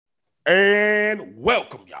And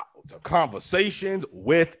welcome y'all to Conversations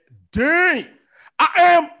with Dean. I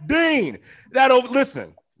am Dean.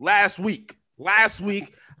 Listen, last week,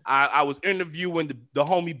 I was interviewing the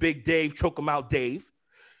homie Big Dave, Choke 'em Out Dave.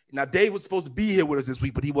 Now, Dave was supposed to be here with us this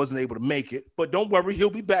week, but he wasn't able to make it. But don't worry, he'll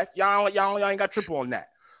be back. Y'all ain't got trip on that.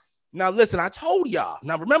 Now, listen, I told y'all.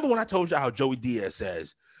 Now, remember when I told y'all how Joey Diaz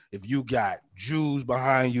says, if you got Jews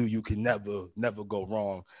behind you, you can never go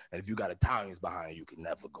wrong. And if you got Italians behind you, you can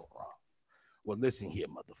never go wrong. Well, listen here,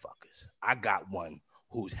 motherfuckers. I got one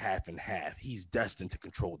who's half and half. He's destined to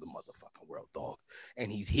control the motherfucking world, dog.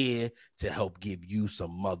 And he's here to help give you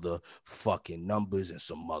some motherfucking numbers and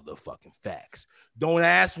some motherfucking facts. Don't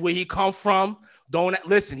ask where he come from.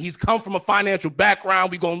 Listen, he's come from a financial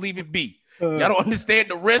background. We're going to leave it be. Y'all don't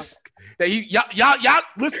understand the risk that y'all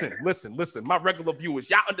listen. My regular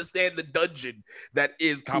viewers, y'all understand the dungeon that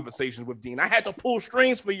is Conversations with Dean. I had to pull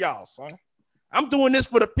strings for y'all, son. I'm doing this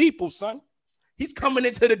for the people, son. He's coming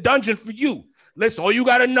into the dungeon for you. Listen, all you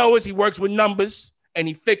got to know is he works with numbers and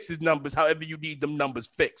he fixes numbers however you need them numbers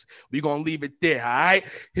fixed. We're going to leave it there, all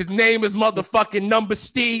right? His name is motherfucking Number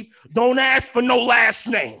Steve. Don't ask for no last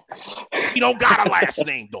name. He don't got a last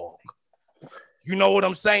name, dog. You know what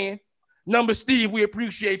I'm saying? Number Steve, we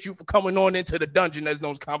appreciate you for coming on into the dungeon as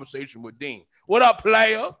known as Conversation with Dean. What up,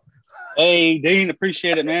 player? Hey, Dean,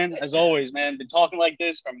 appreciate it, man. As always, man. Been talking like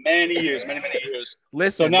this for many years.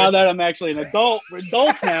 Listen, so now that I'm actually an adult, we're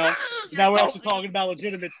adults now. Now we're actually talking about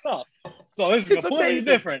legitimate stuff. So this is completely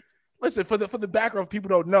different. Listen, for the background, people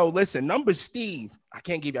don't know. Listen, Number Steve, I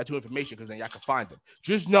can't give y'all too information because then y'all can find him.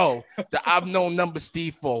 Just know that I've known Number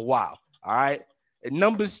Steve for a while. All right. And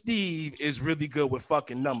Number Steve is really good with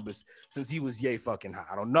fucking numbers since he was yay fucking high.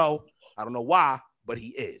 I don't know why, but he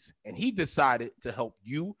is. And he decided to help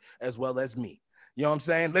you as well as me. You know what I'm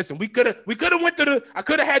saying? Listen, I could have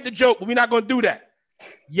had the joke, but we're not going to do that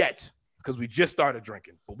yet because we just started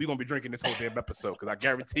drinking. But we're going to be drinking this whole damn episode because I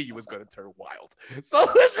guarantee you it's going to turn wild. So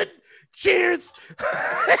listen, cheers.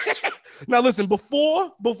 Now listen,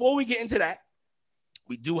 before we get into that,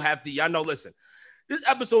 we do have listen. This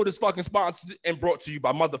episode is fucking sponsored and brought to you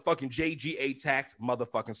by motherfucking JGA Tax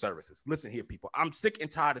motherfucking Services. Listen here, people. I'm sick and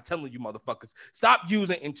tired of telling you motherfuckers, stop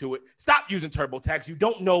using Intuit. Stop using TurboTax. You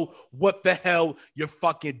don't know what the hell you're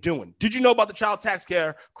fucking doing. Did you know about the child tax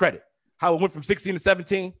care credit? How it went from 16 to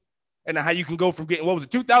 17? And how you can go from getting,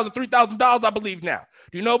 $2,000, $3,000, I believe now.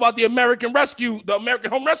 Do you know about the American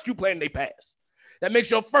Home Rescue Plan they passed? That makes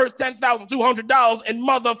your first $10,200 in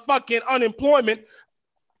motherfucking unemployment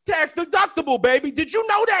tax deductible, baby. Did you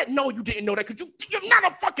know that? No, you didn't know that because you're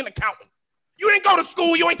not a fucking accountant. You ain't go to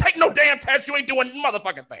school. You ain't take no damn test. You ain't doing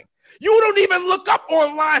motherfucking thing. You don't even look up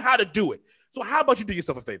online how to do it. So how about you do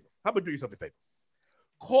yourself a favor?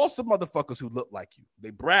 Call some motherfuckers who look like you. They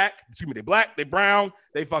black, they brown,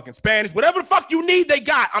 they fucking Spanish. Whatever the fuck you need, they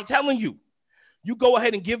got. I'm telling you. You go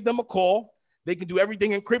ahead and give them a call. They can do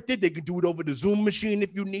everything encrypted. They can do it over the Zoom machine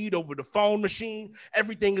if you need, over the phone machine.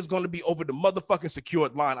 Everything is going to be over the motherfucking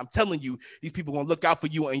secured line. I'm telling you, these people going to look out for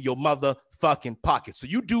you in your motherfucking pocket. So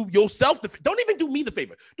you do yourself don't even do me the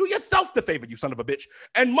favor. Do yourself the favor, you son of a bitch.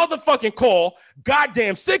 And motherfucking call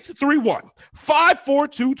goddamn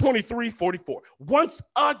 631-542-2344. Once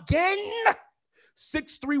again,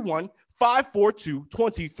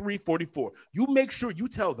 631-542-2344. You make sure you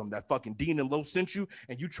tell them that fucking Dean and Lo sent you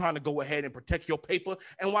and you trying to go ahead and protect your paper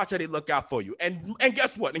and watch how they look out for you. And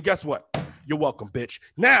guess what? You're welcome, bitch.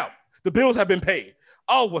 Now, the bills have been paid.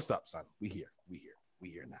 Oh, what's up, son? We here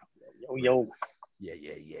now. Yo. Yeah.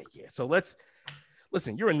 So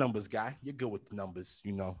listen, you're a numbers guy. You're good with numbers,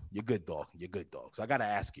 you know. You're good dog. So I got to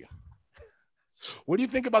ask you, what do you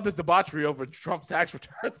think about this debauchery over Trump's tax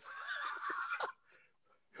returns?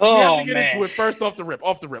 We have to get into it first off the rip.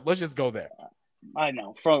 Let's just go there. I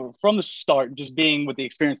know. From the start, just being with the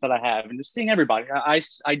experience that I have and just seeing everybody. I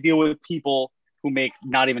deal with people who make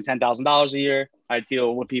not even $10,000 a year. I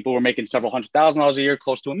deal with people who are making several $100,000 a year,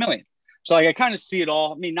 close to $1 million. So I kind of see it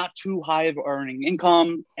all. I mean, not too high of earning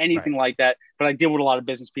income, anything like that. But I deal with a lot of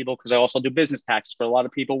business people because I also do business tax for a lot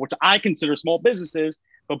of people, which I consider small businesses.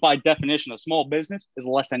 But by definition, a small business is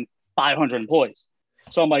less than 500 employees.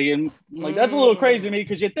 So I'm like, that's a little crazy to me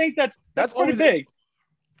because you think that's pretty big.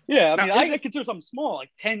 Yeah, I mean, I consider something small, like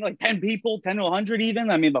 10 people, 10 to 100 even.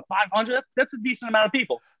 I mean, but 500, that's a decent amount of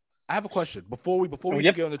people. I have a question before we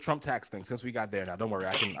get on the Trump tax thing. Since we got there now, don't worry,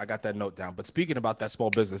 I got that note down. But speaking about that small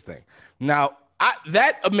business thing, now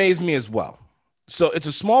that amazed me as well. So it's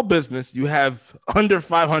a small business. You have under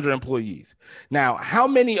 500 employees. Now, how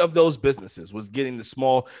many of those businesses was getting the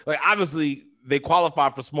small? Like, obviously, they qualify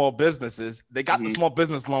for small businesses. They got the small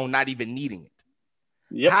business loan, not even needing it.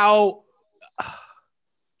 Yep. How?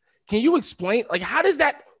 Can you explain? Like, how is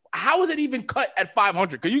it even cut at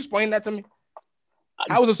 500? Can you explain that to me?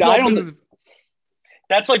 How is a small business?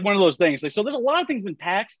 That's like one of those things. Like, so there's a lot of things in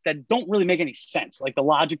tax that don't really make any sense, like the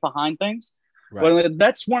logic behind things. Right. Well,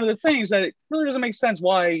 that's one of the things that it really doesn't make sense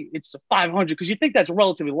why it's 500, because you think that's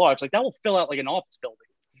relatively large. Like that will fill out like an office building.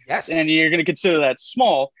 Yes. And you're going to consider that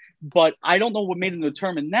small. But I don't know what made them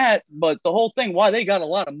determine that. But the whole thing, why they got a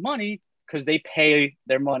lot of money, because they pay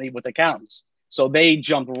their money with accountants. So they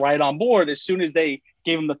jumped right on board as soon as they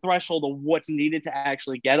gave them the threshold of what's needed to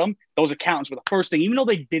actually get them. Those accountants were the first thing, even though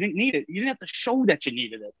they didn't need it. You didn't have to show that you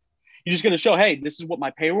needed it. You're just going to show, hey, this is what my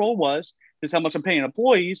payroll was. This is how much I'm paying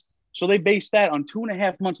employees. So they based that on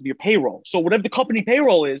 2.5 months of your payroll. So whatever the company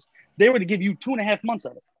payroll is, they were to give you 2.5 months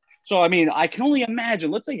of it. So, I mean, I can only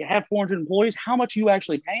imagine, let's say you have 400 employees, how much are you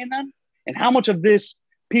actually paying them? And how much of this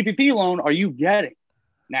PPP loan are you getting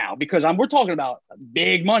now? Because we're talking about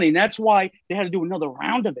big money. And that's why they had to do another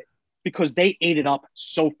round of it, because they ate it up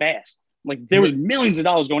so fast. Like there was millions of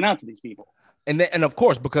dollars going out to these people. And of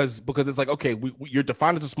course, because it's like, okay, you're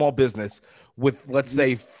defined as a small business with, let's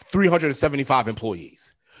say, 375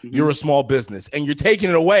 employees. Mm-hmm. You're a small business and you're taking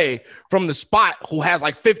it away from the spot who has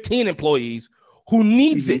like 15 employees who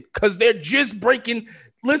needs it because they're just breaking.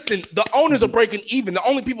 Listen, the owners are breaking even. The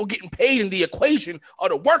only people getting paid in the equation are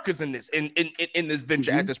the workers in this in this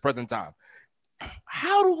venture at this present time.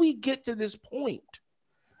 How do we get to this point?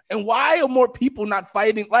 And why are more people not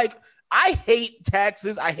fighting? Like, I hate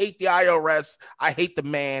taxes. I hate the IRS. I hate the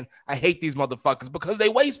man. I hate these motherfuckers because they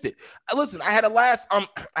waste it. Listen, I had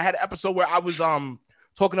an episode where I was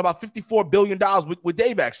talking about $54 billion with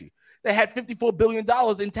Dave, actually. They had $54 billion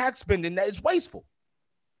in tax spending that is wasteful.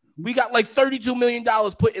 We got like $32 million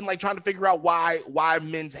put in like trying to figure out why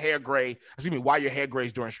men's hair gray. Excuse me, why your hair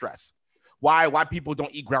grays during stress. Why people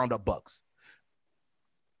don't eat ground up bugs.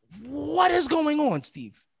 What is going on,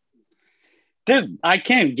 Steve? I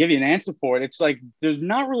can't give you an answer for it. It's like there's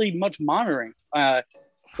not really much monitoring.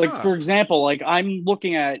 For example, like I'm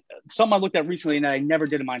looking at something I looked at recently and I never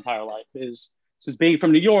did in my entire life is, since being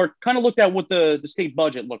from New York, kind of looked at what the state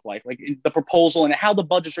budget looked like the proposal and how the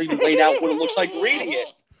budgets are even laid out, what it looks like reading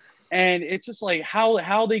it. And it's just like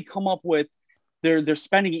how they come up with their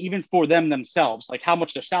spending even for themselves, like how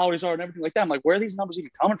much their salaries are and everything like that. I'm like, where are these numbers even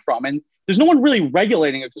coming from? And there's no one really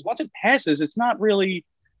regulating it because once it passes, it's not really,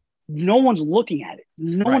 no one's looking at it.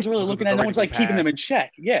 No one's really looking at it. No one's like keeping them in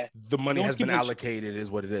check. Yeah. The money has been allocated is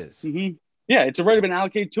what it is. Mm-hmm. Yeah. It's already been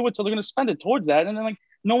allocated to it. So they're going to spend it towards that. And then like,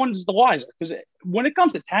 no one's the wiser because when it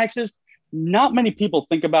comes to taxes, not many people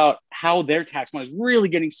think about how their tax money is really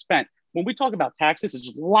getting spent. When we talk about taxes,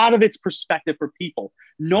 it's a lot of it's perspective for people.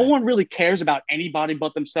 No one really cares about anybody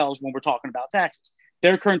but themselves when we're talking about taxes.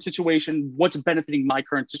 Their current situation, what's benefiting my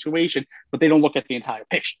current situation, but they don't look at the entire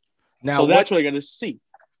picture. Now, so that's what I got to see.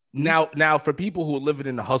 Now, for people who are living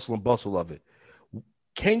in the hustle and bustle of it,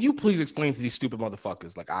 can you please explain to these stupid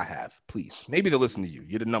motherfuckers like I have, please? Maybe they'll listen to you.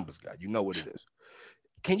 You're the numbers guy. You know what it is.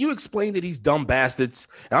 Can you explain to these dumb bastards?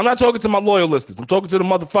 And I'm not talking to my loyal listeners. I'm talking to the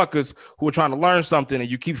motherfuckers who are trying to learn something and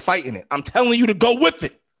you keep fighting it. I'm telling you to go with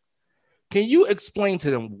it. Can you explain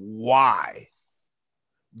to them why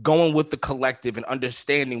going with the collective and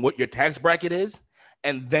understanding what your tax bracket is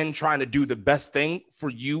and then trying to do the best thing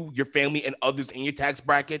for you, your family, and others in your tax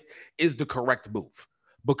bracket is the correct move?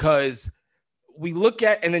 Because we look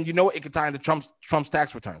at, and then you know what, it could tie into Trump's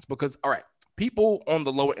tax returns. Because, all right, people on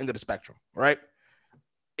the lower end of the spectrum, right?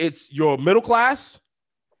 It's your middle class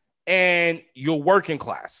and your working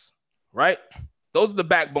class, right? Those are the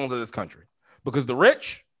backbones of this country because the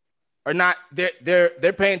rich are not,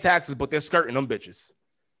 they're paying taxes, but they're skirting them bitches.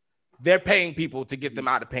 They're paying people to get them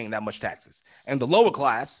out of paying that much taxes. And the lower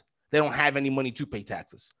class, they don't have any money to pay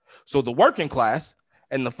taxes. So the working class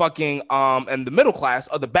and the fucking, and the middle class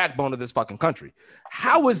are the backbone of this fucking country.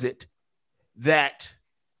 How is it that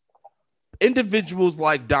individuals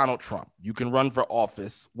like Donald Trump, you can run for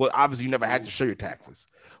office? Well, obviously you never had to show your taxes,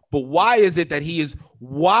 but why is it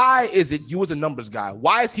you as a numbers guy,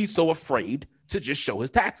 why is he so afraid to just show his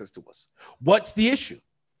taxes to us? What's the issue?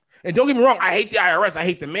 And don't get me wrong, I hate the IRS, I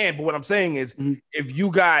hate the man, but what I'm saying is if you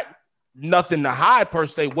got nothing to hide per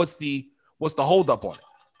se, what's the holdup on it?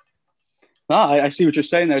 No, I see what you're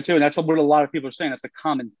saying there too. And that's what a lot of people are saying. That's the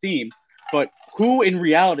common theme. But who in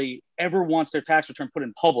reality ever wants their tax return put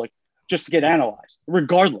in public just to get analyzed?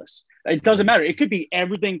 Regardless, it doesn't matter. It could be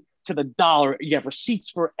everything to the dollar. You have receipts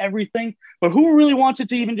for everything, but who really wants it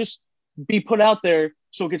to even just be put out there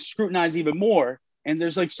so it gets scrutinized even more? And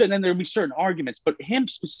there's like sitting in there'll be certain arguments, but him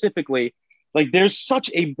specifically, like there's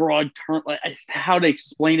such a broad term, like how to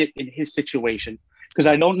explain it in his situation, because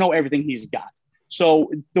I don't know everything he's got.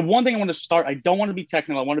 So the one thing I want to start, I don't want to be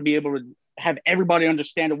technical. I want to be able to have everybody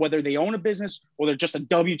understand whether they own a business or they're just a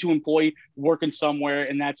W-2 employee working somewhere,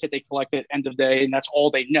 and that's it. They collect it end of the day, and that's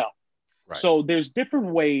all they know. Right. So there's different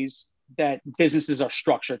ways that businesses are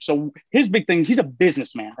structured. So his big thing, he's a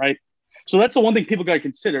businessman, right? So that's the one thing people got to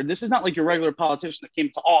consider. This is not like your regular politician that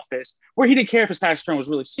came to office where he didn't care if his tax return was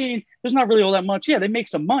really seen. There's not really all that much. Yeah, they make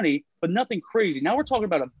some money, but nothing crazy. Now we're talking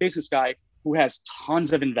about a business guy who has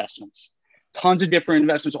tons of investments, tons of different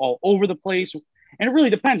investments all over the place. And it really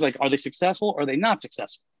depends, like, are they successful or are they not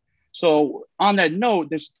successful? So on that note,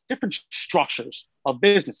 there's different structures of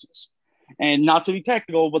businesses. And not to be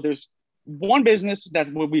technical, but there's one business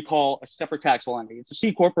that what we call a separate taxable entity. It's a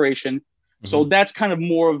C corporation. Mm-hmm. So that's kind of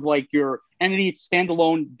more of like your entity. It's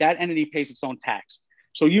standalone. That entity pays its own tax.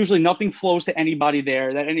 So usually nothing flows to anybody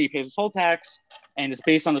there. That entity pays its whole tax, and it's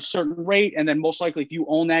based on a certain rate. And then most likely, if you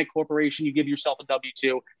own that corporation, you give yourself a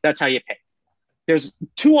W-2. That's how you pay. There's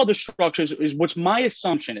two other structures, which my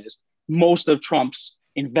assumption is most of Trump's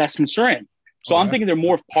investments are in. So I'm thinking they're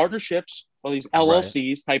more partnerships or these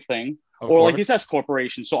LLCs type thing. Or like his S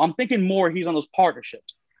corporation. So I'm thinking more he's on those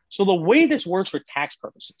partnerships. So the way this works for tax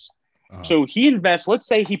purposes. So he invests, let's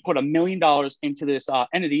say he put $1 million into this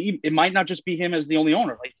entity. It might not just be him as the only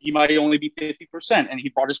owner. Like he might only be 50%, and he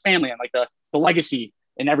brought his family in, like the legacy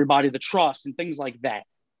and everybody, the trust and things like that.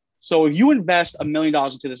 So if you invest $1 million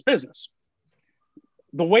into this business,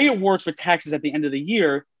 the way it works with taxes at the end of the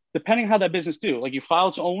year, depending how that business do, like you file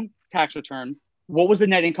its own tax return, what was the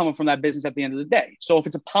net income from that business at the end of the day? So if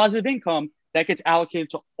it's a positive income, that gets allocated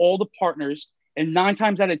to all the partners, and 9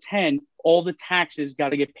 times out of 10, all the taxes got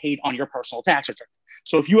to get paid on your personal tax return.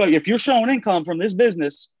 So if you're showing income from this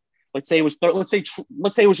business, let's say it was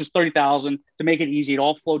just $30,000 to make it easy, it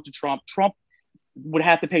all flowed to Trump. Trump would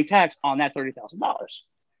have to pay tax on that $30,000.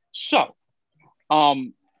 So,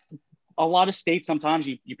 a lot of states, sometimes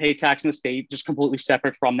you pay tax in the state just completely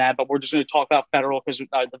separate from that, but we're just going to talk about federal because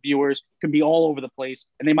the viewers can be all over the place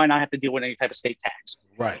and they might not have to deal with any type of state tax.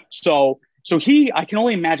 Right. So I can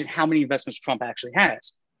only imagine how many investments Trump actually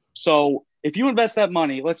has. So if you invest that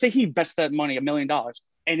money, let's say he invests that money, $1 million,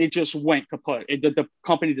 and it just went kaput. The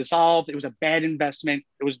company dissolved. It was a bad investment.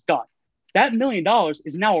 It was done. That $1 million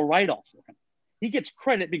is now a write-off for him. He gets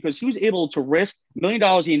credit because he was able to risk $1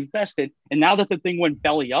 million he invested. And now that the thing went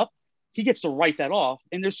belly up, he gets to write that off.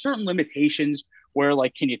 And there's certain limitations where,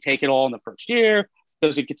 like, can you take it all in the first year?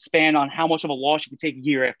 Does it get spanned on how much of a loss you can take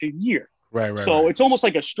year after year? Right. So it's almost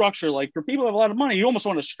like a structure. Like for people who have a lot of money, you almost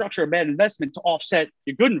want to structure a bad investment to offset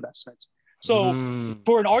your good investments. So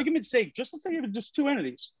for an argument's sake, let's say you have just 2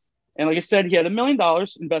 entities. And like I said, he had $1 million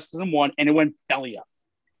invested in one and it went belly up.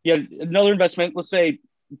 He had another investment, let's say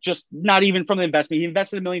just not even from the investment. He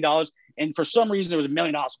invested $1 million and for some reason there was $1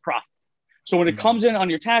 million profit. So when it comes in on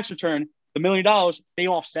your tax return, the $1 million, they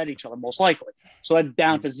offset each other most likely. So that's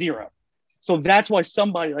down to 0. So that's why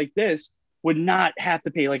somebody like this would not have to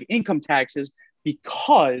pay like income taxes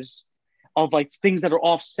because of like things that are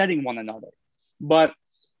offsetting one another. But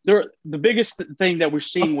the biggest thing that we're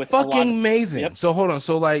seeing with amazing. Yep. So hold on.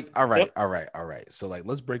 So like, all right. So like,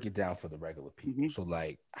 let's break it down for the regular people. So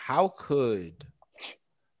like, how could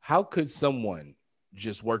someone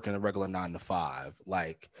just work in a regular 9 to 5?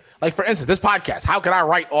 Like for instance, this podcast, how can I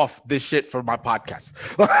write off this shit for my podcast?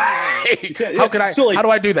 How do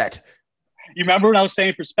I do that? You remember when I was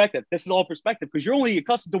saying perspective? This is all perspective because you're only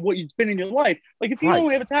accustomed to what you've been in your life. Like if you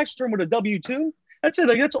only have a tax return with a W-2, that's it.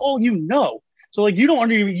 Like that's all you know. So like you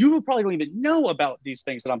probably don't even know about these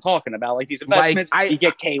things that I'm talking about, like these investments. You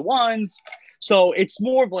get K1s. So it's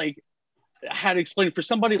more of like how to explain it for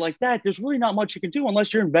somebody like that. There's really not much you can do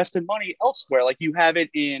unless you're investing money elsewhere. Like you have it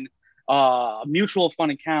in a mutual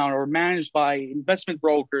fund account or managed by investment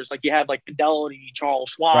brokers. Like you have like Fidelity, Charles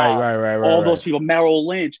Schwab, all those people, Merrill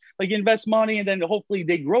Lynch. Like you invest money and then hopefully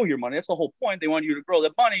they grow your money. That's the whole point. They want you to grow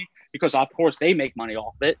the money because of course they make money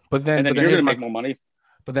off it. But then you're going to make more money.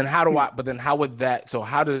 But then how would that, so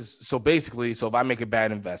if I make a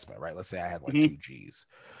bad investment, right? Let's say I had like 2 G's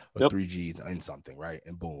or 3 G's in something, right?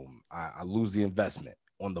 And boom, I lose the investment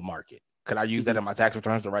on the market. Could I use that in my tax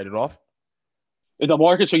returns to write it off? In the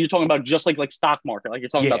market, so you're talking about just like stock market, like you're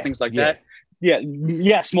talking about things like that. Yeah,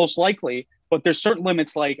 yes, most likely. But there's certain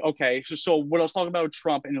limits. Like so what I was talking about with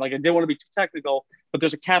Trump, and like I didn't want to be too technical, but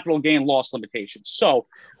there's a capital gain loss limitation. So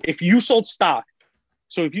if you sold stock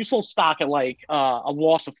at like a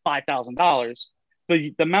loss of $5,000,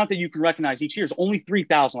 the amount that you can recognize each year is only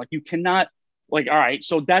 $3,000. Like you cannot. Like, all right,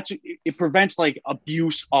 so it prevents like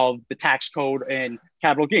abuse of the tax code and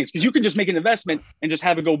capital gains because you can just make an investment and just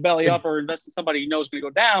have it go belly up or invest in somebody you know is going to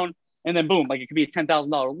go down. And then boom, like it could be a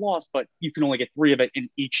 $10,000 loss, but you can only get 3 of it in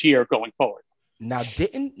each year going forward. Now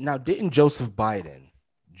didn't Joseph Biden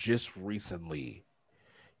just recently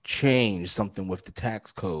change something with the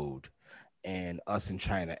tax code and us in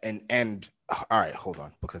China? And all right, hold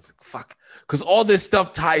on, because all this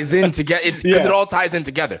stuff ties in together. It's because it all ties in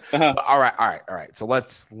together. Uh-huh. But all right. So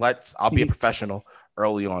let's I'll be a professional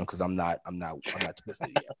early on because I'm not twisted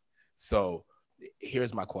yet. So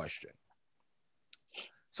here's my question.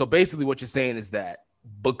 So basically what you're saying is that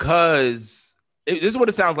this is what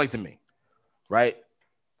it sounds like to me, right?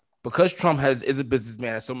 Because Trump is a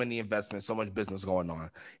businessman, has so many investments, so much business going on.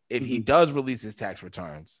 If he does release his tax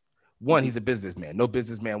returns, one, he's a businessman. No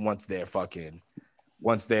businessman wants their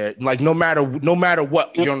like no matter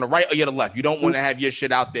what, you're on the right or you're the left. You don't want to have your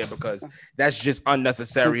shit out there because that's just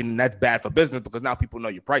unnecessary and that's bad for business because now people know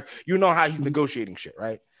your price. You know how he's negotiating shit,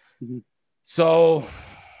 right? So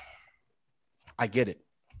I get it.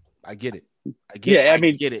 I get it.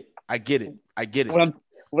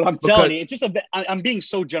 What I'm telling you, it's just I'm being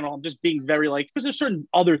so general. I'm just being very because there's certain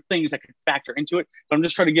other things that could factor into it, but I'm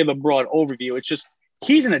just trying to give a broad overview. It's just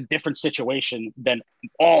he's in a different situation than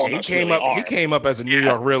all of us. He came up as a New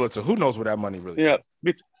York realtor. Who knows where that money really came?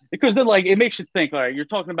 Because then it makes you think. All right, we're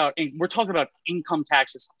talking about income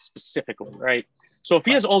taxes specifically, right? So if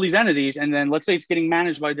he has all these entities, and then let's say it's getting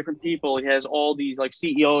managed by different people, he has all these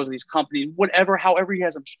CEOs of these companies, however he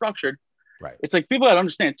has them structured. Right. It's people got to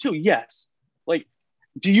understand too. Yes,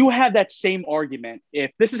 do you have that same argument?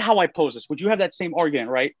 If this is how I pose this, would you have that same argument,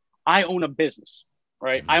 right? I own a business,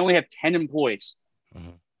 right? I only have 10 employees.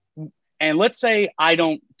 And let's say I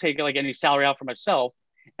don't take any salary out for myself.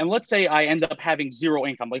 And let's say I end up having zero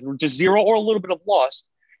income, just zero or a little bit of loss.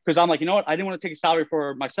 Because I'm you know what? I didn't want to take a salary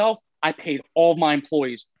for myself. I paid all of my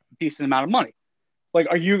employees a decent amount of money.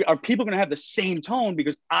 Are people going to have the same tone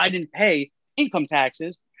because I didn't pay income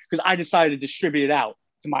taxes because I decided to distribute it out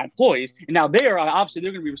to my employees, and now they're going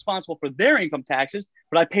to be responsible for their income taxes,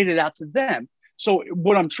 but I paid it out to them. So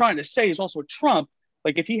what I'm trying to say is also Trump,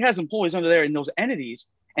 if he has employees under there in those entities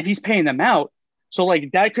and he's paying them out, so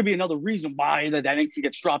that could be another reason why that income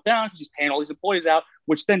gets dropped down because he's paying all these employees out,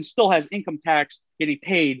 which then still has income tax getting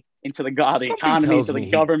paid into the economy, into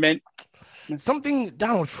the government. Something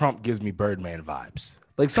Donald Trump gives me Birdman vibes.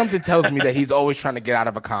 Something tells me that he's always trying to get out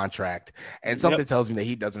of a contract, and something tells me that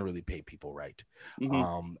he doesn't really pay people right.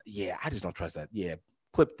 I just don't trust that. Yeah,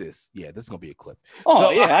 clip this. Yeah, this is gonna be a clip.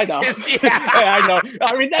 I know. I know.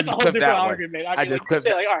 I mean, that's a whole different argument. I just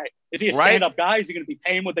all right, is he a stand-up guy? Is he gonna be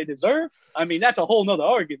paying what they deserve? I mean, that's a whole nother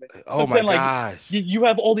argument. Oh my gosh. You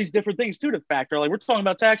have all these different things too to factor. We're talking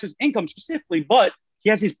about taxes, income specifically, but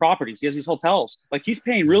he has these properties, he has these hotels. He's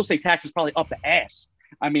paying real estate taxes probably up the ass.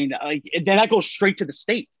 I mean, then that goes straight to the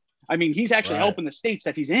state. I mean, he's actually helping the states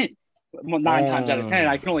that he's in 9 times out of 10.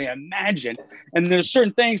 I can only imagine. And there's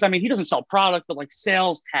certain things. I mean, he doesn't sell product, but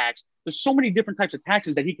sales tax. There's so many different types of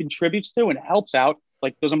taxes that he contributes to and helps out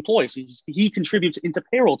those employees. He contributes into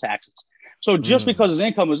payroll taxes. So just because his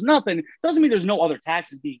income is nothing doesn't mean there's no other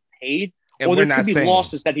taxes being paid. And there could be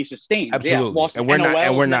losses that he sustained. Absolutely. Losses, and we're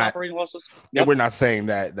not operating losses. And we're not saying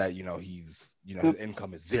that he's his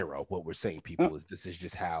income is zero. What we're saying, people, is this is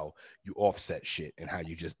just how you offset shit and how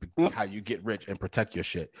you get rich and protect your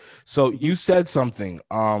shit. So you said something.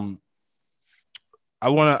 I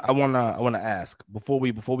wanna ask before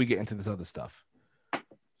we get into this other stuff.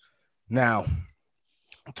 Now,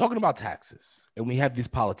 I'm talking about taxes, and we have these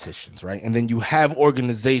politicians, right? And then you have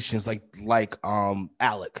organizations like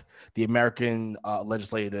ALEC, the American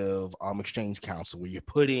Legislative Exchange Council, where you're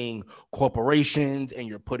putting corporations and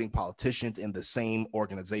you're putting politicians in the same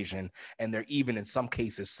organization, and they're even in some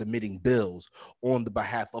cases submitting bills on the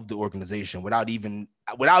behalf of the organization without even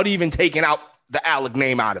taking out the ALEC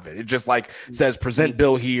name out of it. It just says present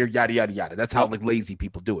bill here, yada yada yada. That's how lazy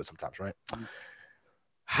people do it sometimes, right?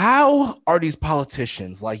 How are these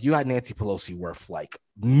politicians, you had Nancy Pelosi worth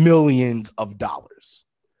millions of dollars,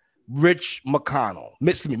 Mitch McConnell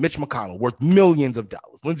worth millions of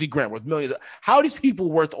dollars, Lindsey Graham worth millions. How are these people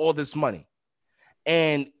worth all this money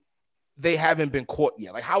and they haven't been caught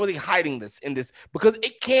yet? How are they hiding this in this? Because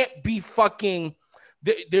it can't be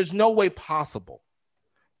there's no way possible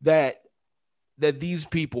that these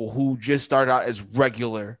people who just started out as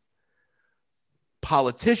regular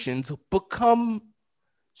politicians become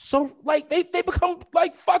they become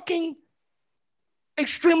fucking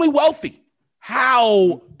extremely wealthy.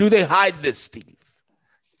 How do they hide this, Steve?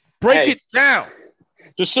 Break it down.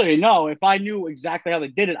 Just so you know, if I knew exactly how they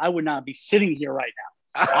did it, I would not be sitting here right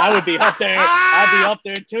now. I would be up there. I'd be up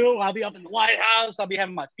there too. I'll be up in the White House. I'll be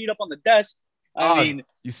having my feet up on the desk. I mean,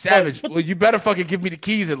 you savage. Well, you better fucking give me the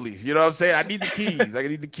keys at least. You know what I'm saying? I need the keys. I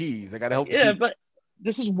need the keys. I gotta help. Yeah, but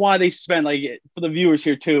this is why they spend, like, for the viewers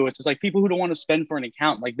here too. It's just like people who don't want to spend for an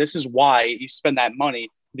account. Like, this is why you spend that money.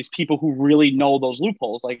 These people who really know those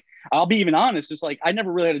loopholes. Like, I'll be even honest. It's like, I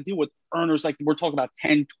never really had to deal with earners. Like, we're talking about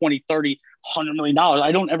 10, 20, 30, $100 million.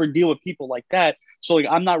 I don't ever deal with people like that. So like,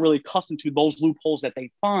 I'm not really accustomed to those loopholes that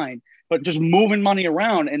they find, but just moving money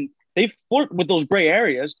around, and they flirt with those gray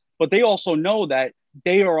areas, but they also know that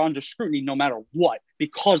they are under scrutiny no matter what,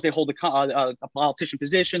 because they hold a politician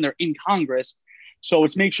position. They're in Congress. So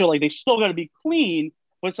it's make sure like they still got to be clean,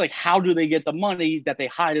 but it's like, how do they get the money that they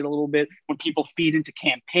hide it a little bit when people feed into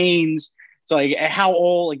campaigns? It's like how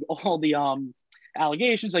all the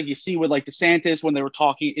allegations, like you see with like DeSantis when they were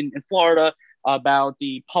talking in Florida about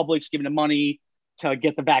the Publix giving them money to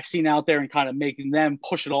get the vaccine out there and kind of making them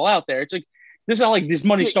push it all out there. It's like, this is how like this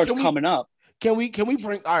money starts coming up. Can we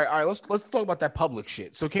bring all right, let's talk about that public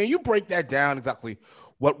shit. So can you break that down exactly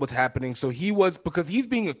what was happening? So because he's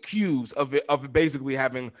being accused of basically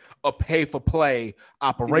having a pay for play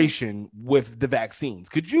operation with the vaccines.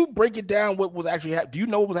 Could you break it down what was actually happening? Do you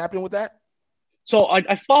know what was happening with that? So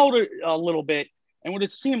I followed it a little bit, and what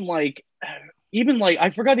it seemed like, even like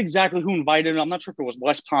I forgot exactly who invited him. I'm not sure if it was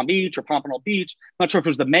West Palm Beach or Pompano Beach. I'm not sure if it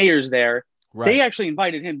was the mayors there. Right. They actually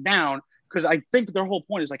invited him down because I think their whole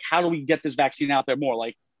point is like, how do we get this vaccine out there more?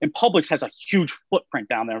 Like, and Publix has a huge footprint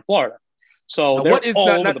down there in Florida. So now, what is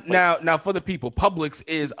now for the people? Publix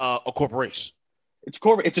is a corporation.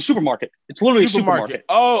 It's a supermarket. It's literally a supermarket.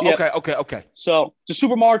 Oh, yep. Okay. So it's a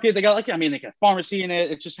supermarket. They got they got pharmacy in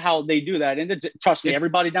it. It's just how they do that. And trust me,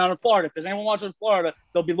 everybody down in Florida, if there's anyone watching in Florida,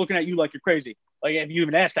 they'll be looking at you like you're crazy. Like if you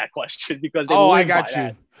even ask that question, because they I got you.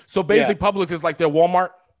 That. So basically, Publix is like their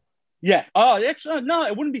Walmart. Yeah. Oh, actually, no,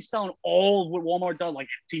 it wouldn't be selling all what Walmart does, like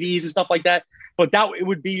TVs and stuff like that. But it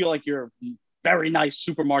would be like your very nice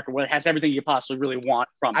supermarket where it has everything you possibly really want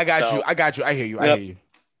from. I got you. I hear you.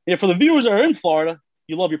 Yeah, for the viewers that are in Florida,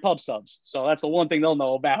 you love your pub subs. So that's the one thing they'll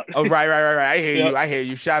know about. Oh, right. I hear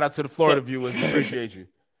you. Shout out to the Florida viewers. We appreciate you.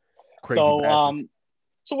 Crazy bastards.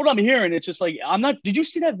 So what I'm hearing, it's just like, did you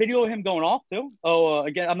see that video of him going off too? Oh,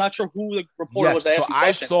 again, I'm not sure who the reporter was asking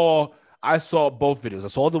questions. I saw both videos. I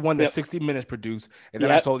saw the one that 60 Minutes produced, and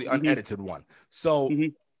then I saw the unedited one. So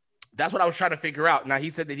that's what I was trying to figure out. Now, he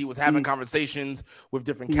said that he was having conversations with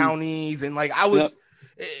different counties, and like I was,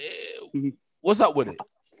 what's up with it?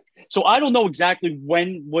 So I don't know exactly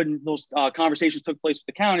when those conversations took place with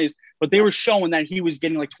the counties, but they were showing that he was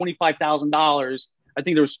getting like $25,000. I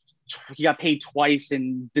think he got paid twice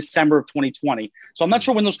in December of 2020. So I'm not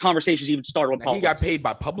sure when those conversations even started with Publix. He got paid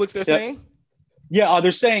by Publix, they're saying? Yeah,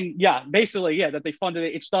 they're saying, basically, that they funded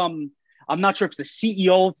it. It's I'm not sure if it's the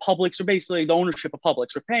CEO of Publix or basically the ownership of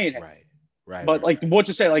Publix are paying it. Right. But what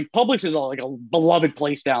to say, like Publix is like a beloved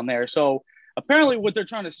place down there. So apparently what they're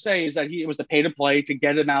trying to say is that it was the pay to play to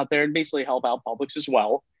get him out there and basically help out Publix as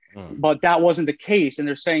well. But that wasn't the case. And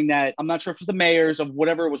they're saying that, I'm not sure if it's the mayors of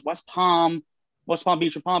whatever it was, West Palm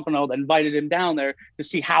Beach or Pompano, that invited him down there to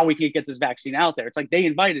see how we could get this vaccine out there. It's like they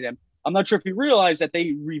invited him. I'm not sure if you realize that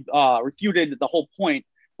they refuted the whole point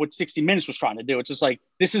what 60 Minutes was trying to do. It's just like,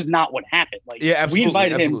 this is not what happened. Like, we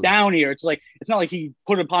invited him down here. It's like, it's not like he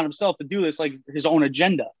put it upon himself to do this, like his own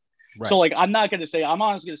agenda. Right. So like, I'm honestly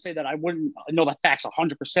going to say that I wouldn't know the facts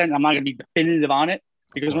 100%. I'm not going to be definitive on it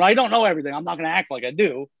because when I don't know everything, I'm not going to act like I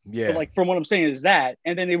do. Yeah. But like, from what I'm saying is that,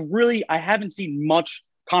 and then I haven't seen much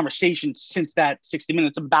conversation since that 60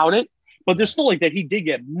 Minutes about it, but there's still like that he did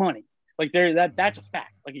get money. Like that's a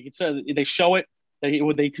fact. Like you could say they show it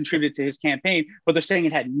that they contributed to his campaign, but they're saying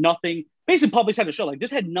it had nothing. Basically, Publix had to show like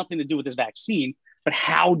this had nothing to do with this vaccine. But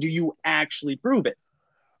how do you actually prove it?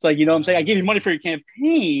 It's like, you know what I'm saying? I gave you money for your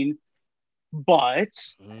campaign, but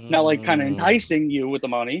not like kind of enticing you with the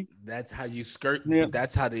money. That's how you skirt. Yeah.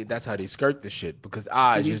 That's how they skirt the shit, because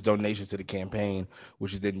it's just donations to the campaign,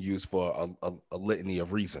 which is then used for a litany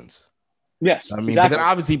of reasons. Yes, I mean, exactly. But then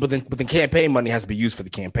obviously, but then campaign money has to be used for the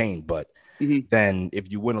campaign. But then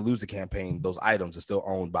if you win or lose the campaign, those items are still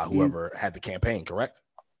owned by whoever had the campaign, correct?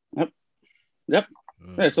 Yep.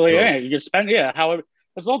 So you can spend however.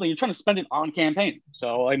 That's the whole thing. You're trying to spend it on campaign.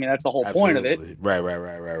 So I mean, that's the whole point of it.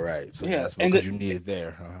 Right. So that's because you need it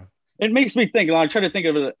there. It makes me think, and I try to think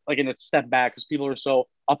of it like in a step back, because people are so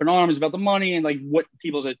up in arms about the money and like what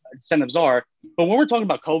people's incentives are. But when we're talking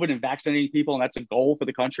about COVID and vaccinating people, and that's a goal for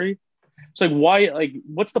the country, it's like, why? Like,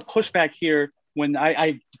 what's the pushback here? When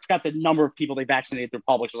I got the number of people they vaccinated through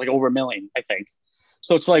Publix, it was like over 1 million, I think.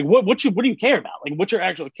 So it's like, what do you care about? Like, what's your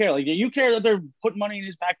actual care? Like, do you care that they're putting money in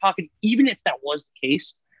his back pocket? Even if that was the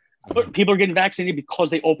case, people are getting vaccinated because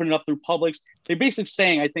they open it up through Publix. They're basically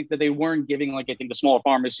saying, I think, that they weren't giving, like, I think the smaller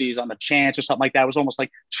pharmacies on the chance or something like that. It was almost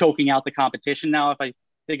like choking out the competition now, if I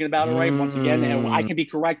thinking about it right. Once again, and I can be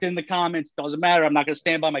corrected in the comments. Doesn't matter. I'm not going to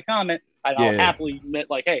stand by my comment. I'll happily admit,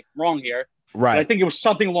 like, hey, wrong here. Right. But I think it was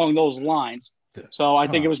something along those lines. So I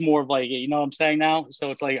think it was more of like, you know what I'm saying now?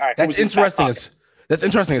 So it's like, all right. That's interesting. That's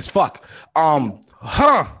interesting as fuck.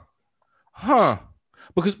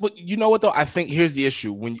 Because but you know what though? I think here's the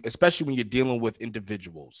issue especially when you're dealing with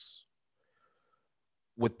individuals,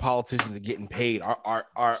 with politicians and getting paid.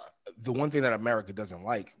 Are the one thing that America doesn't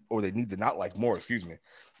like, or they need to not like more,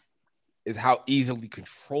 is how easily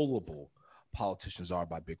controllable politicians are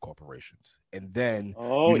by big corporations. And then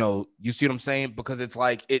you see what I'm saying? Because it's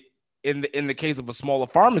like in the case of a smaller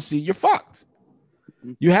pharmacy, you're fucked.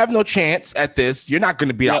 You have no chance at this. You're not going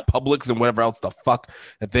to beat out Publix and whatever else the fuck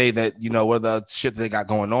what the shit they got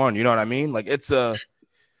going on. You know what I mean? Like it's a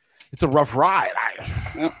rough ride.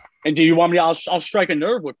 And do you want me? I'll strike a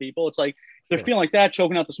nerve with people. It's like they're feeling like that,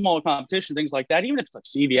 choking out the smaller competition, things like that. Even if it's like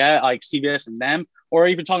CVS and them, or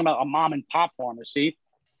even talking about a mom and pop pharmacy,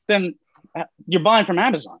 then you're buying from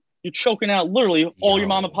Amazon. You're choking out literally all your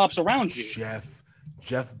mom and pops around you. Jeff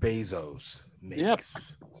Bezos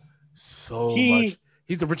makes so much.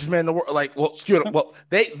 He's the richest man in the world. Like, well,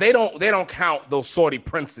 they don't count those Saudi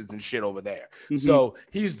princes and shit over there. Mm-hmm. So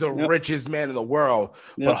he's the richest man in the world.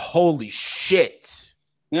 But holy shit.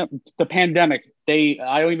 Yep. The pandemic.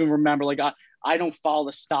 I don't even remember. Like, I don't follow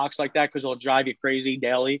the stocks like that because it'll drive you crazy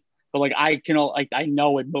daily. But like I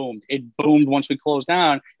know it boomed. It boomed once we closed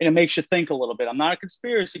down, and it makes you think a little bit. I'm not a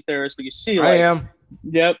conspiracy theorist, but you see, like, I am.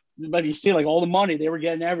 Yep. But you see, like, all the money they were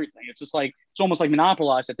getting, everything. It's just like it's almost like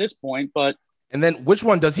monopolized at this point. But and then which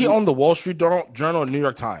one does he own? The Wall Street Journal or New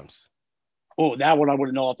York Times? Oh, that one I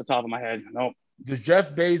wouldn't know off the top of my head. Nope. Does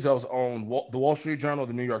Jeff Bezos own the Wall Street Journal or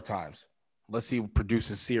the New York Times? Let's see what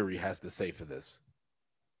producer Siri has to say for this.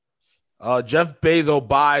 Jeff Bezos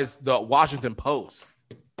buys the Washington Post.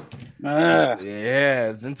 Yeah,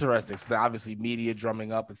 it's interesting. So obviously media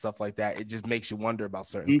drumming up and stuff like that. It just makes you wonder about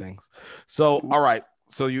certain things. So, all right.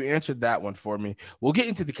 So you answered that one for me. We'll get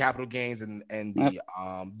into the capital gains and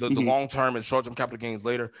the long-term and short-term capital gains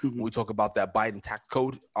later when we talk about that Biden tax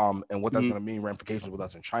code and what that's going to mean ramifications with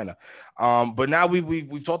us in China. But now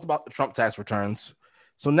we've talked about the Trump tax returns.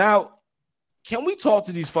 So now can we talk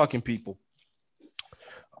to these fucking people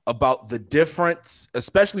about the difference,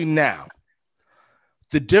 especially now,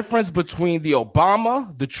 the difference between the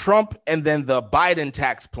Obama, the Trump, and then the Biden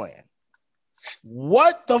tax plan?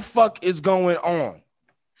 What the fuck is going on?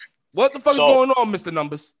 What the fuck is going on, Mr.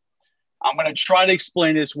 Numbers? I'm going to try to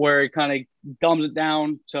explain this where it kind of dumbs it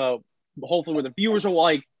down to hopefully where the viewers are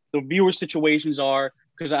like, the viewer situations are.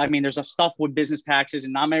 Because, I mean, there's a stuff with business taxes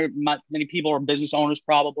and not many people are business owners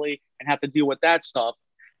probably and have to deal with that stuff.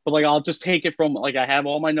 But, like, I'll just take it from, like, I have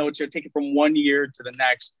all my notes here, take it from 1 year to the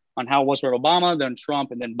next on how it was for Obama, then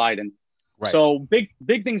Trump, and then Biden. Right. So big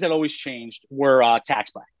things that always changed were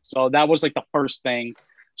tax brackets. So that was like the first thing.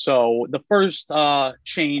 So the first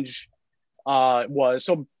change was,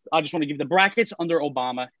 so I just want to give the brackets under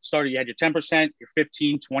Obama. You had your 10%, your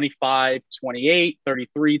 15, 25, 28,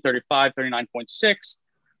 33, 35, 39.6.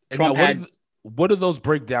 Trump what do those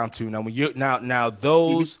break down to? Now, when you now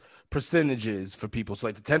those percentages for people. So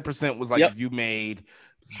like the 10% was like if you made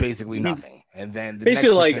basically nothing. And then the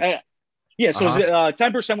basically next like, so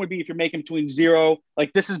 10% would be if you're making between zero,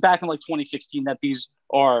 like this is back in like 2016 that these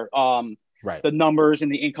are the numbers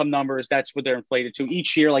and the income numbers. That's what they're inflated to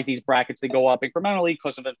each year. Like these brackets, they go up incrementally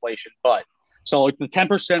because of inflation. But so like the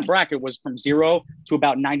 10% bracket was from 0 to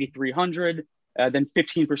about 9,300. Then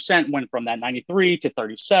 15% went from that 93 to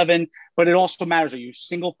 37. But it also matters. Are you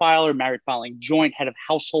single filer, married filing, joint, head of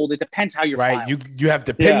household? It depends how you're filing. You have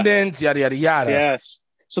dependents, yada, yada, yada. Yes.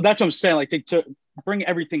 So that's what I'm saying. Like to bring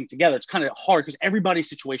everything together, it's kind of hard because everybody's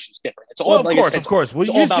situation is different. It's all of course. Well,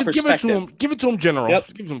 just give it to them. Give it to them general. Yep.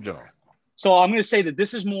 Just give it to them general. So I'm going to say that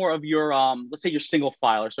this is more of your, let's say your single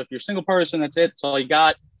filer. So if you're a single person, that's it. That's all you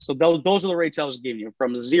got. So those are the rates I was giving you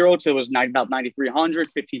from 0 to about 9,300,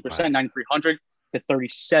 15%, 9,300 to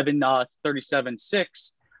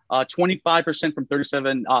 37,600, 25% from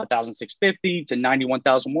 37,650 to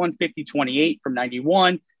 91,150, 28 from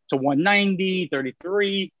 91 to 190,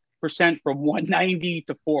 33% from 190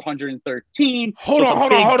 to 413. Hold on.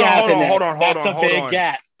 That's a big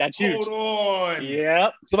gap. That's huge. Hold on.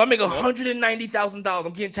 Yep. So if I make $190,000,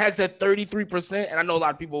 I'm getting taxed at 33%. And I know a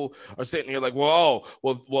lot of people are sitting here like, well,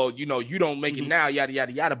 you know, you don't make it now, yada,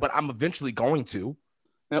 yada, yada. But I'm eventually going to.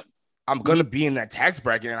 Yep. I'm going to be in that tax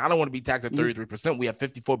bracket, and I don't want to be taxed at 33%. We have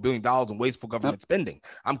 $54 billion in wasteful government spending.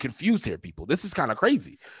 I'm confused here, people. This is kind of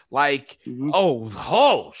crazy. Like,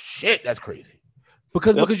 oh, shit, that's crazy.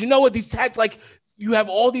 Because you know what? These tax, like, you have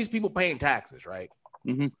all these people paying taxes, right?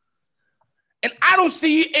 And I don't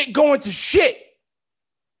see it going to shit.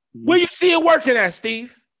 Where you see it working at,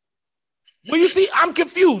 Steve? Well, you see, I'm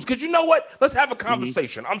confused because you know what? Let's have a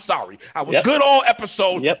conversation. I'm sorry. I was good all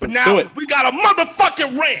episode, but now we got a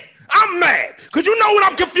motherfucking rant. I'm mad because you know what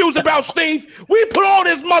I'm confused about, Steve? We put all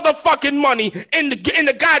this motherfucking money in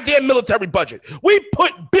the goddamn military budget. We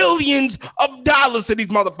put billions of dollars to these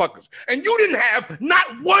motherfuckers, and you didn't have not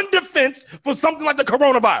one defense for something like the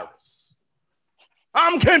coronavirus.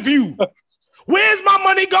 I'm confused. Where's my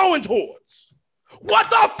money going towards? What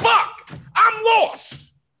the fuck? I'm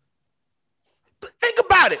lost. Think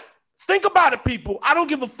about it. Think about it, people. I don't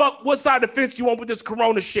give a fuck what side of the fence you want with this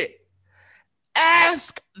corona shit.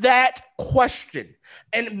 Ask that question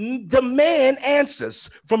and demand answers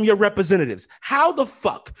from your representatives. How the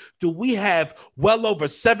fuck do we have well over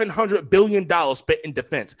 $700 billion spent in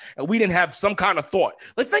defense and we didn't have some kind of thought?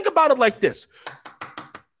 Like, think about it like this.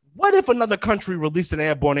 What if another country released an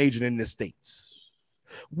airborne agent in the States?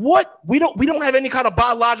 What? We don't have any kind of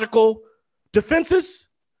biological defenses?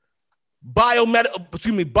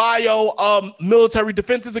 Military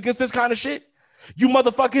defenses against this kind of shit. You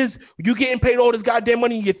motherfuckers, you getting paid all this goddamn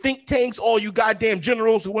money in your think tanks, all you goddamn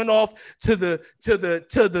generals who went off to the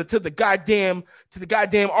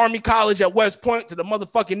goddamn Army College at West Point, to the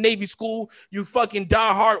motherfucking Navy school, you fucking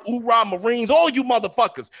diehard hoorah Marines, all you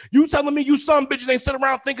motherfuckers. You telling me you some bitches ain't sit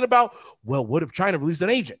around thinking about, well, what if China released an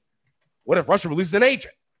agent? What if Russia releases an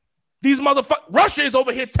agent? These motherfuckers, Russia is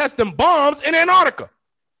over here testing bombs in Antarctica.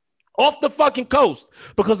 Off the fucking coast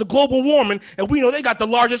because of global warming, and we know they got the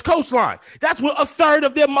largest coastline. That's where a third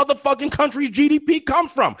of their motherfucking country's GDP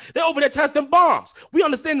comes from. They're over there testing bombs. We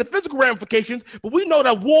understand the physical ramifications, but we know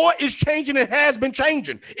that war is changing and has been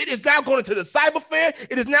changing. It is now going into the cyber affair.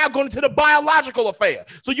 It is now going into the biological affair.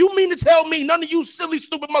 So you mean to tell me none of you silly,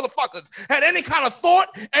 stupid motherfuckers had any kind of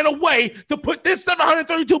thought and a way to put this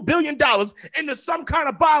 $732 billion into some kind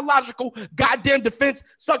of biological goddamn defense?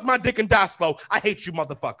 Suck my dick and die slow. I hate you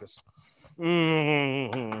motherfuckers.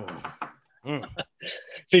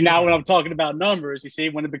 See, now when I'm talking about numbers, you see,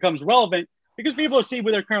 when it becomes relevant, because people see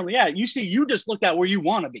where they're currently at, you just looked at where you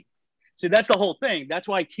want to be. See, that's the whole thing. That's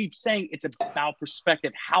why I keep saying it's about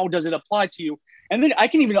perspective. How does it apply to you? And then I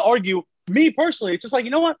can even argue, me personally, it's just like,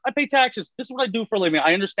 you know what? I pay taxes. This is what I do for a living.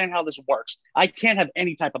 I understand how this works. I can't have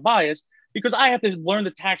any type of bias because I have to learn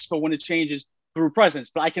the tax code when it changes through presidents,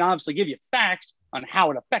 but I can obviously give you facts on how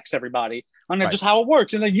it affects everybody, on just how it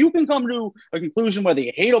works. And then you can come to a conclusion whether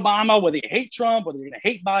you hate Obama, whether you hate Trump, whether you're going to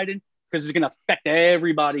hate Biden, because it's going to affect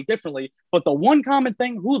everybody differently. But the one common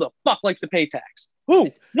thing, who the fuck likes to pay tax? Who?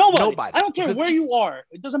 Nobody. I don't care where you are.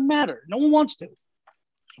 It doesn't matter. No one wants to.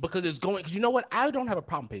 Because you know what? I don't have a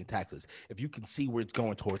problem paying taxes if you can see where it's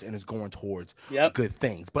going towards, and it's going towards good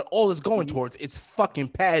things. But all it's going towards, it's fucking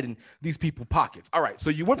padding these people's pockets. All right. So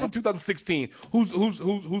you went from 2016.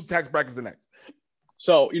 Whose tax bracket is the next?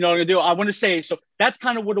 So you know what I'm gonna do? I want to say so. That's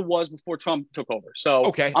kind of what it was before Trump took over. So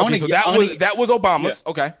okay. So that was Obama's.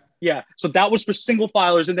 Yeah. Okay. Yeah. So that was for single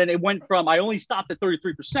filers, and then it went from I only stopped at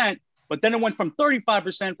 33%. But then it went from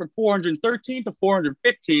 35% from 413 to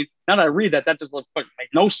 415. Now that I read that just make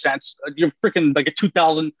no sense. You're freaking like a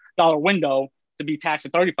 $2,000 window to be taxed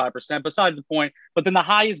at 35%, besides the point. But then the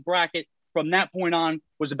highest bracket from that point on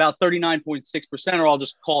was about 39.6%, or I'll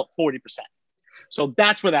just call it 40%. So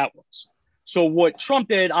that's where that was. So what Trump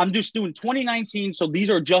did, I'm just doing 2019. So these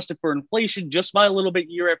are adjusted for inflation just by a little bit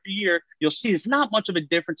year after year. You'll see it's not much of a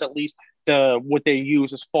difference, at least what they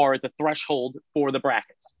use as far as the threshold for the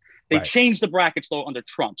brackets. They changed the brackets though under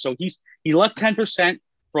Trump. So he left 10%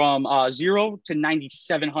 from 0 to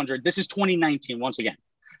 9,700. This is 2019 once again,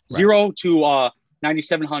 0 to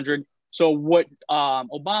 9,700. So what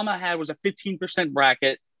Obama had was a 15%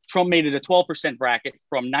 bracket. Trump made it a 12% bracket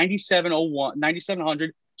from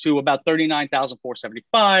 9,700 to about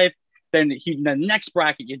 39,475. Then the next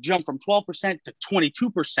bracket, you jump from 12% to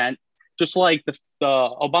 22%, just like the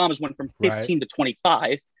Obamas went from 15 to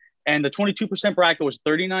 25. And the 22% bracket was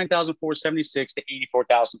 39,476 to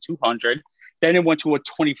 84,200. Then it went to a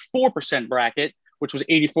 24% bracket, which was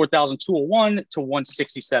 84,201 to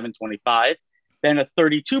 167.25. Then a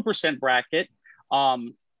 32% bracket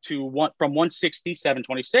from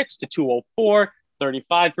 167.26 to 204.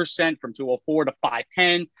 35% from 204 to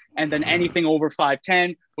 510, and then anything over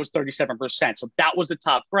 510 was 37%. So that was the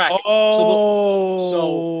top bracket.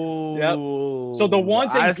 So the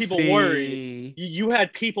one thing people worry, you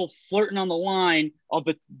had people flirting on the line of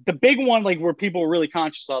the big one, like where people were really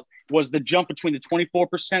conscious of, was the jump between the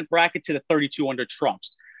 24% bracket to the 32 under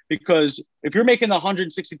Trump's. Because if you're making the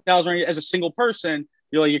 160,000 as a single person,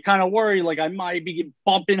 you kind of worry, like I might be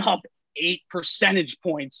bumping up 8 percentage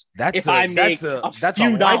points That's if I make that's a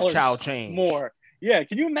few life dollars child change more. Yeah,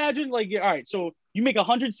 can you imagine? Like, all right, so you make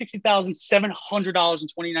 $160,700 in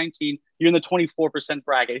 2019, you're in the 24%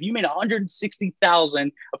 bracket. If you made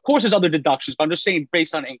 $160,000, of course, there's other deductions, but I'm just saying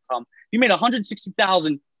based on income, you made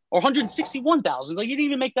 $160,000 or $161,000. Like, you didn't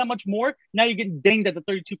even make that much more. Now you're getting dinged at the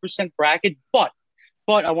 32% bracket. But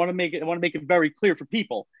I want to make it very clear for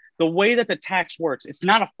people. The way that the tax works, it's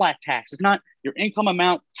not a flat tax. It's not your income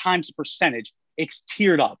amount times the percentage. It's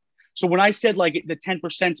tiered up. So when I said like the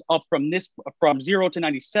 10% up from 0 to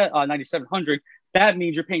 9,700, that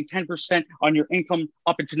means you're paying 10% on your income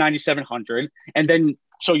up into 9,700. And then,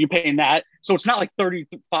 so you're paying that. So it's not like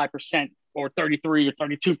 35% or 33 or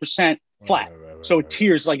 32% flat. So it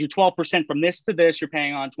tiers like you're 12% from this to this, you're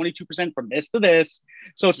paying on 22% from this to this.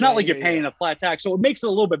 So it's not like you're paying a flat tax. So it makes it a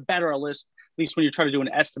little bit better, at least when you're trying to do an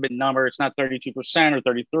estimate number. It's not 32% or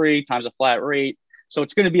 33 times a flat rate. So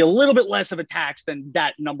it's going to be a little bit less of a tax than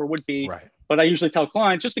that number would be. Right. But I usually tell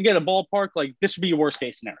clients just to get a ballpark, like this would be your worst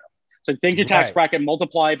case scenario. So think your tax bracket,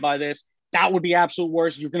 multiply it by this. That would be absolute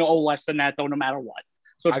worst. You're going to owe less than that though, no matter what.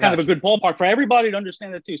 So it's kind of a good ballpark for everybody to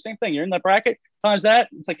understand that too. Same thing. You're in that bracket times that.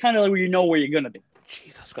 It's like kind of like where you know where you're going to be.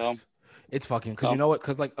 Jesus Christ. It's fucking, because you know what?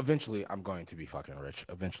 Because like eventually I'm going to be fucking rich.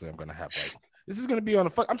 Eventually I'm going to have like, this is going to be on a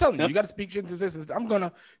fuck. I'm telling you, you got to speak into this. I'm going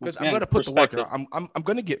to, because I'm going to put the work in. I'm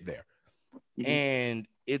going to get there. Mm-hmm. And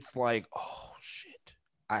it's like, oh shit,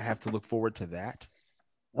 I have to look forward to that.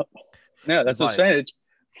 Yeah, that's what I'm saying.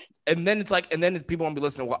 And then it's like, and then people won't be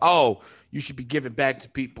listening. Well, oh, you should be giving back to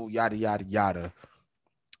people, yada yada yada.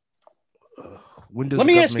 Let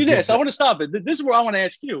me ask you this. I want to stop it. This is where I want to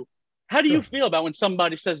ask you. How do you feel about when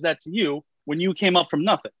somebody says that to you when you came up from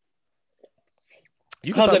nothing?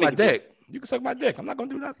 You can suck my dick. You can suck my dick. I'm not going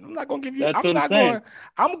to do that. I'm not going to give you. That's what I'm saying.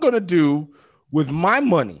 I'm going to do with my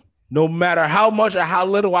money, no matter how much or how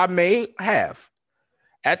little I may have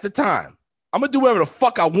at the time. I'm going to do whatever the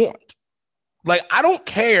fuck I want. Like, I don't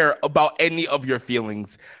care about any of your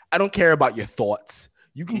feelings. I don't care about your thoughts.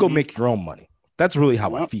 You can go make your own money. That's really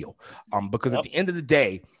how I feel. Because at the end of the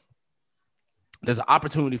day, there's an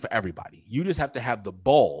opportunity for everybody. You just have to have the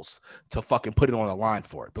balls to fucking put it on the line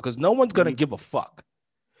for it, because no one's going to give a fuck.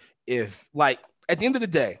 If, like, at the end of the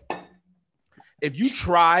day, if you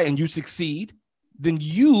try and you succeed, then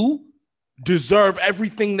you deserve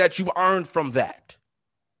everything that you've earned from that.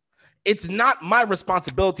 It's not my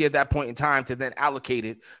responsibility at that point in time to then allocate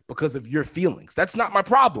it because of your feelings. That's not my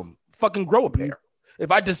problem. Fucking grow a pair.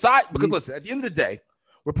 If I decide, because listen, at the end of the day,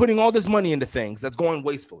 we're putting all this money into things that's going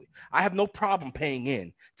wastefully. I have no problem paying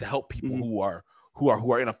in to help people who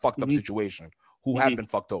are in a fucked up situation, who have been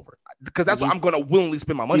fucked over, because that's what I'm going to willingly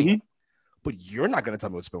spend my money on. But you're not going to tell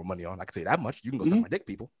me what to spend my money on. I can say that much. You can go suck my dick,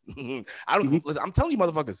 people. I don't. Listen, I'm telling you,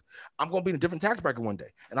 motherfuckers, I'm going to be in a different tax bracket one day,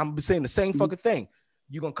 and I'm going to be saying the same fucking thing.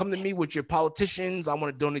 You're going to come to me with your politicians. I want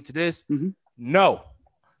to donate to this. No,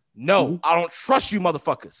 I don't trust you,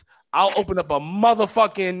 motherfuckers. I'll open up a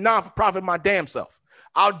motherfucking non-for-profit my damn self.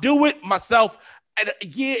 I'll do it myself. And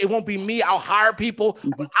yeah, it won't be me. I'll hire people,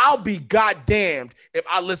 but I'll be goddamned if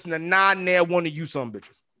I listen to nair one of you some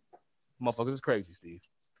bitches. Motherfuckers is crazy, Steve.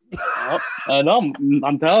 No,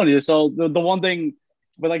 I'm telling you. So the one thing,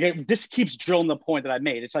 but like this keeps drilling the point that I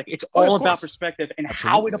made. It's like it's all about perspective and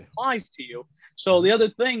how it applies to you. So the other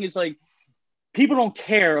thing is like people don't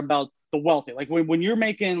care about the wealthy. Like when you're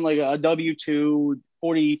making like a W-2,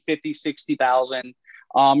 40, 50, 60,000,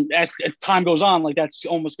 as time goes on, like that's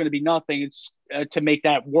almost going to be nothing. It's to make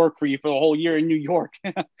that work for you for the whole year in New York,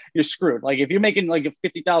 you're screwed. Like if you're making like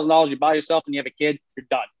 $50,000, you buy yourself and you have a kid, you're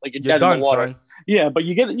done. Like you're dead in the water. Son. Yeah, but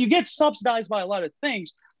you get subsidized by a lot of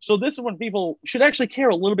things. So this is when people should actually care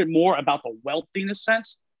a little bit more about the wealthy in a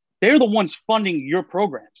sense. They're the ones funding your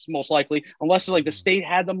programs, most likely, unless like the state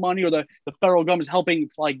had the money or the federal government is helping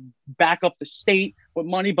like back up the state with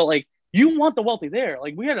money. But like you want the wealthy there.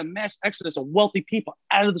 Like we had a mass exodus of wealthy people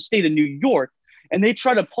out of the state of New York, and they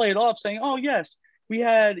try to play it off saying, "Oh yes, we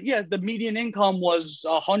had the median income was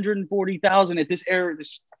 140,000 at this area,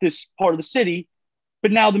 this part of the city,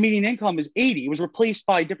 but now the median income is 80. It was replaced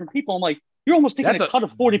by different people." I'm like, you're almost taking a cut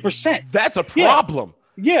of 40%. That's a problem.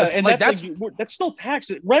 Yeah, and that's still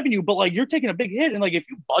tax revenue, but like you're taking a big hit, and like if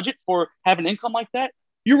you budget for having income like that,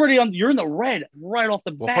 you're in the red right off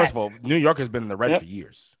the bat. Well, first of all, New York has been in the red for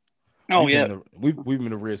years. Oh we've been in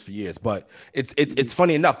the arrears for years, but it's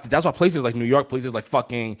funny enough. That's why places like New York, places like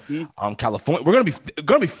fucking California, we're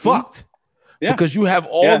gonna be fucked because you have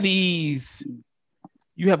all these.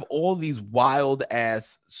 You have all these wild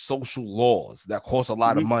ass social laws that cost a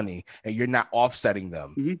lot of money, and you're not offsetting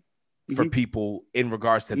them for people in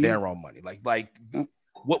regards to their own money. Like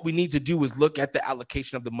what we need to do is look at the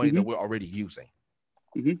allocation of the money that we're already using.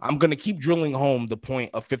 I'm going to keep drilling home the point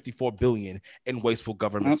of 54 billion in wasteful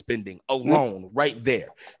government spending alone right there.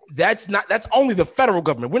 That's only the federal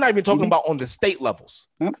government. We're not even talking about on the state levels.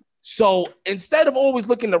 So instead of always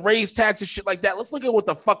looking to raise taxes, shit like that, let's look at what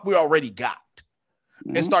the fuck we already got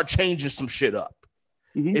and start changing some shit up.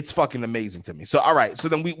 It's fucking amazing to me. So, all right. So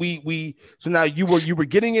then so now you were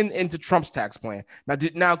getting into Trump's tax plan.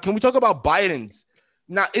 Now can we talk about Biden's?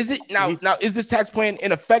 Now, is this tax plan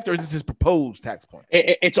in effect, or is this his proposed tax plan?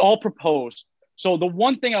 It's all proposed. So the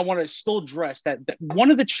one thing I want to still address that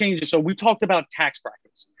one of the changes. So we talked about tax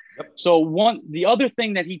brackets. Yep. So the other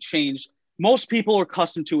thing that he changed, most people are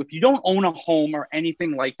accustomed to, if you don't own a home or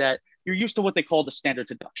anything like that, you're used to what they call the standard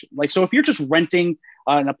deduction. Like, so if you're just renting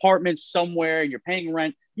an apartment somewhere and you're paying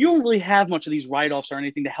rent, you don't really have much of these write-offs or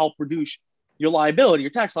anything to help reduce your liability, your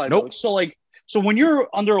tax liability. Nope. So when you're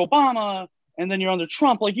under Obama and then you're under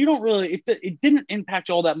Trump, like, you don't really, it didn't impact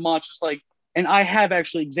you all that much. It's like, and I have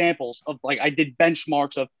actually examples of, like, I did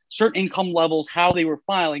benchmarks of certain income levels, how they were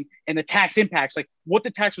filing, and the tax impacts, like what the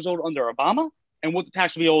tax was owed under Obama and what the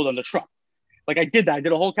tax would be owed under Trump. Like, I did a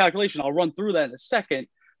whole calculation. I'll run through that in a second.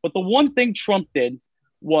 But the one thing Trump did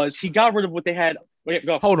was he got rid of what they had. Wait,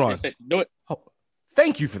 go. Hold on. Do it.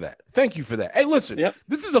 Thank you for that. Hey, listen,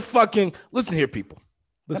 This is listen here, people.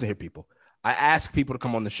 I ask people to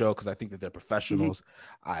come on the show because I think that they're professionals.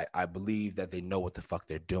 I believe that they know what the fuck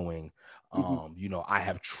they're doing. I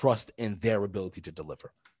have trust in their ability to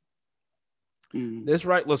deliver. This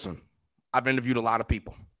right. Listen, I've interviewed a lot of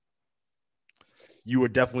people. You were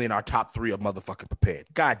definitely in our top 3 of motherfucking prepared.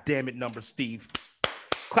 God damn it, Number Steve.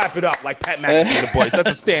 Clap it up like Pat McAfee and the boys.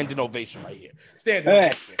 That's a standing ovation right here. Standing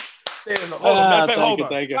ovation. Hold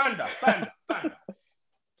on. Panda.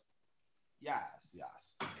 Yes.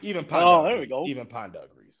 Even Panda there we go. Even Panda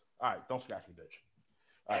agrees. All right, don't scratch me, bitch.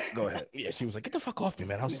 All right, go ahead. Yeah, she was like, get the fuck off me,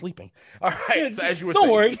 man. I was sleeping. All right, so as you were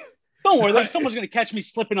saying. Don't worry. Like, someone's going to catch me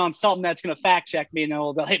slipping on something that's going to fact check me, and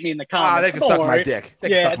they'll hit me in the comments. They can suck my dick.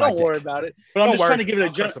 Don't worry about it. But I'm just trying to give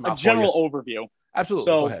it a general overview. Absolutely.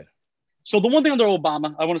 Go ahead. So the one thing under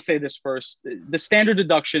Obama, I want to say this first, the standard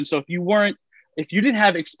deduction. So if you didn't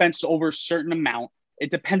have expenses over a certain amount,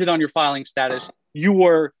 it depended on your filing status. You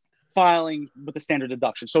were filing with the standard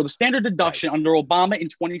deduction. So the standard deduction under Obama in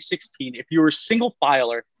 2016, if you were a single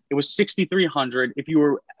filer, it was $6,300. If you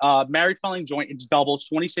were married filing joint, it's double. It's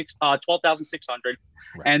 $12,600.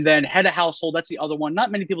 Right. And then head of household, that's the other one.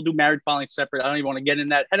 Not many people do married filing separate. I don't even want to get in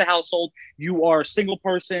that. Head of household, you are a single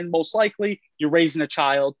person, most likely. You're raising a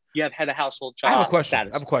child. You have head of household child. I have a question.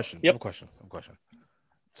 Status. I have a question.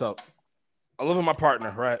 So I live with my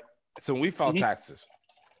partner, right? So when we file taxes,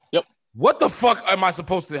 what the fuck am I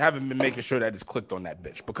supposed to have been making sure that it's clicked on that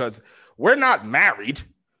bitch? Because we're not married.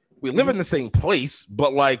 We live in the same place,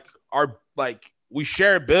 but we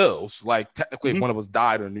share bills. Like, technically, if one of us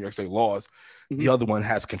died under New York State laws, the other one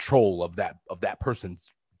has control of that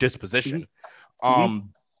person's disposition.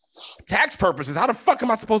 Tax purposes, how the fuck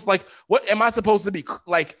am I supposed to, what am I supposed to be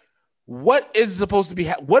like? What is supposed to be?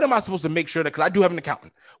 What am I supposed to make sure that? Because I do have an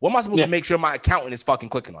accountant. What am I supposed to make sure my accountant is fucking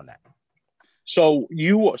clicking on that? So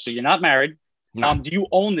you're not married. No. Do you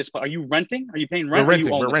own this? Are you renting? Are you paying rent?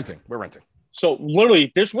 We're renting. So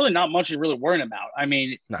literally, there's really not much you're really worrying about. I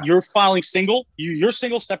mean, you're filing single. You're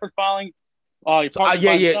single, separate filing. Your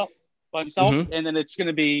partner by himself, and then it's going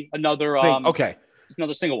to be another. It's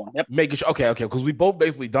another single one. Yep. Making sure. Okay. Because we both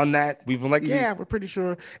basically done that. We've been like, we're pretty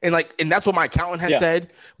sure, and that's what my accountant has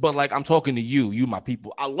said. But I'm talking to you, my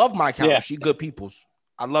people. I love my accountant. Yeah. She good peoples.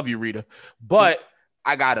 I love you, Rita. But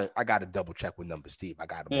I gotta double check with Number Steve. I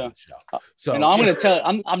got him on the show. So I'm gonna tell.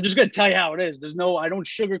 I'm just gonna tell you how it is. I don't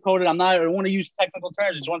sugarcoat it. I don't want to use technical terms.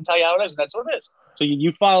 I just want to tell you how it is. That's what it is. So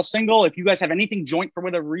you file single. If you guys have anything joint for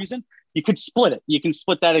whatever reason, you could split it. You can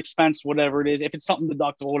split that expense, whatever it is. If it's something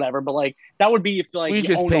deductible, whatever. But that would be if we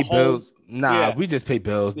just pay bills. We just pay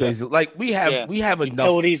bills. Basically, we have enough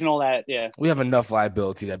utilities and all that. Yeah, we have enough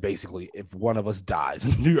liability that basically, if one of us dies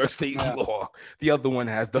in New York State law, the other one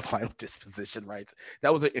has the final disposition rights.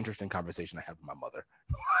 That was an interesting conversation I had with my mother.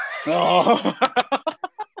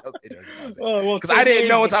 Because I didn't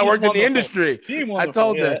know until I worked in the industry. I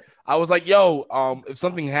told her, I was like, yo, if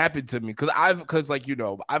something happened to me, because I've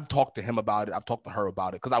talked to him about it. I've talked to her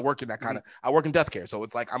about it because I work in that kind of, I work in death care. So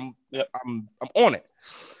it's like, I'm on it.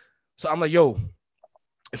 So I'm like, yo,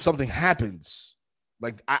 if something happens,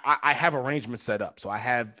 I have arrangements set up. So I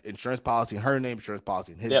have insurance policy in her name, insurance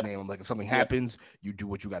policy in his name. I'm like, if something happens, you do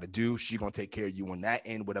what you got to do. She's going to take care of you on that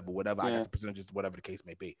end, whatever. I got the percentages, whatever the case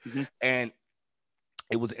may be. And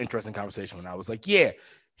it was an interesting conversation when I was like,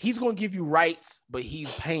 he's going to give you rights, but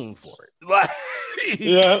he's paying for it. Like,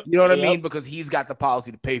 Yeah, you know what I mean? Because he's got the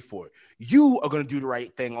policy to pay for it. You are going to do the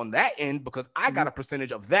right thing on that end because I got a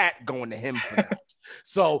percentage of that going to him for that.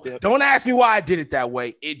 So don't ask me why I did it that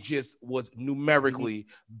way. It just was numerically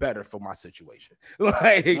better for my situation.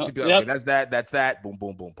 Like, to be like, okay, that's that. Boom,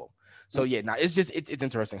 boom, boom, boom. So yeah, now it's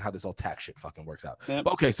interesting how this whole tax shit fucking works out. But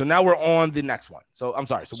okay, so now we're on the next one. So I'm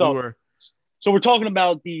sorry. So we're talking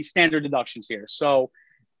about the standard deductions here. So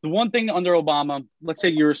the one thing under Obama, let's say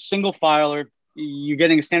you're a single filer, you're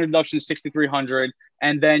getting a standard deduction of $6,300,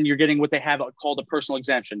 and then you're getting what they have called a personal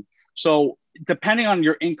exemption. So depending on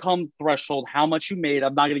your income threshold, how much you made,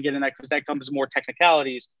 I'm not going to get in that because that comes more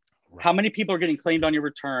technicalities. Right. How many people are getting claimed on your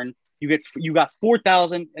return? You got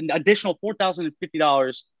 $4,000, an additional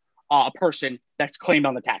 $4,050 a person that's claimed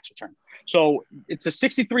on the tax return. So it's a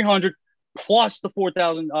 $6,300 plus the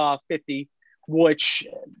 $4,050, which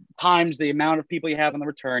times the amount of people you have on the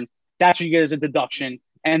return. That's what you get as a deduction.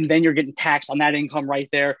 And then you're getting taxed on that income right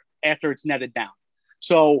there after it's netted down.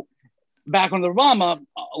 So back under Obama,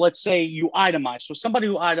 let's say you itemize. So somebody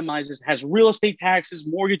who itemizes has real estate taxes,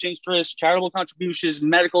 mortgage interest, charitable contributions,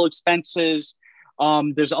 medical expenses.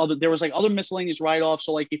 There was like other miscellaneous write-offs.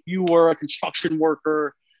 So like if you were a construction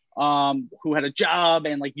worker who had a job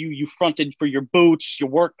and like you fronted for your boots,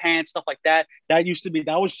 your work pants, stuff like that. That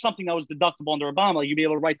was something that was deductible under Obama. Like you'd be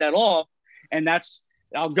able to write that off. And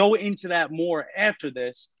I'll go into that more after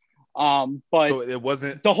this. But so it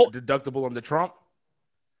wasn't deductible under Trump?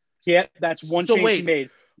 Yeah, that's one change he made.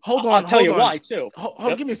 Hold on. I'll tell you why too. Hold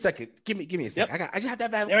on, give me a second. Give me a second. I just have to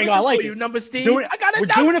have a question for you, number Steve. We're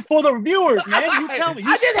doing it for the viewers, man. You tell me.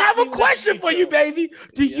 I just have a question for you, baby.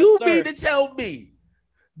 Do you mean to tell me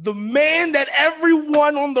the man that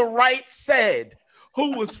everyone on the right said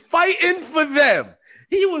who was fighting for them,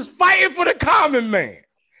 he was fighting for the common man.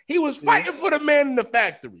 He was fighting for the man in the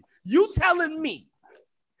factory. You telling me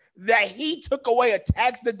that he took away a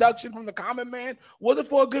tax deduction from the common man wasn't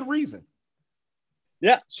for a good reason?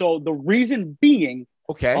 Yeah. So the reason being,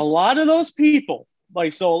 a lot of those people, who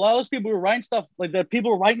were writing stuff, like the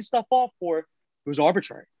people were writing stuff off for, it was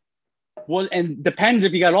arbitrary. Well, and depends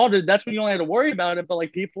if you got audited, that's when you only had to worry about it. But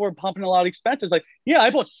like people were pumping a lot of expenses. Like, yeah, I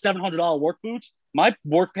bought $700 work boots, my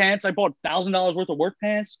work pants. I bought $1,000 worth of work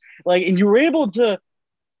pants. Like, and you were able to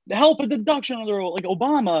help a deduction under like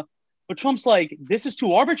Obama. But Trump's like, this is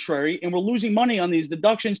too arbitrary and we're losing money on these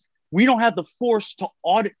deductions. We don't have the force to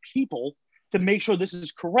audit people to make sure this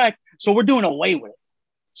is correct. So we're doing away with it.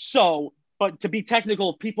 So, but to be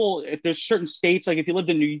technical, people, if there's certain states, like if you lived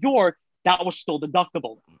in New York, that was still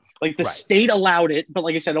deductible. Like the state allowed it. But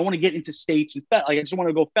like I said, I don't want to get into states and like I just want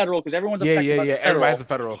to go federal because everyone's affected by everybody has a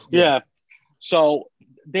federal. Yeah. So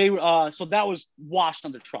so that was washed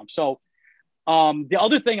under Trump. So the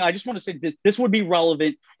other thing I just want to say, this would be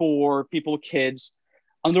relevant for people with kids.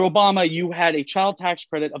 Under Obama, you had a child tax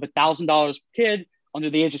credit of $1,000 per kid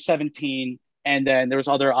under the age of 17. And then there's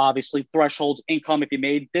other, obviously, thresholds, income. If you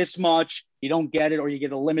made this much, you don't get it, or you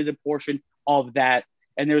get a limited portion of that.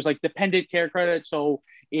 And there's like dependent care credit. So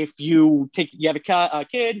if you have a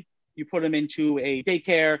kid, you put them into a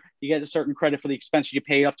daycare, you get a certain credit for the expense you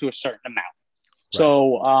pay up to a certain amount. Right.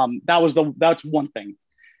 So that's one thing.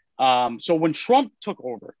 So when Trump took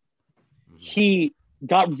over, he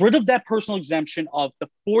got rid of that personal exemption of the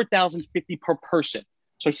 $4,050 per person.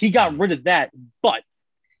 So he got rid of that, but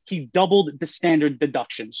he doubled the standard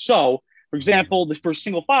deduction. So, for example, for a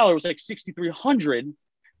single filer, it was like $6,300,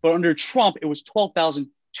 but under Trump, it was $12,200.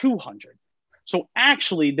 So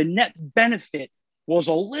actually, the net benefit was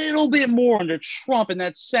a little bit more under Trump in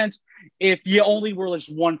that sense if you only were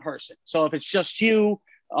just one person. So if it's just you,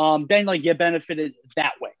 then like you benefited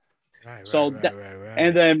that way. Right.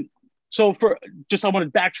 And then, so I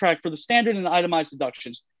want to backtrack for the standard and itemized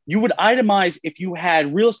deductions. You would itemize if you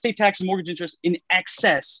had real estate taxes, mortgage interest in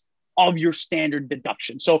excess of your standard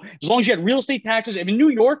deduction. So as long as you had real estate taxes, if in New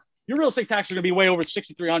York, your real estate taxes are going to be way over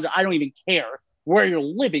 $6,300. I don't even care where you're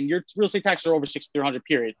living. Your real estate taxes are over $6,300,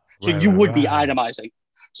 period. So you would be itemizing.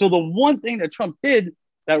 So the one thing that Trump did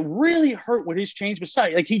that really hurt with his change,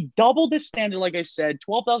 besides, like he doubled this standard, like I said,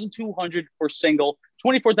 $12,200 for single,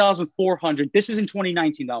 $24,400. This is in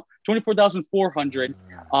 2019 though, $24,400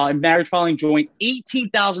 in marriage filing joint,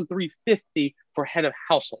 $18,350 for head of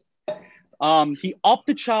household. He upped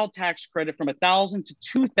the child tax credit from $1,000 to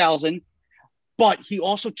 $2,000, but he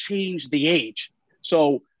also changed the age.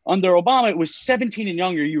 So under Obama, it was 17 and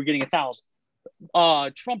younger, you were getting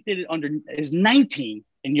 $1,000. Trump did it under is 19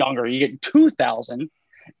 and younger, you get $2,000.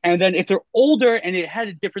 And then if they're older and it had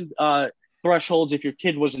a different thresholds, if your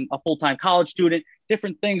kid wasn't a full-time college student,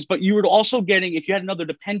 different things, but you were also getting, if you had another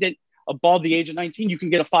dependent above the age of 19, you can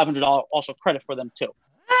get a $500 also credit for them too.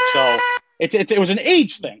 So it was an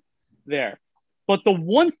age thing there. But the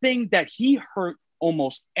one thing that he hurt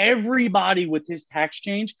almost everybody with his tax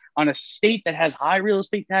change on a state that has high real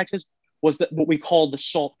estate taxes was what we call the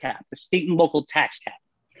SALT cap, the state and local tax cap.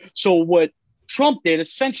 So what Trump did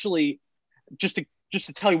essentially, just to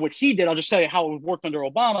tell you what he did, I'll just tell you how it worked under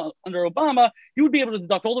Obama. Under Obama, you would be able to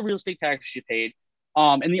deduct all the real estate taxes you paid.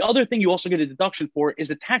 And the other thing you also get a deduction for is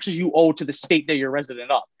the taxes you owe to the state that you're a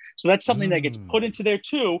resident of. So that's something that gets put into there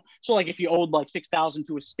too. So like if you owed like $6,000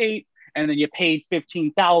 to a state and then you paid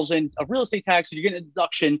 $15,000 of real estate taxes, you're getting a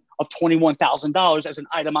deduction of $21,000 as an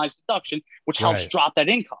itemized deduction, which helps drop that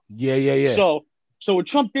income. Yeah. So what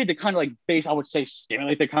Trump did to kind of like I would say,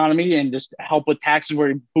 stimulate the economy and just help with taxes where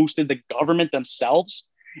he boosted the government themselves.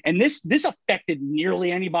 And this affected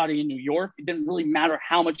nearly anybody in New York. It didn't really matter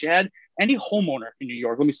how much you had. Any homeowner in New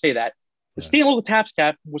York, let me say that. The state and local tax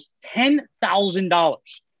cap was $10,000.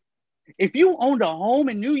 If you owned a home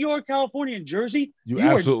in New York, California, and Jersey,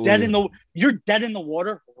 you're dead in the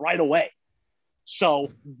water right away.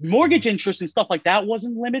 So mortgage interest and stuff like that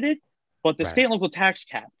wasn't limited, but the state and local tax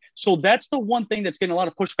cap. So that's the one thing that's getting a lot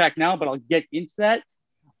of pushback now, but I'll get into that.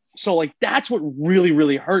 So like that's what really,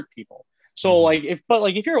 really hurt people. So if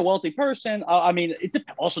you're a wealthy person, I mean, it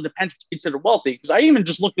also depends what you consider wealthy. Because I even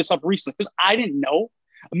just looked this up recently because I didn't know.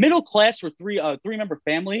 A middle class for three-member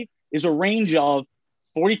family is a range of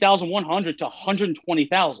 $40,100 to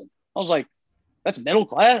 $120,000. I was like, that's middle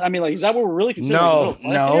class. I mean, like, is that what we're really considering?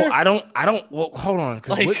 No, I don't. Well, hold on,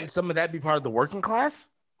 because wouldn't some of that be part of the working class?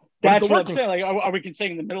 That's what I'm saying. Like, are we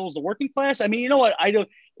saying the middle is the working class? I mean, you know what? I don't.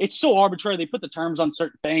 It's so arbitrary. They put the terms on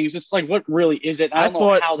certain things. It's like, what really is it? I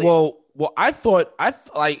thought.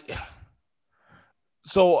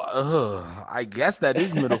 So I guess that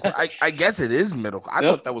is middle. I guess it is middle. I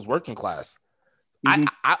thought that was working class. Mm-hmm.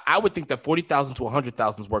 I would think that 40,000 to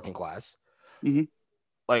 100,000 is working class. Mm-hmm.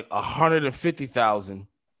 Like 150,000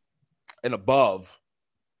 and above,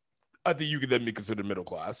 I think you could then be considered middle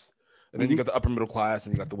class. And then you got the upper middle class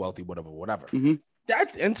and you got the wealthy, whatever. Mm-hmm.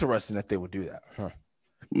 That's interesting that they would do that. Huh.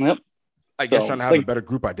 Yep. I guess trying to have a better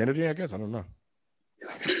group identity, I guess. I don't know.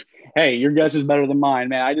 Hey, your guess is better than mine,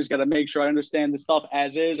 man. I just got to make sure I understand the stuff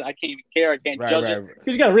as is. I can't even care. I can't judge it.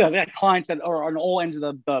 Because you got to realize I got clients that are on all ends of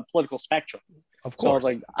the political spectrum. Of course.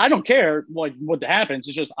 So I don't care what happens.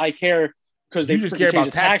 It's just I care because they just care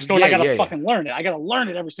about tax code. I got to fucking learn it. I got to learn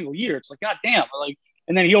it every single year. It's like, God damn.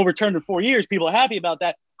 And then he overturned in 4 years. People are happy about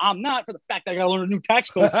that. I'm not, for the fact that I got to learn a new tax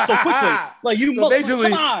code so quickly. So basically,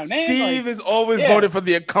 come on, man. Steve is always voted for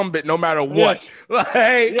the incumbent no matter what.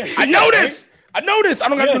 I know this. I don't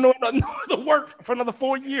have to know the work for another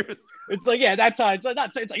 4 years. It's like, that's how it's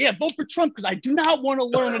like, vote for Trump because I do not want to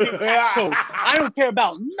learn a new tax code. I don't care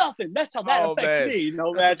about nothing. That's how that affects me.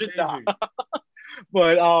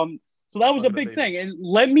 But so that was a big thing. And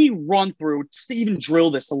let me run through, just to even drill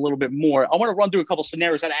this a little bit more. I want to run through a couple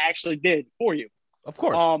scenarios that I actually did for you. Of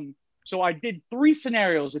course. So I did 3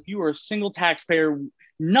 scenarios. If you were a single taxpayer,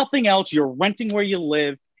 nothing else, you're renting where you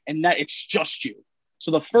live, and that it's just you.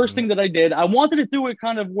 So the first thing that I did, I wanted to do it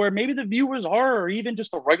kind of where maybe the viewers are, or even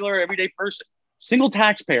just a regular everyday person. Single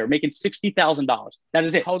taxpayer making $60,000. That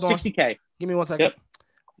is it. Hold on. $60K. Give me 1 second. Yep.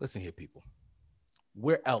 Listen here, people.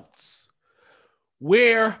 Where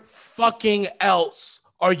fucking else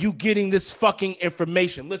are you getting this fucking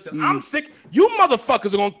information? Listen, I'm sick. You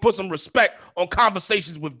motherfuckers are going to put some respect on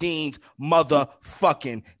Conversations with Dean's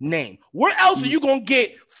motherfucking name. Where else are you going to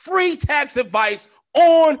get free tax advice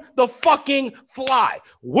on the fucking fly?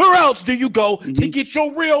 Where else do you go to get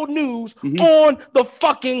your real news on the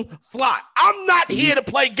fucking fly? I'm not here to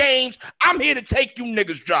play games. I'm here to take you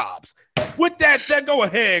niggas' jobs. With that said, go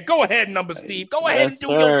ahead, Number Steve. Go ahead and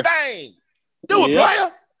do your thing. Do it,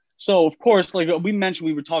 player. So, of course, like we mentioned,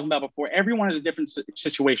 we were talking about before, everyone has a different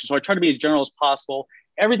situation. So I try to be as general as possible.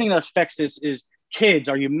 Everything that affects this is kids.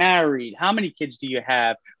 Are you married? How many kids do you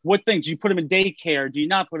have? What things? Do you put them in daycare? Do you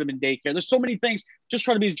not put them in daycare? There's so many things. Just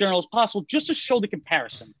try to be as general as possible just to show the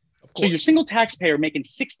comparison. So you're a single taxpayer making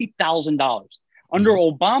 $60,000. Under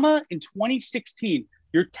Obama in 2016,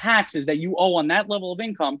 your taxes that you owe on that level of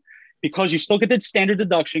income, because you still get the standard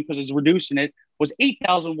deduction because it's reducing it, was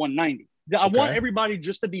 $8,190. I want everybody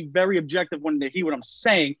just to be very objective when they hear what I'm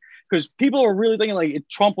saying, because people are really thinking like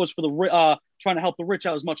Trump was for the trying to help the rich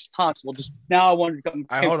out as much as possible. Just now I wanted to come.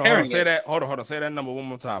 Hold on. Say that number one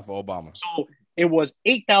more time for Obama. So it was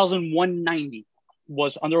 $8,190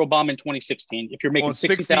 was under Obama in 2016. If you're making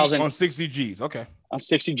 60,000 on 60 G's, okay. On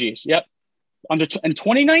 60 G's, yep. In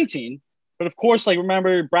 2019, but of course, like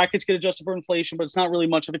remember, brackets get adjusted for inflation, but it's not really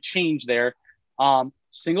much of a change there.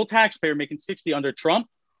 Single taxpayer making 60 under Trump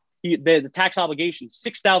The tax obligation,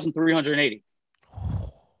 6,380.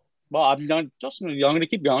 Well, I'm done. I'm going to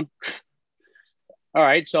keep going. All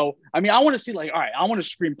right. So, I mean, I want to see all right, I want to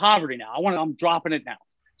scream poverty now. I'm dropping it now.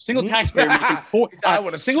 Single taxpayer making I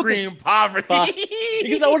want to scream poverty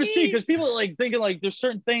because I want to see, because people are thinking there's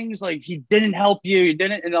certain things he didn't help you,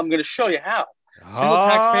 didn't, and I'm going to show you how.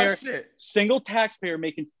 Single taxpayer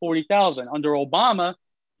making 40,000 under Obama,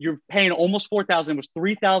 you're paying almost 4,000. It was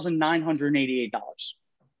 $3,988.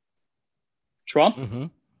 Trump,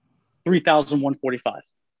 3,145.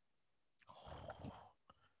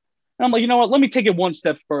 And I'm like, you know what? Let me take it one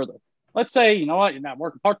step further. Let's say, you know what, you're not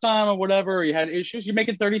working part-time or whatever, or you had issues, you're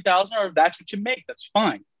making 30,000, or if that's what you make, that's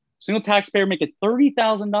fine. Single taxpayer making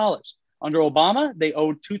 $30,000. Under Obama, they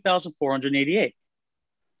owed 2,488.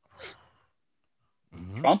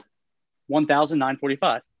 Trump,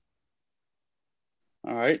 1,945.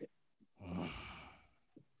 All right.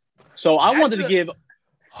 So I wanted to give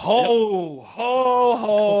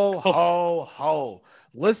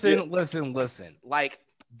Listen. Like,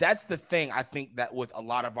 that's the thing I think that with a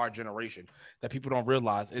lot of our generation that people don't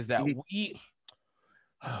realize is that I'm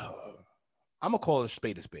gonna call it a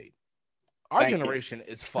spade a spade. Our generation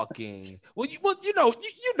is fucking you know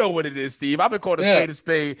what it is, Steve. I've been called a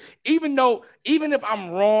spade. Even if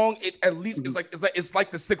I'm wrong, it at least it's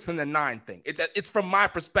like the 6 and the 9 thing. It's from my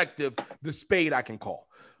perspective the spade I can call.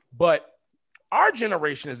 But our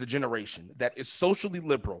generation is a generation that is socially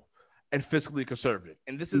liberal and fiscally conservative,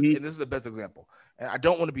 and this is the best example. And I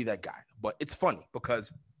don't want to be that guy, but it's funny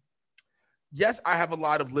because yes, I have a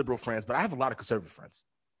lot of liberal friends, but I have a lot of conservative friends.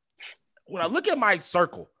 When I look at my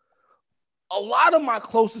circle, a lot of my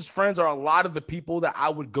closest friends are a lot of the people that I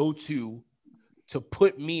would go to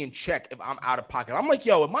put me in check if I'm out of pocket. I'm like,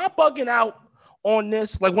 yo, am I bugging out on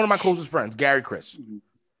this? Like one of my closest friends, Gary Chris.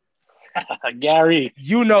 Gary,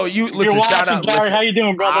 listen, shout out, Gary. Listen, how you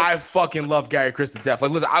doing, brother? I fucking love Gary Chris to death.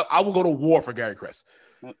 Like, listen, I will go to war for Gary Chris.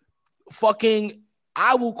 Fucking,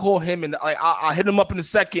 I will call him and I'll hit him up in a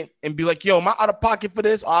second and be like, yo, am I out of pocket for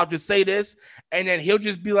this? Or I'll just say this, and then he'll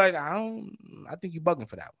just be like, I think you're bugging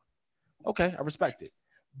for that one. Okay, I respect it.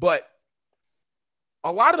 But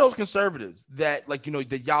a lot of those conservatives that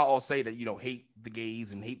that y'all all say that, hate the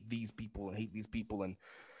gays and hate these people and hate these people and,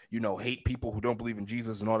 hate people who don't believe in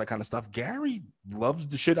Jesus and all that kind of stuff. Gary loves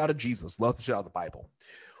the shit out of Jesus, loves the shit out of the Bible.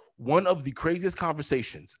 One of the craziest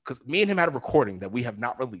conversations, because me and him had a recording that we have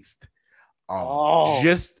not released.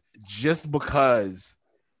 Just because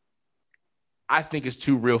I think it's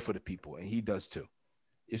too real for the people, and he does too.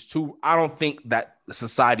 I don't think that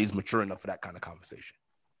society is mature enough for that kind of conversation.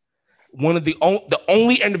 One of the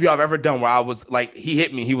only interview I've ever done where I was like, he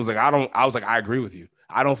hit me. He was like, I agree with you.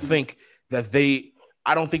 I don't think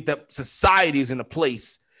that society is in a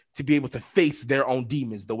place to be able to face their own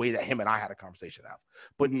demons the way that him and I had a conversation of.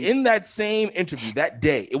 But in that same interview that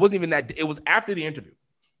day, it wasn't even that, it was after the interview.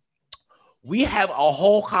 We have a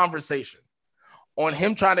whole conversation on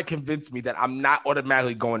him trying to convince me that I'm not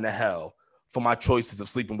automatically going to hell for my choices of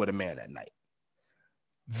sleeping with a man at night.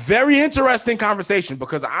 Very interesting conversation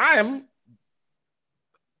because I'm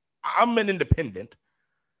an independent,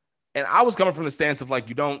 and I was coming from the stance of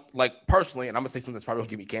you don't personally, and I'm gonna say something that's probably gonna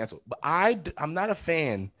get me canceled, but I'm not a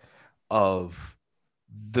fan of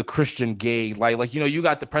the Christian gay, you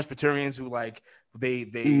got the Presbyterians who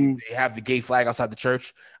they have the gay flag outside the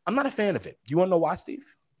church. I'm not a fan of it. You want to know why, Steve?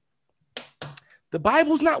 The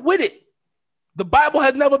Bible's not with it. The Bible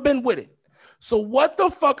has never been with it. So what the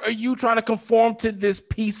fuck are you trying to conform to this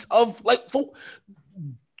piece of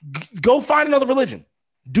go find another religion,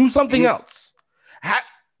 do something else,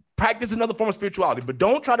 practice another form of spirituality, but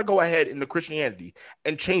don't try to go ahead into Christianity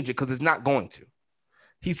and change it because it's not going to.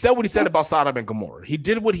 He said what he said about Sodom and Gomorrah. He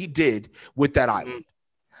did what he did with that island.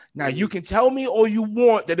 Now, you can tell me all you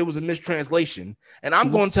want that it was a mistranslation, and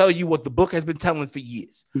I'm going to tell you what the book has been telling for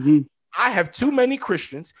years. I have too many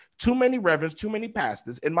Christians, too many reverends, too many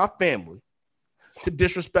pastors in my family to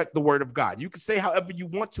disrespect the word of God. You can say however you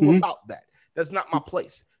want to about that. That's not my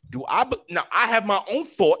place. Now, I have my own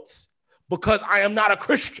thoughts because I am not a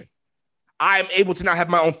Christian. I am able to now have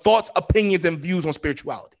my own thoughts, opinions, and views on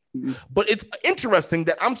spirituality. But it's interesting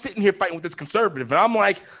that I'm sitting here fighting with this conservative, and I'm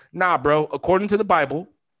like, nah, bro, according to the Bible,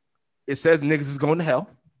 it says niggas is going to hell.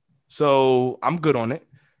 So I'm good on it.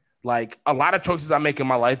 A lot of choices I make in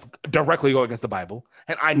my life directly go against the Bible,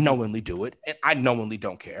 and I knowingly do it, and I knowingly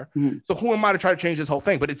don't care. So who am I to try to change this whole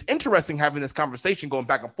thing? But it's interesting having this conversation going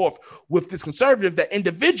back and forth with this conservative that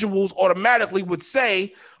individuals automatically would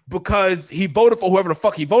say because he voted for whoever the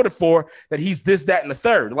fuck he voted for, that he's this, that, and the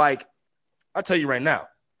third. I'll tell you right now,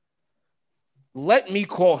 let me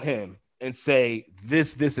call him and say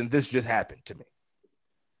this, and this just happened to me.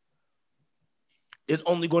 is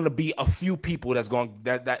only going to be a few people that's going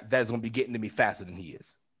to be getting to me faster than he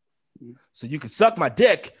is. So you can suck my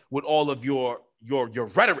dick with all of your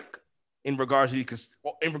rhetoric in regards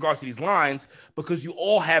to these lines, because you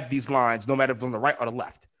all have these lines, no matter if it's on the right or the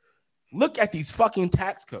left. Look at these fucking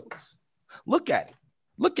tax codes. Look at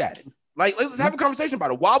it. Like, let's have a conversation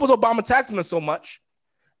about it. Why was Obama taxing us so much,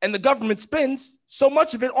 and the government spends so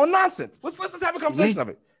much of it on nonsense? Let's just have a conversation of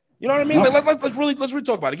it. You know what I mean? Like, let's really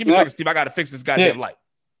talk about it. Give me a second, Steve. I got to fix this goddamn light.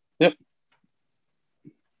 Yep.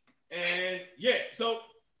 And yeah, so.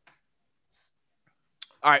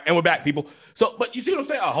 All right, and we're back, people. So, but you see what I'm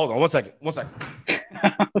saying? Oh, hold on, one second.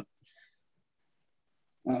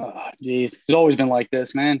 Oh, geez. It's always been like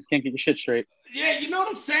this, man. Can't get your shit straight. Yeah, you know what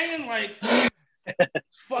I'm saying? Like,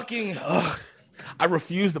 fucking, I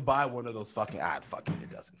refuse to buy one of those fucking,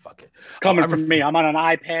 it doesn't, fuck it. Coming from me, I'm on an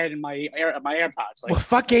iPad and my AirPods.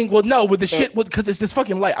 Like, no, with the shit, because it's this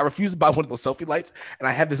fucking light. I refuse to buy one of those selfie lights, and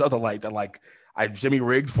I have this other light that, like, I Jimmy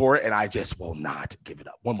rigged for it, and I just will not give it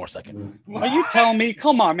up. One more second. Are you telling me?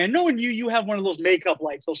 Come on, man. Knowing you have one of those makeup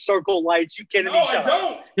lights, those circle lights. You kidding me? No, I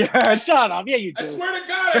don't. Yeah, shut up. Yeah, you do. I swear to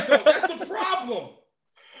God, I don't. That's the problem.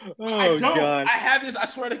 I don't. God. I have this. I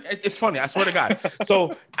swear to. It's funny. I swear to God.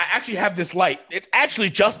 So I actually have this light. It's actually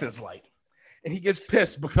Justin's light, and he gets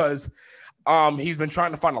pissed because he's been trying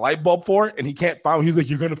to find a light bulb for it, and he can't find it. He's like,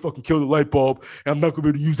 "You're gonna fucking kill the light bulb, and I'm not gonna be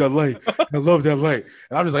able to use that light. I love that light."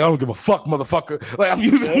 And I'm just like, "I don't give a fuck, motherfucker." Like, I'm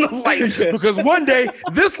using the light because one day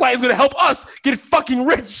this light is gonna help us get fucking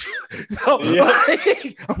rich. So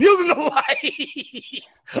like, I'm using the light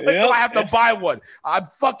until I have to buy one. I'm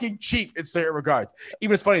fucking cheap in certain regards.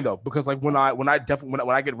 Even it's funny though, because like when I get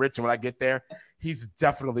rich and when I get there, he's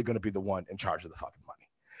definitely gonna be the one in charge of the fucking money.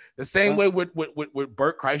 The same way with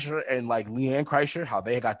Bert Kreischer and like Leanne Kreischer, how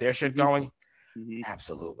they got their shit going. Mm-hmm.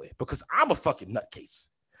 Absolutely. Because I'm a fucking nutcase.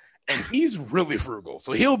 And he's really frugal.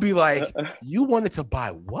 So he'll be like, "You wanted to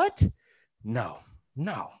buy what? No.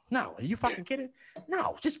 Are you fucking kidding?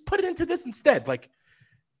 No, just put it into this instead." Like,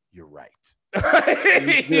 you're right.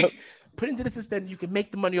 Put into this instead, you can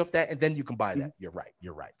make the money off that, and then you can buy that. You're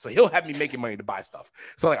right. So he'll have me making money to buy stuff.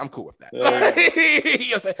 So like, I'm cool with that.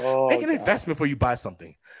 He'll say, make an investment before you buy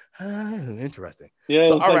something. Interesting. Yeah.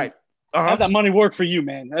 So all right. Have that money work for you,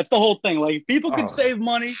 man. That's the whole thing. Like, people can save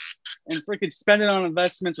money and freaking spend it on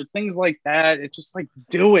investments or things like that. It's just like,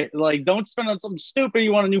 do it. Like, don't spend on something stupid.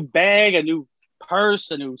 You want a new bag, a new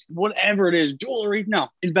purse, a new whatever it is, jewelry. No,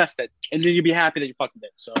 invest it, and then you'll be happy that you fucking did.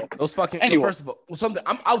 So those fucking first of all, something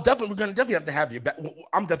we're gonna definitely have to have you back.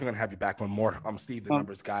 I'm definitely gonna have you back one more. I'm Steve, the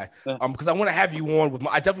numbers guy. Because I want to have you on with.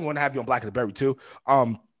 I definitely want to have you on Black of the Berry too.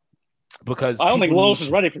 Because I don't think Los is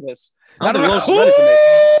ready for this. I don't think Los is ready for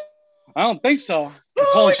this. I don't think so. I'm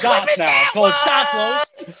calling shots now. I'm calling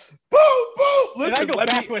shots, Los. Boom. Listen, I go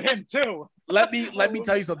back with him too. Let me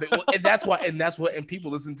tell you something. And that's why, and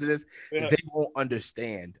people listen to this, they won't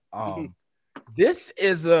understand. This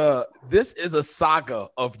is a saga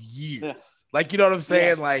of years. Yes. Like, you know what I'm saying?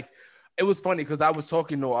 Yes. Like, it was funny because I was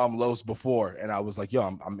talking to Los before, and I was like, "Yo,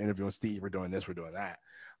 I'm interviewing Steve. We're doing this, we're doing that."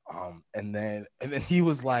 And then he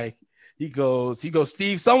was like, he goes,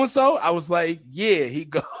 "Steve so-and-so?" I was like, "Yeah." He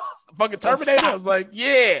goes, "The fucking Terminator?" I was like,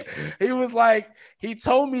 "Yeah." He was like, he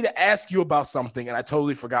told me to ask you about something, and I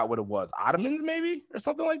totally forgot what it was. Ottomans, maybe, or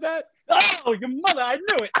something like that. Oh, your mother! I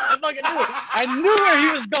knew it. I fucking knew it. I knew where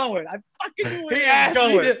he was going. I fucking knew where he was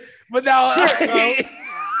going. But now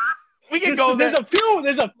we can go there.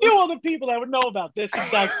 There's a few other people that would know about this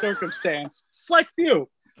exact circumstance. Select few.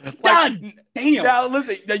 God damn. Now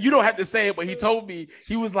listen, you don't have to say it, but he told me,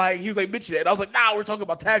 he was like mention it. And I was like, "Nah, we're talking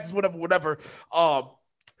about taxes, whatever."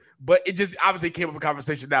 But it just obviously came up a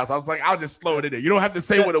conversation now. So I was like, I'll just slow it in there. You don't have to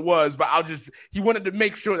say what it was, but he wanted to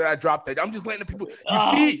make sure that I dropped that. I'm just letting the people,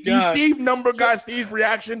 you see number guy Steve's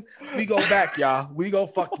reaction? We go back, y'all. We go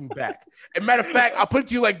fucking back. And matter of fact, I'll put it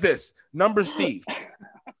to you like this. Number Steve.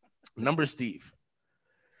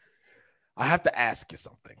 I have to ask you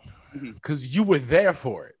something because you were there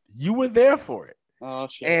for it. Oh,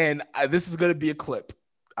 shit. And this is going to be a clip.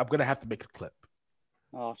 I'm going to have to make a clip.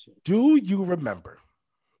 Oh, shit. Do you remember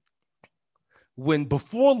when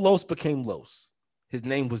before Los became Los, his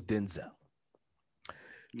name was Denzel?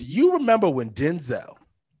 Do you remember when Denzel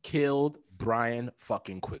killed Brian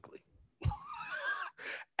fucking Quigley?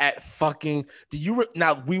 At fucking,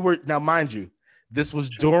 now mind you, this was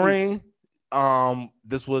during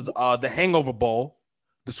the Hangover Bowl,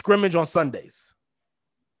 the scrimmage on Sundays.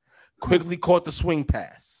 Quigley caught the swing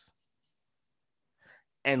pass,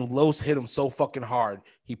 and Los hit him so fucking hard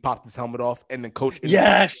he popped his helmet off, and then coach.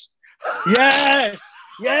 Yes. Oh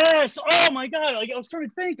my god! Like, I was trying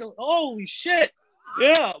to think. Holy shit!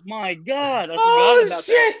 Yeah, my God, I Oh forgot about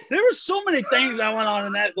shit! that. There were so many things that went on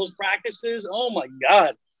in those practices. Oh my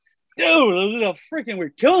God, dude, it was a freaking we're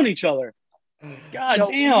killing each other. God Yo,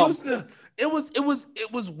 we damn. used to. It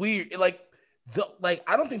was weird. Like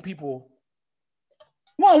I don't think people.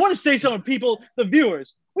 Well, I want to say something, people, the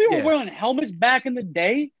viewers. We were Yeah. wearing helmets back in the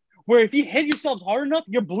day where if you hit yourselves hard enough,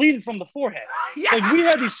 you're bleeding from the forehead. Like Yeah. we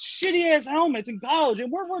had these shitty ass helmets in college,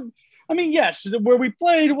 and we're I mean, yes, where we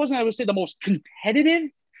played, it wasn't, I would say, the most competitive.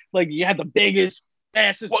 Like you had the biggest,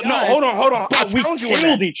 fastest Well, no, guys, hold on. I'll but we challenge you on that.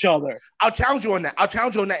 killed each other. I'll challenge you on that. I'll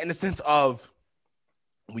challenge you on that in the sense of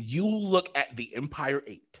when you look at the Empire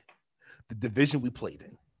 8, the division we played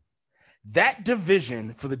in, that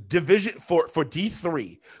division for the division for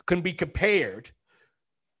D3 can be compared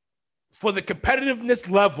for the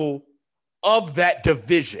competitiveness level of that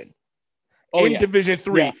division. Oh, in yeah. Division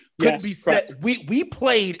 3 Yeah. could Yes, be set. correct. We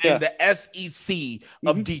played Yeah. in the SEC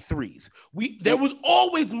of Mhm. D3s. There was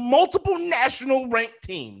always multiple national ranked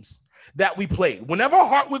teams that we played. Whenever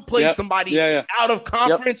Hartwick played Yep. somebody Yeah. out of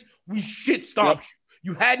conference, we shit stomped you.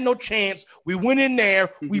 You had no chance. We went in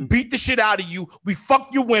there, we Mhm. beat the shit out of you, we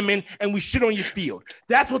fucked your women, and we shit on your field.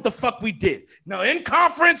 That's what the fuck we did. Now in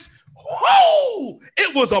conference, whoo,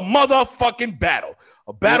 it was a motherfucking battle.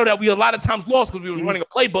 A battle that we a lot of times lost because we was running a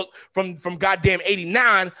playbook from goddamn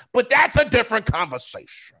 89, but that's a different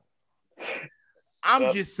conversation.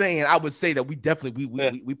 I'm just saying, I would say that we definitely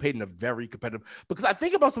we played in a very competitive, because I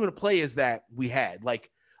think about some of the players that we had. Like,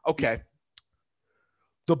 okay,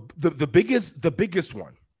 the biggest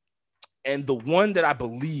one, and the one that I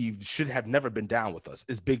believe should have never been down with us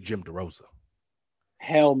is Big Jim DeRosa.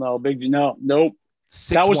 Hell no, nope.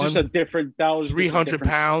 6'1", that was just a different. That was 300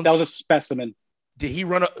 pounds. That was a specimen. Did he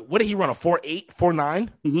run what did he run? A 4'8",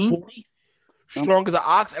 4'9", Mhm. 40? Strong as an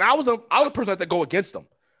ox. And I was a person that had to go against him.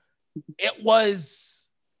 It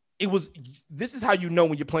was, this is how you know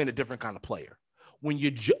when you're playing a different kind of player. When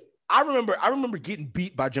I remember getting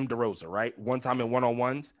beat by Jim DeRosa, right? One time in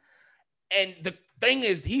one-on-ones. And the thing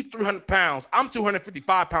is, he's 300 pounds. I'm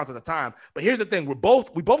 255 pounds at the time. But here's the thing. We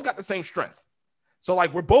both got the same strength. So,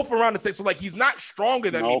 like, we're both around the same. So, like, he's not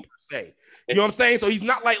stronger than me, per se. You know what I'm saying? So, he's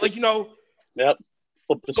not like, you know. Yep.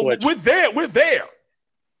 Flip the switch. We're there.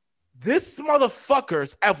 This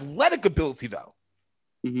motherfucker's athletic ability, though,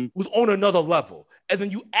 was on another level. And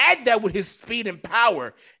then you add that with his speed and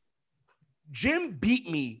power. Jim beat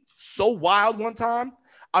me so wild one time.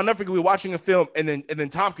 I'll never forget, we were watching a film, and then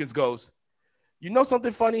Tompkins goes, "You know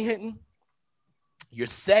something funny, Hinton? You're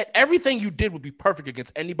set. Everything you did would be perfect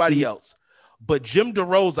against anybody else. But Jim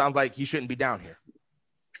DeRosa, I'm like, he shouldn't be down here."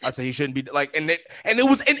 I said he shouldn't be like, and then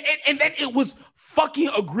it was fucking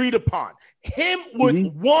agreed upon. Him with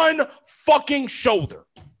one fucking shoulder.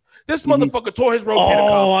 This motherfucker tore his rotator cuff.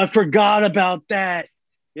 Oh, I forgot about that.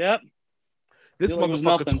 Yep. This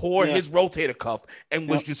motherfucker tore his rotator cuff and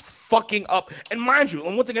was just fucking up. And mind you,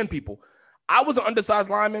 and once again, people, I was an undersized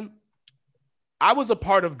lineman. I was a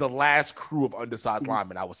part of the last crew of undersized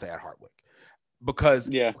linemen, I would say, at Hartwick. Because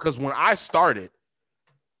when I started,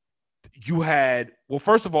 you had, well,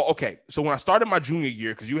 first of all, okay, so when I started my junior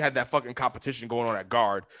year, because you had that fucking competition going on at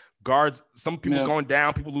guards, some people going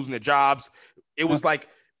down, people losing their jobs. It was like,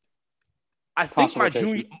 I think my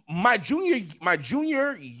junior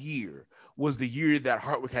year was the year that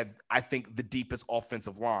Hartwick had, I think, the deepest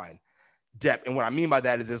offensive line depth. And what I mean by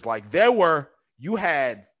that is like you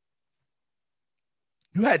had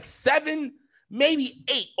 7, maybe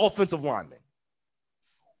 8 offensive linemen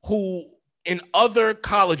who in other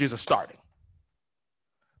colleges are starting.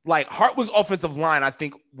 Like Hartwick's offensive line, I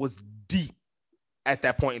think, was deep at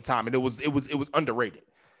that point in time, and it was underrated.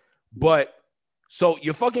 But so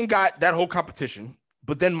you fucking got that whole competition.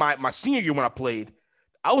 But then my senior year when I played,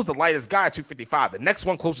 I was the lightest guy at 255. The next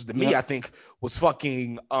one closest to me, I think, was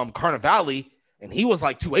fucking Carnivale, and he was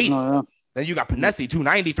like 280. Then you got Panesi,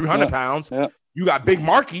 290, 300 pounds. You got Big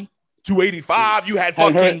Markey, 285. You had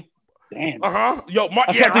fucking damn. Yo,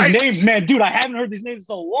 these names, man, dude. I haven't heard these names in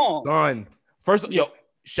so long. Done. First,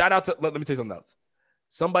 shout out to, let me tell you something else.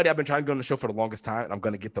 Somebody I've been trying to go on the show for the longest time, and I'm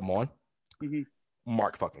going to get them on.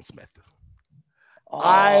 Mark fucking Smith.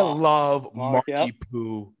 I love Marky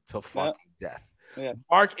Poo to fucking death. Yeah.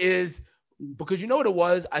 Mark is, because you know what it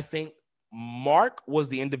was? I think Mark was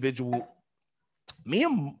the individual. Me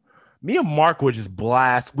and Mark were just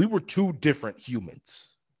blast. We were two different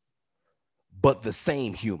humans, but the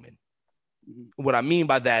same human. What I mean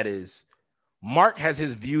by that is Mark has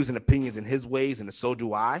his views and opinions in his ways, and so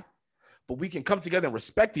do I. But we can come together and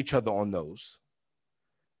respect each other on those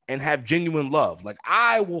and have genuine love. Like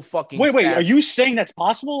I will fucking wait. Are you saying that's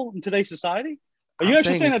possible in today's society? Are you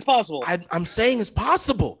actually saying that's possible? I'm saying it's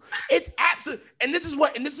possible. It's absolute, and this is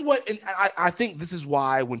what, and I think this is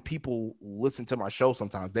why when people listen to my show,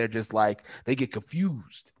 sometimes they're just like they get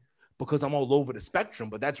confused because I'm all over the spectrum.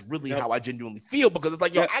 But that's really how I genuinely feel, because it's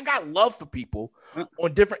like, yo, I got love for people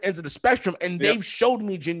on different ends of the spectrum, and they've showed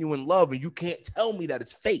me genuine love, and you can't tell me that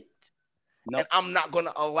it's faked. And I'm not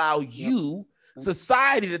gonna allow you,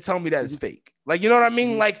 society, to tell me that it's fake. Like, you know what I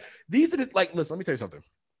mean? Like, these are the, like, listen, let me tell you something.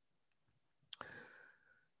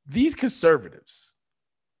 These conservatives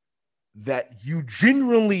that you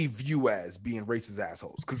genuinely view as being racist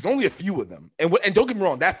assholes, because there's only a few of them, and don't get me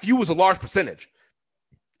wrong, that few is a large percentage,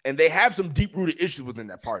 and they have some deep-rooted issues within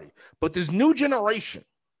that party. But this new generation,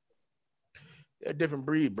 they're a different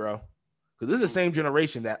breed, bro. Because this is the same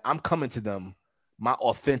generation that I'm coming to them, my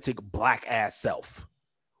authentic black ass self.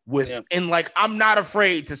 And like, I'm not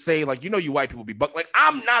afraid to say, like, you know, you white people be like,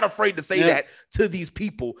 I'm not afraid to say that to these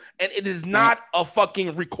people, and it is not a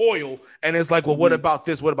fucking recoil. And it's like, well, what about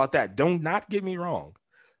this? What about that? Don't not get me wrong.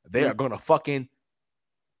 They are gonna fucking.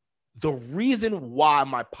 The reason why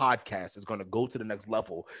my podcast is gonna go to the next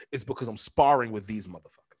level is because I'm sparring with these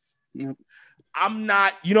motherfuckers. I'm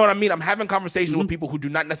not, you know what I mean? I'm having conversations with people who do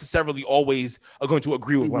not necessarily always are going to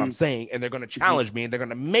agree with what I'm saying, and they're going to challenge me, and they're going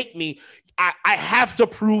to make me, I have to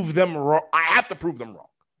prove them wrong. I have to prove them wrong.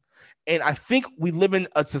 And I think we live in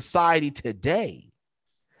a society today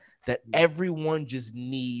that everyone just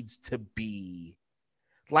needs to be,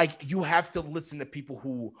 like, you have to listen to people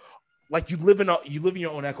who, like, you live in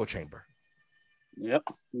your own echo chamber. Yep.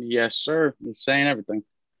 Yes, sir. You're saying everything.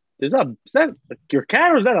 Is that your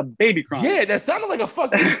cat, or is that a baby crying? Yeah, that sounded like a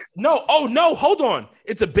fucking no. Oh no, hold on.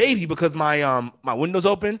 It's a baby because my window's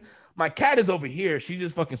open. My cat is over here. She's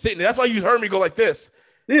just fucking sitting there. That's why you heard me go like this.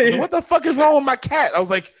 So what the fuck is wrong with my cat? I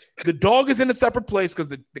was like, the dog is in a separate place because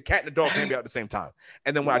the cat and the dog can't be out at the same time.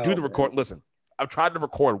 And then when I do the record, listen, I've tried to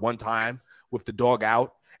record one time with the dog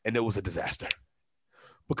out, and it was a disaster.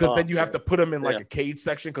 Because then you have to put him in like a cage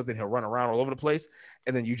section, because then he'll run around all over the place,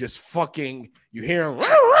 and then you just fucking, you hear him,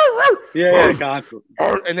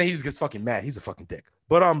 and then he just gets fucking mad. He's a fucking dick.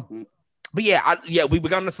 But we got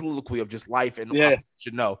on a soliloquy of just life, and I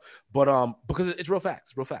should know. But because it's real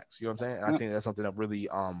facts. You know what I'm saying? And I think that's something that really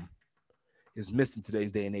is missed in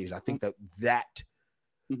today's day and age. I think that's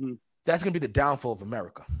gonna be the downfall of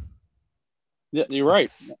America. Yeah, you're right.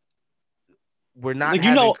 We're not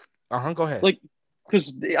having. Go ahead. Like.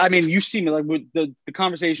 Because, I mean, you see me, like, with the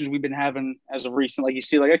conversations we've been having as of recent, like, you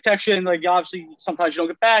see, like, I text you, and, like, obviously, sometimes you don't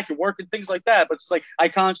get back, you're working, things like that, but it's like,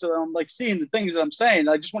 I'm, like, seeing the things that I'm saying,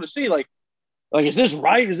 I just want to see, like, is this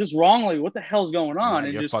right? Is this wrong? Like, what the hell's going on?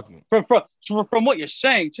 And just, from what you're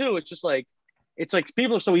saying, too, it's just, like,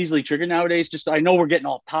 people are so easily triggered nowadays, just, I know we're getting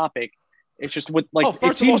off topic, it's just, with, like,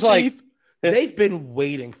 it seems like, they've been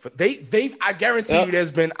waiting for, I guarantee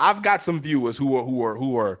you I've got some viewers who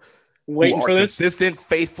are waiting for consistent,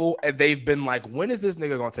 faithful, and they've been like, when is this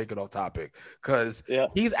nigga gonna take it off topic? Because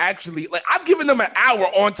he's actually, like, I've given them an hour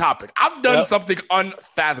on topic. I've done something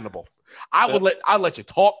unfathomable. I'll let you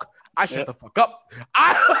talk. I shut the fuck up.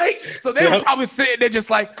 So they were probably sitting there just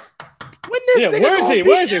like, when this nigga where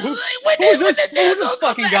is he? Who's this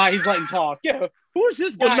fucking guy he's letting talk? Yeah. Who is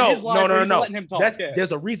this guy? No. Letting him talk?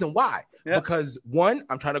 There's a reason why. Because one,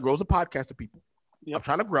 I'm trying to grow as a podcaster, people. I'm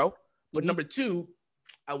trying to grow. But number two,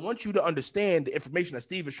 I want you to understand the information that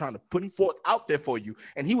Steve is trying to put forth out there for you,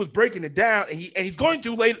 and he was breaking it down, and he's going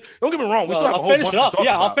to later. Don't get me wrong, we still have a whole bunch to talk about.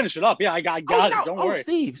 I'll finish it up. Yeah, I got it. Don't worry,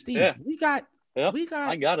 Steve. We got.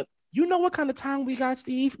 I got it. You know what kind of time we got,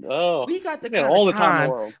 Steve? Oh, we got the kind all of time.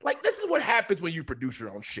 The world. Like, this is what happens when you produce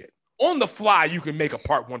your own shit. On the fly, you can make a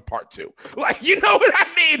part 1, part 2. Like, you know what I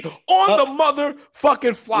mean? On the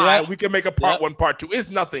motherfucking fly, we can make a part 1, part 2. It's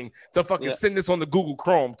nothing to fucking send this on the Google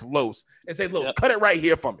Chrome to Los and say, Los, cut it right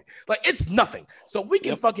here for me. Like, it's nothing. So we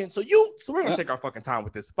can fucking, so we're gonna take our fucking time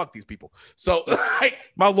with this. Fuck these people. So,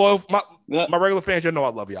 like, my regular fans, you know I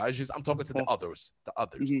love y'all. It's just, I'm talking to the others.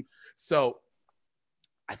 So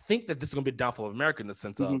I think that this is gonna be a downfall of America in the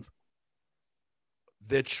sense of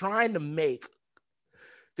they're trying to make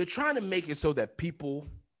it so that people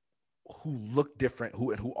who look different,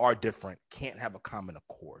 who are different, can't have a common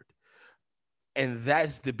accord. And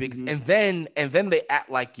that's the big and then they act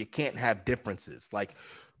like you can't have differences. Like,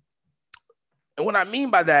 and what I mean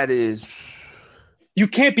by that is you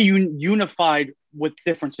can't be unified with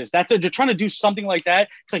differences. They're trying to do something like that.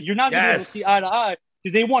 It's like you're not going to be able to see eye to eye. Do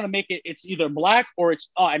they want to make it's either black or it's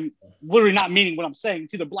I'm literally not meaning what I'm saying.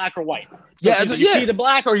 It's either black or white. So you see it in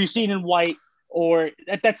black or you see it in white. Or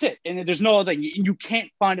that's it. And there's no other thing. You can't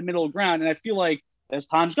find a middle ground. And I feel like as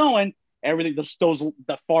time's going, everything,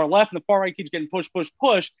 the far left and the far right keeps getting pushed.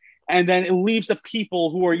 And then it leaves the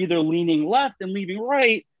people who are either leaning left and leaving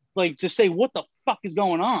right, like to say, what the fuck is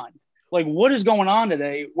going on? Like, what is going on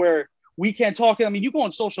today where we can't talk? I mean, you go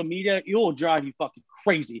on social media, it will drive you fucking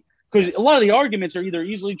crazy because a lot of the arguments are either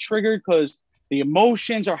easily triggered because the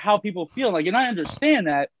emotions or how people feel. Like, and I understand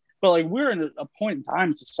that, but like we're in a point in time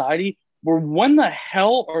in society where when the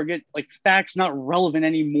hell are get like facts not relevant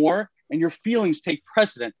anymore and your feelings take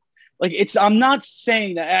precedent. Like I'm not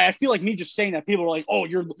saying that. I feel like me just saying that people are like, oh,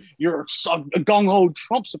 you're a gung-ho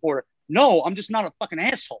Trump supporter. No, I'm just not a fucking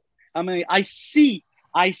asshole. I mean, I see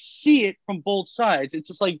it from both sides. It's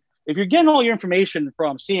just like, if you're getting all your information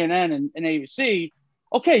from CNN and ABC,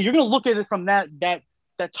 okay, you're going to look at it from that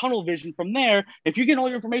tunnel vision from there. If you get all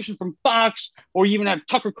your information from Fox or you even have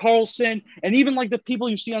Tucker Carlson and even like the people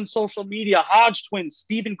you see on social media, Hodge twins,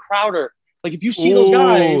 Steven Crowder, like if you see those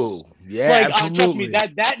guys, yeah, like trust me,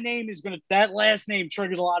 that name is that last name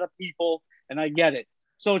triggers a lot of people, and I get it.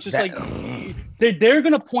 So it's just like they're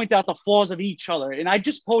gonna point out the flaws of each other. And I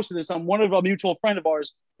just posted this on one of a mutual friend of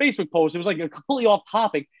ours Facebook post. It was like a completely off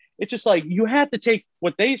topic. It's just like you have to take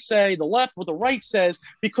what they say, the left, what the right says,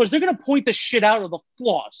 because they're gonna point the shit out of the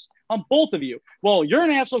flaws on both of you. Well, you're an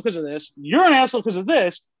asshole because of this. You're an asshole because of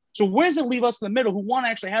this. So where does it leave us in the middle who want to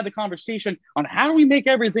actually have the conversation on how do we make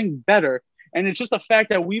everything better? And it's just the fact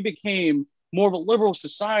that we became more of a liberal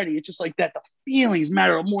society. It's just like that the feelings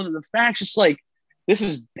matter more than the facts. It's like, this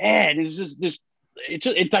is bad. It's just this.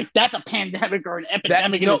 It's like that's a pandemic or an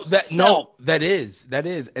epidemic. That is.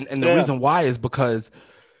 And the reason why is because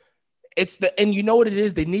and you know what it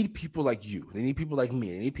is? They need people like you. They need people like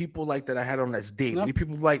me. They need people like that I had on as Dave. They need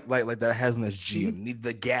people like that I had on as Jim. They need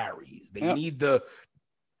the Garys. They need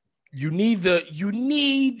you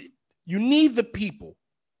need the people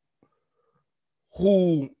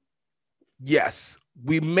who, yes,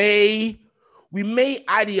 we may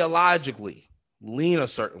ideologically lean a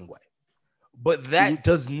certain way, but that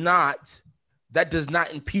does not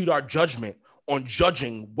impede our judgment on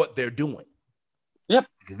judging what they're doing. Yep.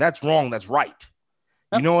 If that's wrong, that's right.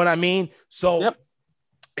 Yep. You know what I mean? So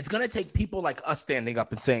it's going to take people like us standing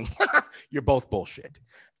up and saying, you're both bullshit.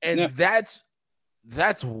 And that's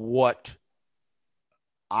what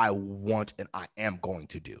I want and I am going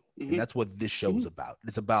to do. And that's what this show is about.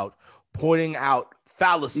 It's about pointing out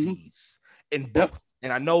fallacies in both.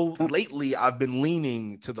 And I know lately I've been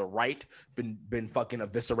leaning to the right, been fucking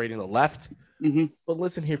eviscerating the left. But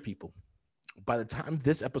listen here, people. By the time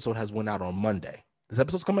this episode has went out on Monday, this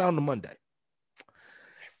episode's coming out on Monday.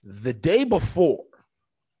 The day before,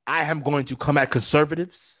 I am going to come at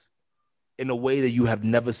conservatives in a way that you have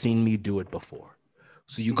never seen me do it before.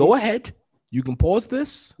 So you go ahead. You can pause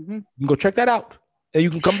this. You can go check that out. And you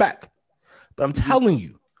can come back. But I'm telling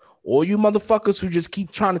you, all you motherfuckers who just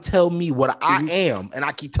keep trying to tell me what I am, and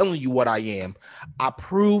I keep telling you what I am, I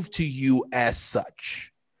prove to you as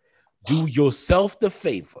such. Do yourself the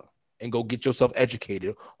favor and go get yourself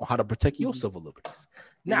educated on how to protect your civil liberties.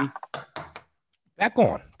 Now, back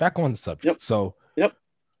on the subject. So,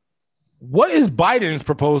 what is Biden's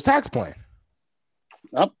proposed tax plan?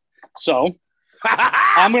 So,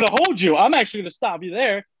 I'm going to hold you. I'm actually going to stop you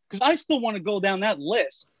there because I still want to go down that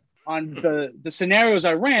list on the scenarios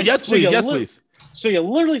I ran. Yes, please. Please. So you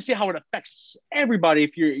literally see how it affects everybody.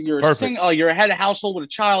 If you're a head of household with a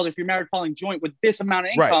child, if you're married filing joint with this amount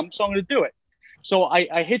of income, so I'm going to do it. So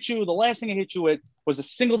I hit you. The last thing I hit you with was a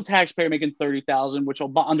single taxpayer making $30,000, which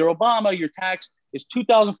under Obama your tax is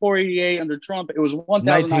 $2,488. Under Trump it was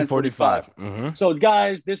 $1,945. So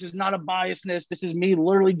guys, this is not a biasness. This is me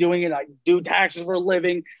literally doing it. I do taxes for a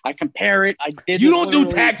living. I compare it. You don't do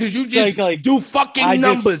taxes. You just do fucking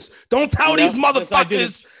numbers. Don't tell these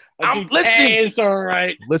motherfuckers. Listen. It's all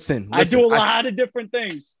right. Listen. I do a lot of different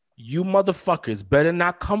things. You motherfuckers better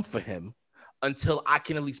not come for him until I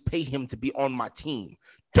can at least pay him to be on my team.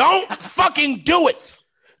 Don't fucking do it.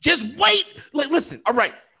 Just wait. Listen, all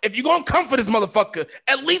right. If you're going to come for this motherfucker,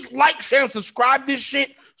 at least like, share, and subscribe this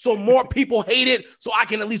shit so more people hate it so I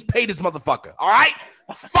can at least pay this motherfucker. All right?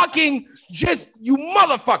 Fucking just you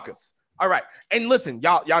motherfuckers. All right. And listen,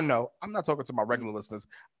 y'all know, I'm not talking to my regular listeners.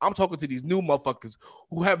 I'm talking to these new motherfuckers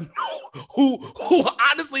who have who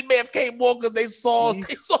honestly may have came more because they saw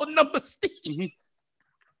number Steve.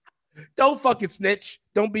 Don't fucking snitch.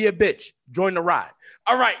 Don't be a bitch. Join the ride.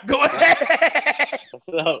 All right, go ahead.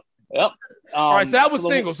 All right, so that was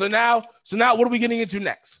single. So now what are we getting into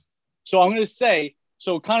next? So I'm going to say,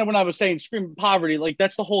 so kind of when I was saying screaming poverty, like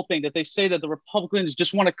that's the whole thing that they say that the Republicans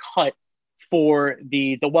just want to cut for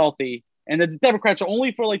the wealthy and the Democrats are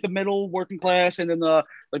only for like the middle working class and then the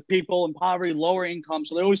people in poverty, lower income.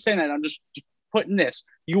 So they're always saying that. I'm just putting this.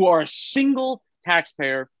 You are a single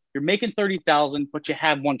taxpayer you're making 30,000, but you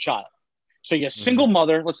have one child. So you're a single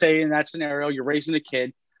mother, let's say in that scenario, you're raising a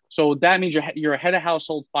kid. So that means you're a head of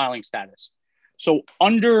household filing status. So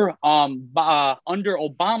under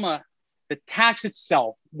Obama, the tax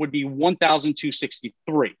itself would be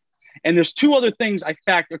 1,263. And there's two other things a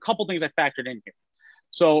couple things I factored in here.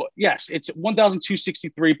 So yes, it's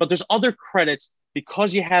 1,263, but there's other credits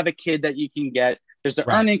because you have a kid that you can get. There's the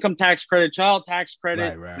earned income tax credit, child tax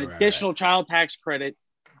credit, an additional child tax credit.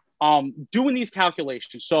 Doing these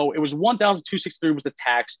calculations. So it was 1,263 was the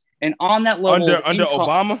tax. And on that level under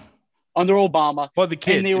Obama? Under Obama. For the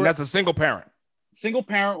kid. And that's a single parent. Single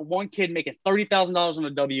parent, one kid making $30,000 on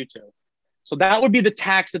a W-2. So that would be the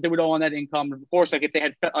tax that they would owe on that income. Of course, like if they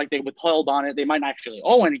had they withheld on it, they might not actually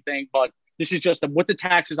owe anything, but this is just what the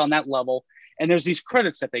tax is on that level. And there's these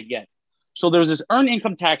credits that they get. So there's this earned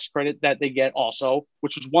income tax credit that they get also,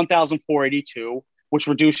 which was 1,482, which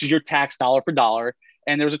reduces your tax dollar for dollar.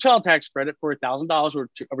 And there's a child tax credit for $1,000,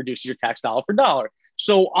 which reduces your tax dollar for dollar.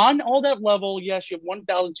 So on all that level, yes, you have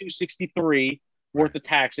 1,263 worth of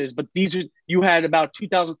taxes, but you had about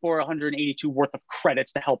 2,482 worth of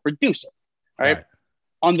credits to help reduce it. All right.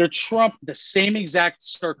 Under Trump, the same exact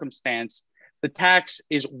circumstance, the tax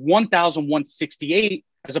is 1,168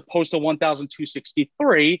 as opposed to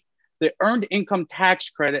 1,263. The earned income tax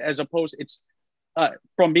credit, as opposed, it's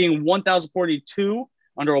from being 1,042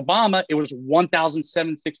 under Obama, it was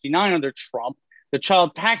 1,769 under Trump. The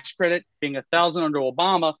child tax credit, being 1,000 under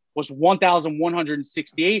Obama, was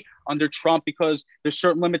 1,168 under Trump because there's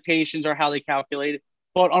certain limitations or how they calculate it.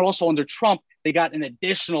 But also under Trump, they got an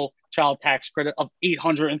additional child tax credit of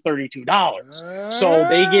 $832. So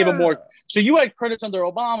they gave them more. So you had credits under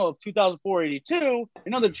Obama of 2,482,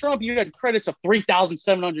 and under Trump, you had credits of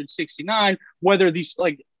 3,769. Whether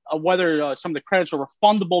some of the credits are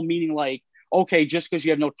refundable, meaning like, okay, just because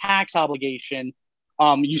you have no tax obligation,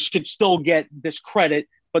 you could still get this credit.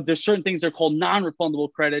 But there's certain things that are called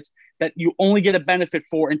non-refundable credits that you only get a benefit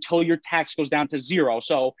for until your tax goes down to zero.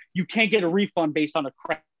 So you can't get a refund based on a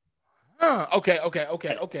credit. Okay.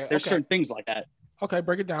 There's certain things like that. Okay,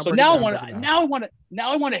 break it down. So now I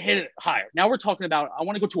want to hit it higher. Now we're talking about, I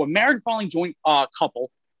want to go to a married filing joint couple.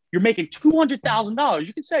 You're making $200,000.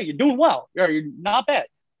 You can say you're doing well. You're not bad.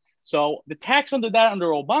 So the tax under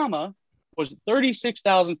Obama was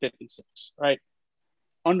 $36,056, right?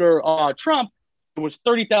 Under Trump, it was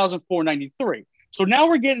 $30,493. So now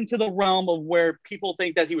we're getting to the realm of where people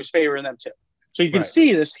think that he was favoring them too. So you can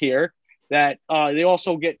see this here that they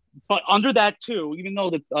also get, but under that too, even though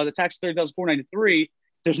the tax is $30,493,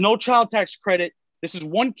 there's no child tax credit. This is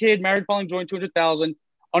one kid, married filing joint, $200,000.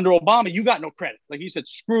 Under Obama, you got no credit. Like you said,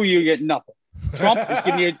 screw you, you get nothing. Trump is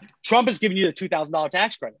giving you the $2,000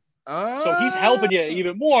 tax credit. So he's helping you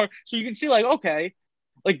even more. So you can see like, okay,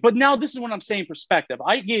 like, but now this is what I'm saying perspective.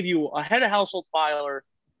 I gave you a head of household filer,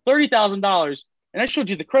 $30,000, and I showed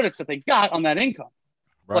you the credits that they got on that income.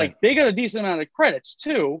 Right. Like they got a decent amount of credits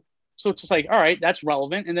too. So it's just like, all right, that's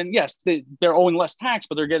relevant. And then yes, they're owing less tax,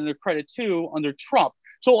 but they're getting a credit too under Trump.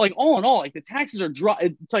 So like all in all, like the taxes are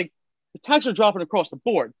it's like the taxes are dropping across the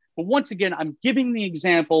board. But once again, I'm giving the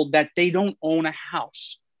example that they don't own a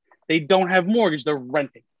house. They don't have mortgage, they're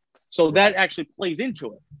renting. So that actually plays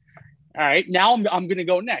into it. All right, now I'm going to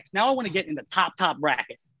go next. Now I want to get in the top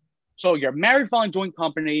bracket. So you're a married filing joint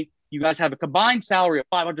company. You guys have a combined salary of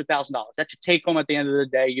 $500,000. That's your take home at the end of the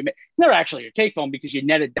day. It's never actually your take home because you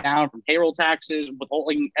net it down from payroll taxes,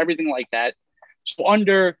 withholding, everything like that. So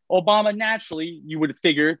under Obama, naturally, you would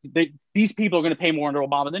figure that these people are going to pay more under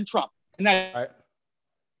Obama than Trump. And that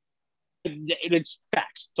it's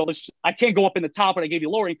facts. So I can't go up in the top, but I gave you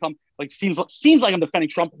lower income. Like seems like I'm defending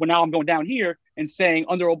Trump, but now I'm going down here and saying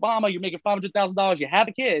under Obama, you're making $500,000. You have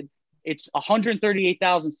a kid. It's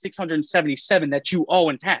 $138,677 that you owe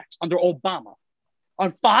in tax under Obama.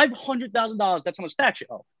 On $500,000, that's how much tax you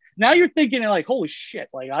owe. Now you're thinking like, holy shit,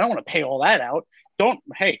 like I don't want to pay all that out. That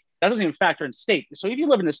doesn't even factor in state. So if you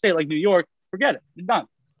live in a state like New York, forget it. You're done.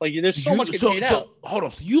 Like there's so much getting paid out. Hold on.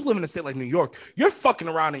 So you live in a state like New York, you're fucking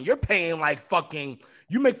around and you're paying like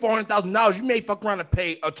you make $400,000. You may fuck around and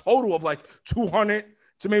pay a total of like $200,000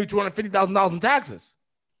 to maybe $250,000 in taxes.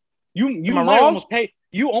 You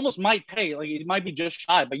almost might pay, like it might be just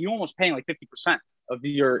shy, but you almost paying like 50% of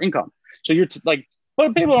your income. So you're but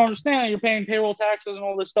people don't understand you're paying payroll taxes and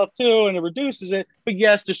all this stuff too, and it reduces it. But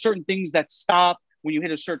yes, there's certain things that stop when you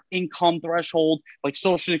hit a certain income threshold, like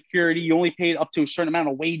Social Security. You only paid up to a certain amount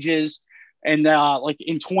of wages. And like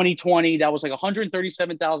in 2020, that was like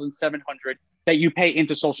 $137,700 that you pay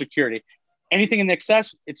into Social Security. Anything in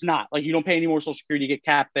excess, it's not. Like you don't pay any more Social Security, you get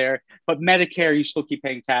capped there. But Medicare, you still keep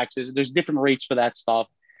paying taxes. There's different rates for that stuff.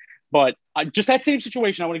 But just that same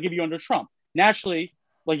situation, I want to give you under Trump. Naturally,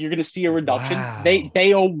 like you're going to see a reduction. Wow.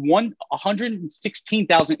 They owe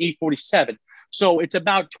 116,847. So it's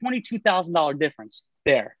about $22,000 difference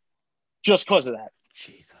there, just because of that.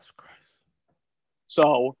 Jesus Christ.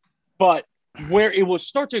 So, but where it will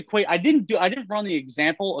start to equate, I didn't run the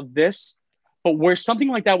example of this, but where something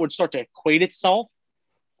like that would start to equate itself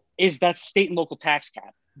is that state and local tax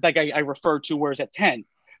cap, like I referred to, where it's at 10.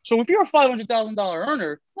 So if you're a $500,000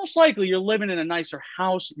 earner, most likely you're living in a nicer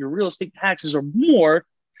house, your real estate taxes are more.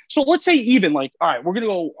 So let's say even like, all right, we're going to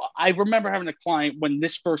go. I remember having a client when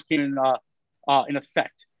this first came in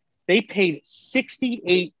effect. They paid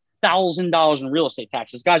 $68,000 in real estate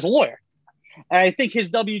taxes. Guy's a lawyer. And I think his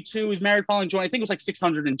W-2, his married filing joint, I think it was like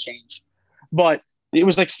 600 and change. But it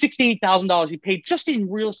was like $68,000 he paid just in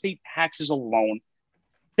real estate taxes alone.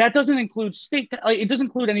 That doesn't include it doesn't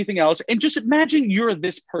include anything else. And just imagine you're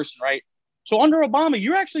this person, right? So under Obama,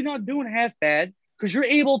 you're actually not doing half bad because you're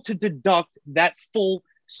able to deduct that full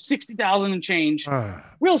 60,000 and change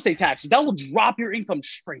real estate taxes. That will drop your income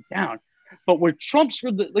straight down. But where Trump's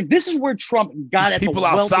this is where Trump got at people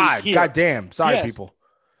outside. Goddamn, sorry, people.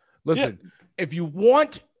 Listen, if you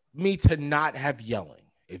want me to not have yelling,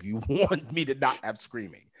 if you want me to not have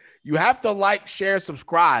screaming, you have to like, share,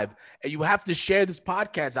 subscribe, and you have to share this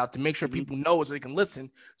podcast out to make sure people know so they can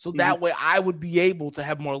listen. So that way I would be able to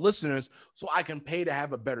have more listeners so I can pay to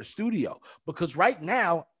have a better studio. Because right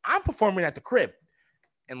now I'm performing at the crib.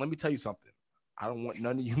 And let me tell you something. I don't want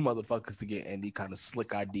none of you motherfuckers to get any kind of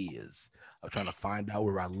slick ideas of trying to find out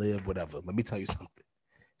where I live, whatever. Let me tell you something.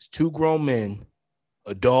 It's 2 grown men,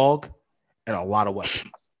 a dog, and a lot of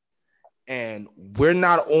weapons. And we're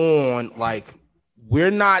not on, like, I'm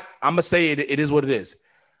going to say it is what it is.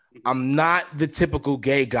 I'm not the typical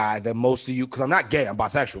gay guy that most of you, because I'm not gay, I'm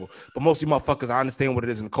bisexual, but most of you motherfuckers, I understand what it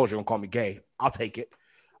is in the culture, going to call me gay. I'll take it.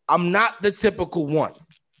 I'm not the typical one.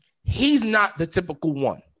 He's not the typical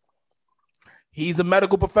one. He's a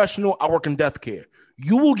medical professional. I work in death care.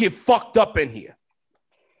 You will get fucked up in here.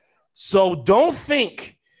 So don't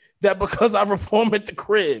think that because I reform at the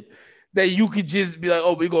crib, that you could just be like,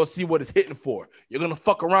 oh, we're going to see what it's hitting for. You're going to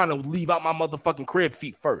fuck around and leave out my motherfucking crib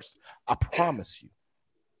feet first. I promise you.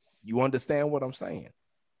 You understand what I'm saying?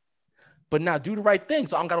 But now do the right thing,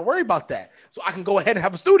 so I don't got to worry about that. So I can go ahead and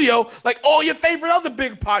have a studio like all your favorite other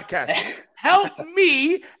big podcasts. Help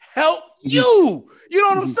me help you. You know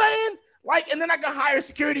what I'm saying? Like, and then I can hire a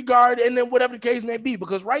security guard and then whatever the case may be.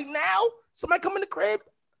 Because right now, somebody come in the crib.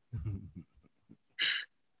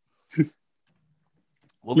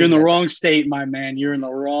 You're in the wrong state, my man. You're in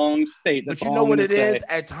the wrong state. But you know what it is?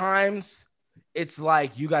 At times, it's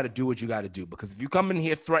like you got to do what you got to do. Because if you come in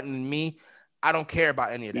here threatening me, I don't care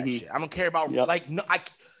about any of that shit. I don't care about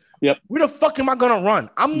where the fuck am I gonna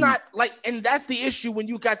run? I'm not like, and that's the issue when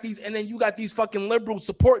you got these, and then you got these fucking liberals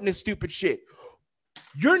supporting this stupid shit.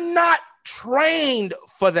 You're not trained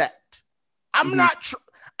for that. I'm not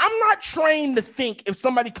trained to think if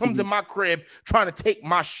somebody comes in my crib trying to take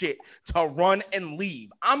my shit to run and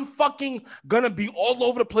leave. I'm fucking gonna be all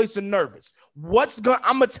over the place and nervous.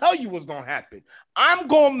 I'm gonna tell you what's gonna happen. I'm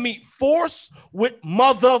gonna meet force with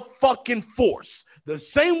motherfucking force. The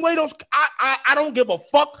same way I don't give a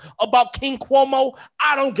fuck about King Cuomo.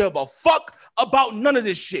 I don't give a fuck about none of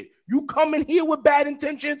this shit. You come in here with bad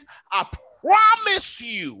intentions, I promise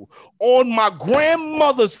you on my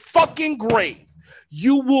grandmother's fucking grave,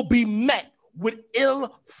 you will be met with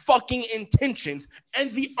ill fucking intentions.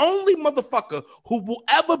 And the only motherfucker who will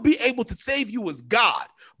ever be able to save you is God.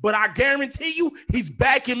 But I guarantee you, he's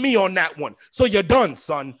backing me on that one. So you're done,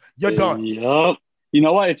 son. You're done. Yep. You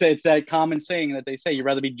know what? It's that common saying that they say you'd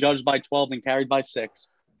rather be judged by 12 than carried by 6.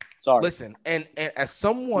 Sorry. Listen, and as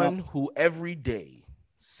someone who every day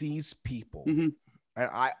sees people, and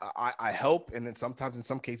I help, and then sometimes in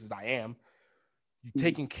some cases I am, you're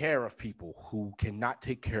taking care of people who cannot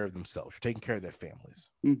take care of themselves. You're taking care of their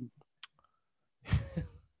families.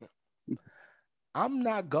 I'm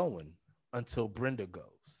not going until Brenda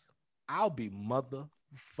goes. I'll be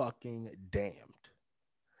motherfucking damned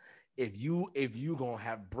if you gonna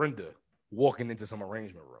have Brenda walking into some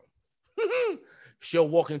arrangement room. She'll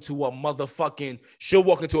walk into a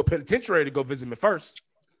penitentiary to go visit me first.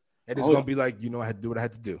 And it's gonna be like, I had to do what I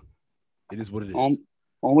had to do. It is what it is.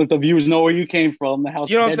 Only if the viewers know where you came from. The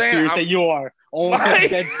house you know is dead serious that you are. Only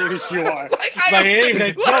like, dead serious you are. It ain't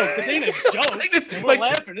a joke. It ain't a joke. We're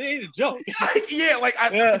laughing. It ain't a joke. You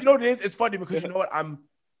know what it is? It's funny because you know what? I'm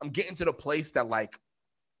getting to the place that, like,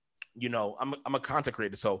 I'm a content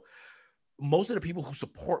creator. So most of the people who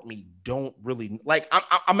support me don't really like.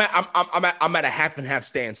 I'm at a half and half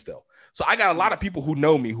standstill. So I got a lot of people who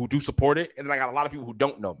know me who do support it, and then I got a lot of people who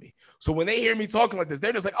don't know me. So when they hear me talking like this,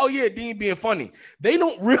 they're just like, "Oh yeah, Dean being funny." They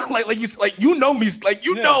don't really like you know me, like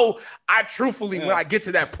you know. I truthfully, when I get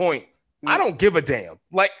to that point, I don't give a damn.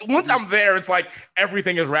 Like once I'm there, it's like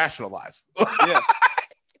everything is rationalized.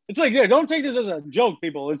 It's like, don't take this as a joke,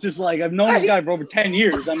 people. It's just like I've known this guy for over 10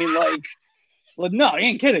 years. I mean, like no, I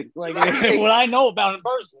ain't kidding. Like what I know about him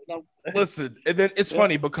personally. Listen, and then it's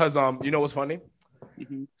funny because you know what's funny?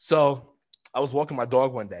 Mm-hmm. So I was walking my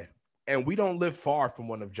dog one day, and we don't live far from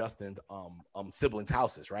one of Justin's siblings'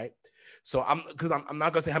 houses, right? So I'm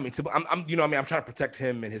not gonna say how many siblings. I'm you know what I mean, I'm trying to protect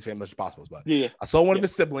him and his family as much as possible. But I saw one of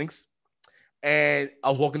his siblings, and I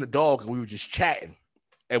was walking the dog, and we were just chatting,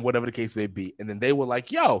 and whatever the case may be. And then they were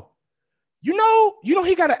like, "Yo, you know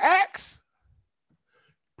he got an axe,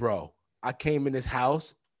 bro." I came in his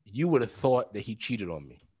house. You would have thought that he cheated on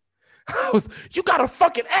me. You got a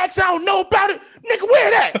fucking axe? I don't know about it, nigga.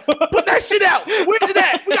 Where that? Put that shit out. Where's it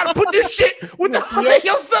at? We gotta put this shit with the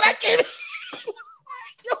yo son. I can't.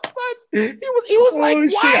 Yo son, he was like,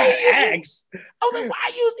 why axe? I was like,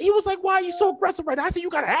 why you? He was like, why are you so aggressive right now? I said, you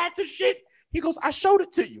got an axe and shit. He goes, I showed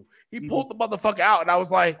it to you. He pulled the motherfucker out, and I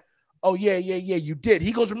was like, oh yeah, you did.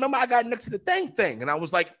 He goes, remember I got it next to the thing, and I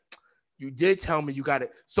was like, you did tell me you got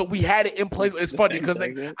it. So we had it in place. It's funny because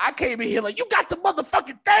like I came in here like, you got the motherfucking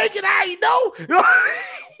thing and I ain't know. He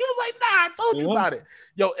was like, nah, I told you about it.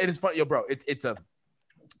 Yo, and it's funny. Yo, bro, it's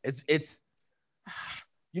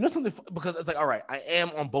you know something, because it's like, all right, I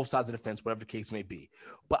am on both sides of the fence, whatever the case may be.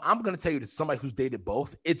 But I'm going to tell you, to somebody who's dated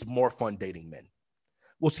both, it's more fun dating men.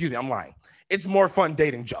 Well, excuse me, I'm lying. It's more fun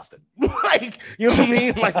dating Justin. Like, you know what I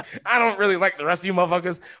mean? Like, I don't really like the rest of you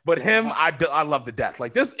motherfuckers, but him, I love to death.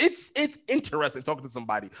 Like this, it's interesting talking to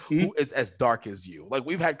somebody who is as dark as you. Like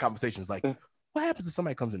we've had conversations like, what happens if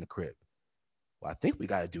somebody comes in the crib? Well, I think we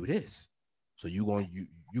got to do this. So you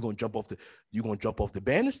gonna jump off the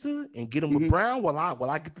banister and get him with Brown while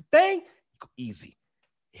I get the thing? Easy.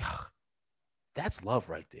 Yeah, that's love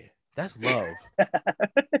right there. That's love.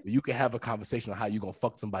 You can have a conversation on how you're gonna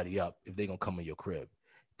fuck somebody up if they're gonna come in your crib.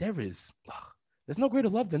 There's no greater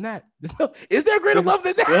love than that. Is there greater love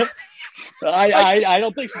than that? I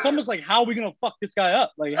don't think so. Someone's like, how are we gonna fuck this guy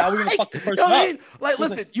up? Like, how are we gonna fuck the person up? Like,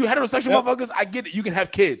 listen, you heterosexual motherfuckers, I get it. You can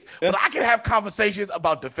have kids, but I can have conversations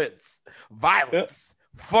about defense, violence,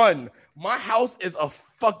 fun. My house is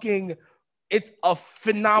it's a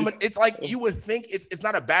phenomenon. It's like you would think it's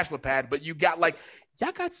not a bachelor pad, but you got like,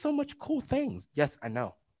 y'all got so much cool things. Yes, I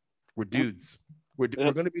know. We're dudes. We're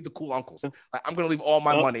going to be the cool uncles. Like, I'm going to leave all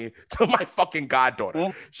my money to my fucking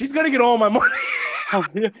goddaughter. She's going to get all my money.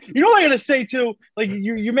 You know what I'm going to say too? Like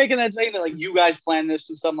you're making that saying that like you guys plan this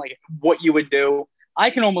and something like what you would do. I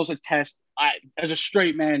can almost attest, as a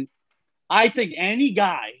straight man, I think any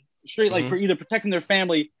guy straight, like for either protecting their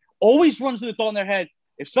family, always runs through the thought in their head,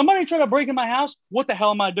 if somebody tried to break in my house, what the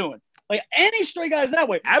hell am I doing? Like any straight guy is that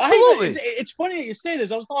way. Absolutely. It's funny that you say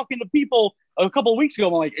this. I was talking to people a couple of weeks ago.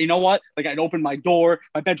 I'm like, you know what? Like I'd open my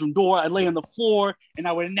bedroom door. I'd lay on the floor and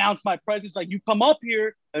I would announce my presence. Like, you come up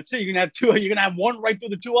here. That's it. You're going to have one right through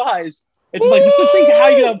the two eyes. It's like, just to think how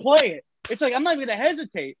you're going to play it. It's like, I'm not even going to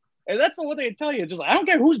hesitate. And that's the one thing I tell you. Just like, I don't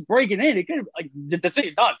care who's breaking in. It could, like, that's it.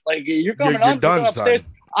 You're done. Like you're coming you're done, upstairs. Son.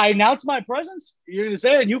 I announce my presence. You're going to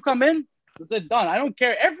say it and you come in. It's done. I don't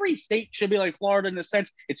care. Every state should be like Florida in the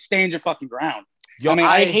sense it stands your fucking ground. Yo, I mean,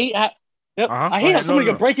 I hate how somebody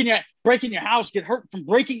could break in your house, get hurt from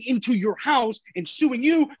breaking into your house and suing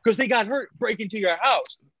you because they got hurt breaking into your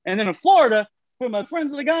house. And then in Florida, for my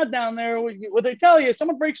friends that got down there, what they tell you, if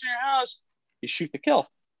someone breaks in your house, you shoot to kill.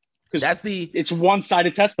 Because it's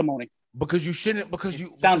one-sided testimony. Because you shouldn't.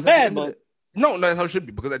 Sounds bad, but no, that's how it should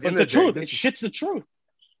be. Because at the end of the truth, it shit's the truth.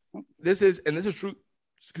 This is true.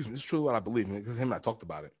 Excuse me, this is true what I believe in, because him and I talked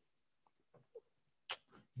about it.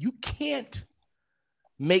 You can't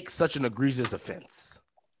make such an egregious offense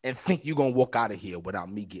and think you're gonna walk out of here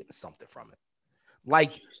without me getting something from it.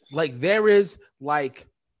 Like there is like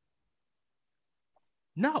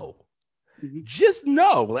no. Just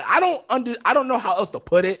no. Like I don't know how else to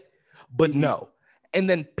put it, but no. And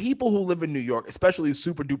then people who live in New York, especially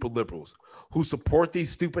super duper liberals who support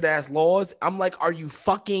these stupid ass laws, I'm like, are you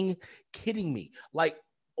fucking kidding me? Like,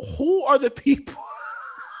 who are the people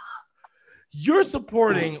you're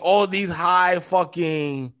supporting? All these high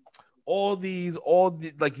fucking, all the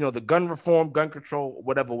like, you know, the gun reform, gun control,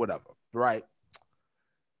 whatever, right?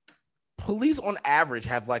 Police on average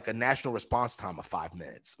have like a national response time of 5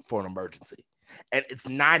 minutes for an emergency, and it's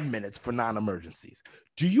 9 minutes for non-emergencies.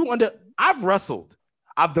 I've wrestled,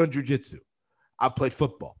 I've done jujitsu, I've played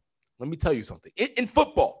football. let me tell you something. In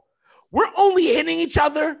football, we're only hitting each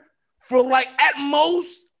other for like at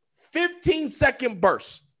most 15-second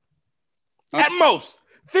bursts. Okay. At most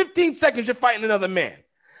 15 seconds, you're fighting another man.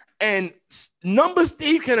 And number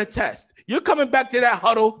Steve can attest. You're coming back to that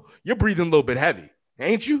huddle. You're breathing a little bit heavy,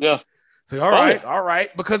 ain't you? Yeah. So all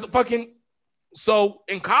right. Because so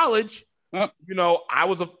in college, you know, I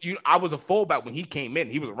was a fullback when he came in.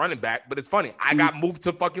 He was a running back, but it's funny. I got moved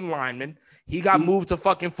to fucking lineman. He got moved to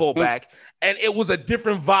fucking fullback, and it was a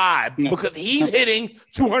different vibe because he's hitting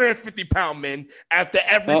 250-pound men after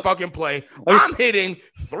every fucking play. I'm hitting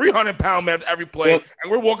 300-pound men after every play, and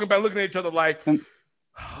we're walking back looking at each other like,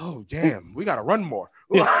 oh damn, we gotta run more.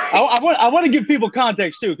 Yeah. I want to give people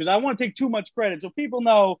context too, because I want to take too much credit so people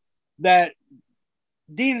know that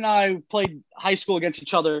Dean and I played high school against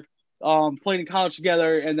each other. Played in college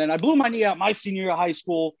together, and then I blew my knee out my senior year of high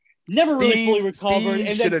school. Never really fully recovered. Steve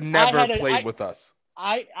and should have never played with us.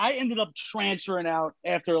 I ended up transferring out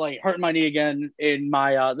after like hurting my knee again in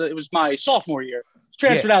my it was my sophomore year.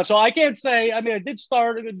 Transferred out, so I can't say. I mean, I did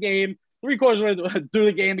start a good game. 3/4 through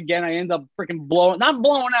the game again, I end up freaking not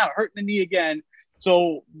blowing out, hurting the knee again.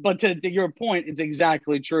 So, but to your point, it's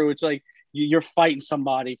exactly true. It's like you're fighting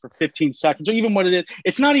somebody for 15 seconds, or even what it is.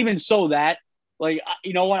 It's not even so that. Like,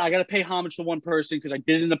 you know what? I got to pay homage to one person because I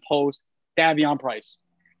did it in the post. Davion Price.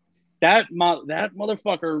 That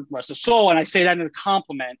motherfucker, rest his soul, and I say that in a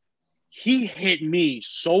compliment. He hit me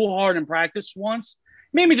so hard in practice once,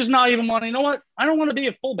 made me just not even want to, you know what? I don't want to be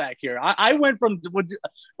a fullback here. I went from what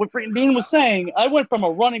Dean was saying. I went from a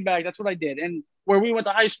running back. That's what I did. And where we went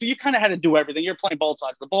to high school, you kind of had to do everything. You're playing both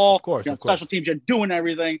sides of the ball. Of course, you're on special teams. You're doing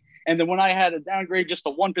everything. And then when I had to downgrade just to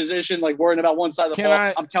one position, like worrying about one side of the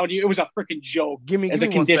ball, I'm telling you, it was a freaking joke. Give me a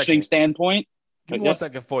conditioning standpoint. Give me 1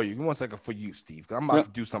 second for you. Give me 1 second for you, Steve. I'm about to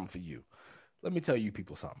do something for you. Let me tell you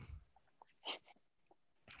people something.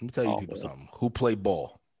 Something. Who play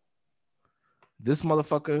ball? This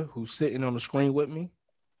motherfucker who's sitting on the screen with me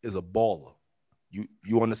is a baller.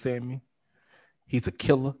 You understand me? He's a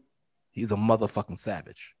killer. He's a motherfucking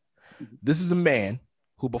savage. This is a man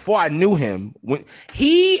who, before I knew him,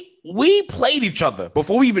 we played each other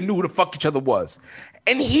before we even knew who the fuck each other was.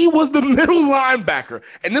 And he was the middle linebacker.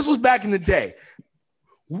 And this was back in the day.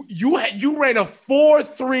 You ran a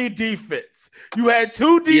 4-3 defense. You had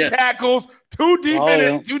two D tackles, two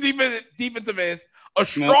defensive ends, a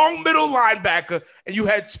strong middle linebacker, and you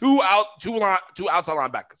had two outside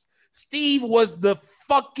linebackers. Steve was the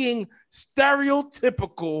fucking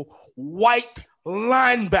stereotypical white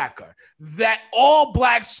linebacker that all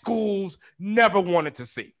black schools never wanted to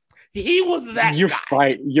see. He was that You're guy.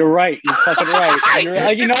 Right. You're right. You're fucking right. You're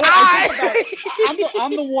like, you know what?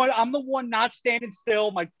 I'm the one not standing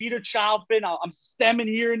still. My feet are chopping. I'm stemming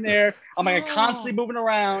here and there. I'm like constantly moving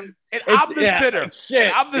around. And I'm the sitter. And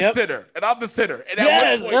I'm the sitter. And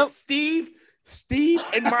at one point, Steve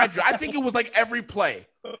and my I think it was like every play.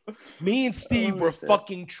 Me and Steve were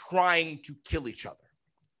fucking trying to kill each other.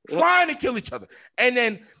 And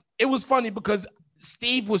then it was funny because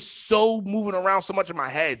Steve was so moving around so much in my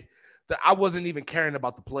head that I wasn't even caring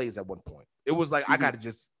about the plays at one point. It was like, I got to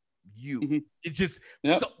just It just,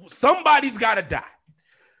 somebody's got to die.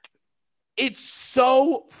 It's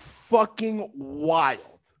so fucking wild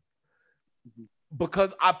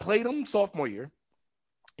because I played him sophomore year.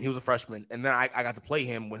 He was a freshman. And then I got to play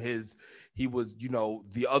him when he was,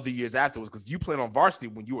 the other years afterwards, because you played on varsity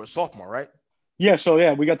when you were a sophomore, right? Yeah.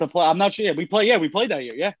 So we got to play. I'm not sure. Yeah, we played that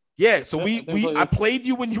year. Yeah. Yeah. So I played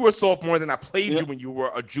you when you were a sophomore, then I played you when you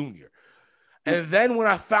were a junior. And then when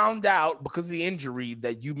I found out, because of the injury,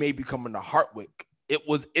 that you may be coming to Hartwick, it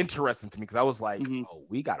was interesting to me because I was like, oh,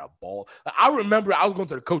 we got a ball. I remember I was going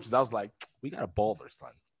to the coaches. I was like, we got a baller,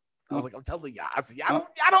 son. I was like, I'm telling y'all. I said, I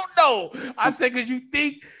don't know. I said, because you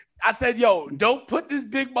think, I said, yo, don't put this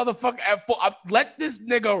big motherfucker at full. Let this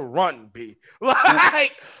nigga run, B.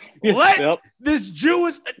 Like, let this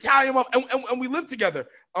Jewish Italian and we lived together.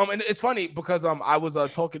 And it's funny because I was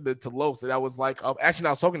talking to Los, and I was like, actually,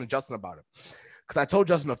 I was talking to Justin about it because I told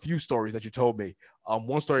Justin a few stories that you told me.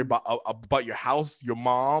 One story about your house, your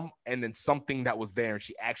mom, and then something that was there, and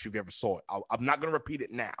she asked you if you ever saw it. I'm not gonna repeat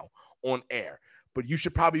it now on air, but you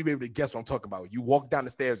should probably be able to guess what I'm talking about. You walked down the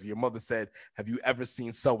stairs and your mother said, have you ever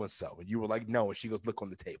seen so-and-so? And you were like, no. And she goes, look on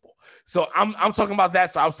the table. So I'm talking about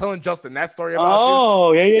that. So I was telling Justin that story about you.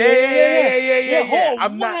 Oh, yeah. How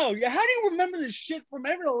do you remember this shit from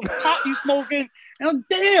every pot you smoking? And I'm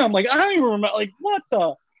damn, like, I don't even remember. Like, what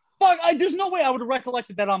the fuck? There's no way I would have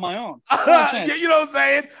recollected that on my own. You know what I'm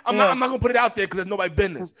saying? I'm not going to put it out there because there's nobody's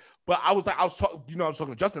business. But I was talking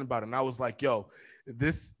to Justin about it. And I was like, yo,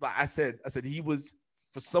 this, like I said, he was,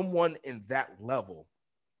 for someone in that level,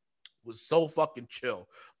 was so fucking chill.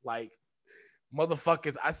 Like,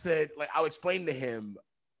 motherfuckers, I said, like, I'll explain to him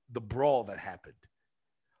the brawl that happened.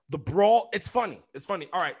 The brawl, it's funny. It's funny.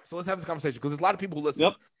 All right, so let's have this conversation because there's a lot of people who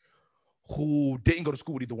listen who didn't go to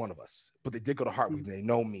school with either one of us, but they did go to Hartwick and they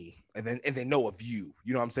know me and they know of you.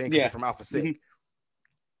 You know what I'm saying? Because they're from Alpha Sig.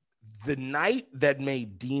 The night that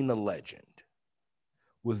made Dean a legend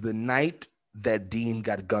was the night that Dean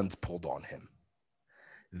got guns pulled on him.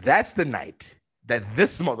 That's the night that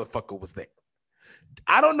this motherfucker was there.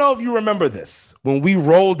 I don't know if you remember this when we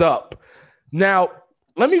rolled up. Now,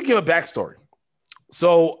 let me give a backstory.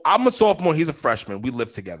 So I'm a sophomore. He's a freshman. We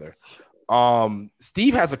live together.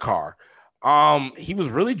 Steve has a car. He was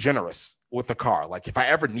really generous with the car. Like if I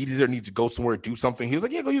ever needed it or needed to go somewhere, do something, he was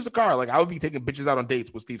like, yeah, go use the car. Like I would be taking bitches out on dates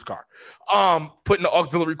with Steve's car. Putting the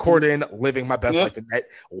auxiliary cord in, living my best life in that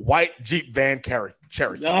white Jeep van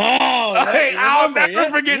Cherokee. I'll never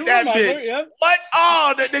forget that bitch. Yep. What?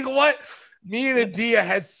 Oh, that nigga, what? Me and Adia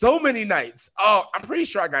had so many nights. Oh, I'm pretty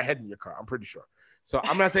sure I got head in your car. I'm pretty sure. So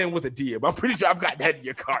I'm not saying with Adia, but I'm pretty sure I've gotten head in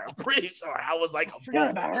your car. I'm pretty sure I was like,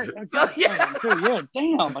 so, yeah.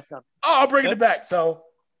 Damn. I'll bring it back. So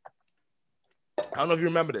I don't know if you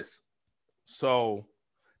remember this. So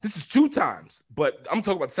this is 2 times, but I'm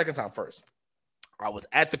talking about the second time first. I was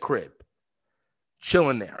at the crib,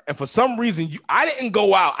 chilling there. And for some reason, I didn't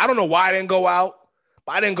go out. I don't know why I didn't go out,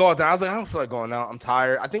 but I didn't go out there. I was like, I don't feel like going out. I'm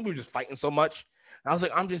tired. I think we were just fighting so much. And I was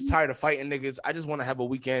like, I'm just tired of fighting niggas. I just want to have a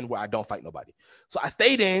weekend where I don't fight nobody. So I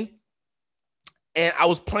stayed in. And I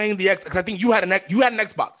was playing the Xbox. I think you had an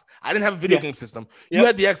Xbox. I didn't have a video game system. You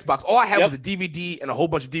had the Xbox. All I had was a DVD and a whole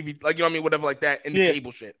bunch of DVD, like you know what I mean, whatever like that, and the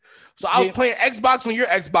cable shit. So I was playing Xbox on your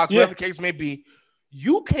Xbox, whatever the case may be.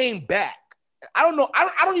 You came back. I don't know.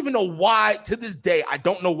 I don't even know why. To this day, I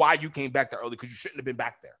don't know why you came back that early because you shouldn't have been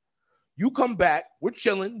back there. You come back. We're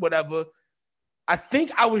chilling, whatever. I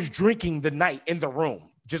think I was drinking the night in the room,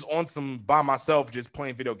 just on some by myself, just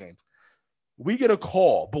playing video games. We get a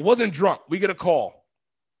call, but wasn't drunk. We get a call.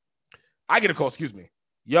 I get a call, excuse me.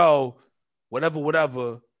 Yo, whatever.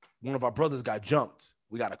 One of our brothers got jumped.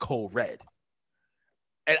 We got a code red.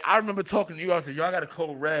 And I remember talking to you. I said, yo, I got a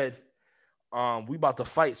code red. We about to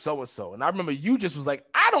fight so-and-so. And I remember you just was like,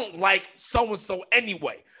 I don't like so-and-so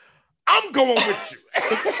anyway. I'm going with you.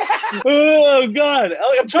 Oh, God.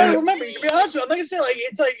 I'm trying to remember. To be honest with you, like I said, like,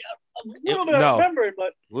 it's like a little bit of remembering,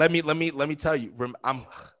 but. Let me tell you.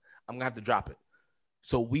 I'm gonna have to drop it.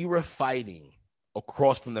 So we were fighting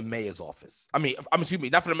across from the mayor's office. Excuse me,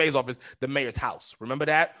 not from the mayor's office, the mayor's house. Remember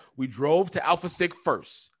that? We drove to Alpha Sig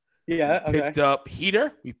first. Yeah. We picked up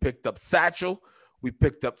Heater. We picked up Satchel. We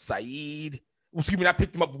picked up Saeed. Excuse me, I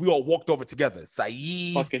picked him up. We all walked over together.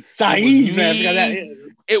 Saeed. Fucking Saeed.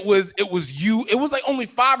 It was you. It was like only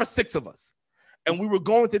 5 or 6 of us. And we were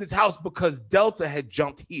going to this house because Delta had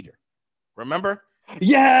jumped Heater. Remember?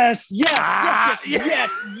 Yes. Mr.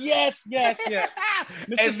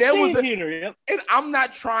 And there was a heater. Yep. And I'm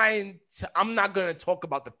not gonna talk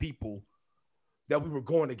about the people that we were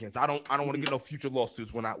going against. I don't want to get no future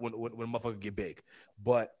lawsuits when motherfucker get big.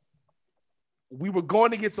 But we were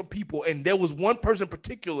going against some people, and there was one person in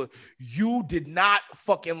particular you did not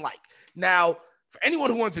fucking like. Now, for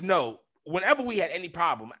anyone who wants to know, whenever we had any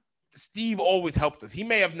problem, Steve always helped us. He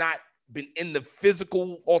may have not been in the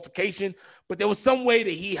physical altercation, but there was some way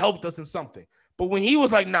that he helped us in something. But when he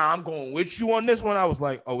was like, nah, I'm going with you on this one, I was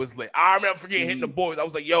like, oh, it's lit. I remember forgetting hitting the boys. I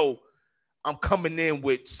was like, yo, I'm coming in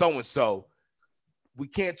with so-and-so. We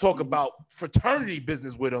can't talk about fraternity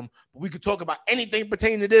business with him, but we could talk about anything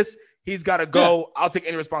pertaining to this. He's got to go. I'll take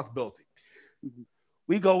any responsibility.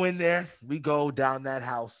 We go in there. We go down that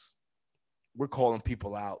house. We're calling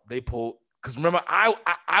people out. They pull. Because remember, I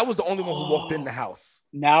was the only one who walked in the house.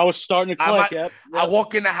 Now it's starting to click. Yep. I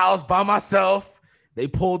walk in the house by myself. They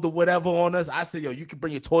pulled the whatever on us. I said, yo, you can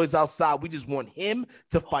bring your toys outside. We just want him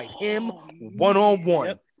to fight him one-on-one.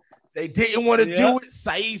 Yep. They didn't want to do it.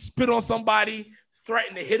 Saeed spit on somebody,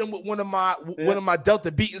 threatened to hit him with one of my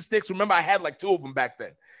Delta beating sticks. Remember, I had like 2 of them back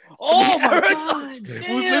then. Oh, my God.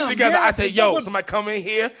 We lived together. I said, yo, somebody come in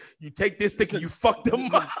here. You take this stick and you fuck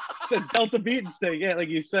them up. The Delta beating stick. Yeah, like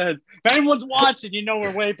you said. If anyone's watching, you know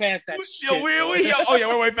we're way past that shit.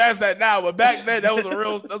 We're way past that now. But back then, that was a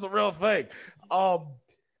real thing.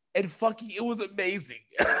 And fucking, it was amazing.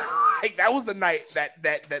 Like that was the night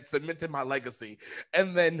that cemented my legacy.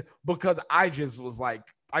 And then because I just was like,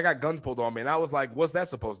 I got guns pulled on me, and I was like, what's that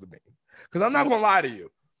supposed to mean? Because I'm not gonna lie to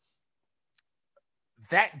you.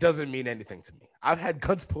 That doesn't mean anything to me. I've had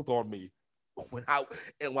guns pulled on me when I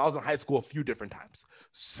was in high school a few different times.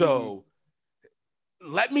 So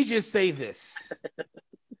let me just say this.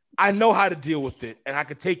 I know how to deal with it, and I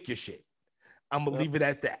could take your shit. I'm going to leave it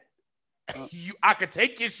at that. I could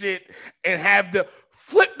take your shit and have the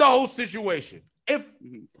flip the whole situation. If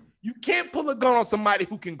you can't pull a gun on somebody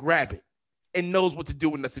who can grab it and knows what to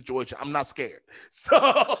do in the situation, I'm not scared.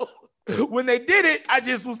 So when they did it, I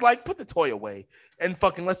just was like, put the toy away and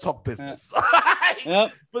fucking let's talk business.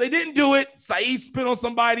 Yep. But they didn't do it. Saeed spit on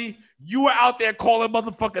somebody. You were out there calling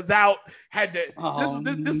motherfuckers out. Had to.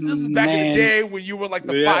 This is back in the day when you were like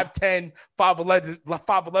the 5'10",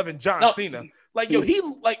 5'11 John Cena. Like yo,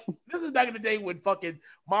 this is back in the day when fucking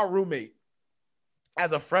my roommate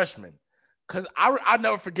as a freshman. Cause I'll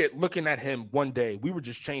never forget looking at him one day. We were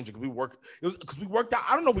just changing. We worked. It was because we worked out.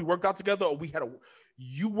 I don't know if we worked out together or we had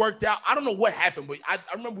you worked out. I don't know what happened, but I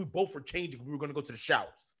remember we both were changing. We were going to go to the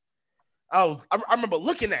showers. I remember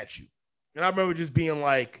looking at you, and I remember just being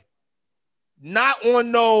like, not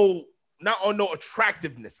on no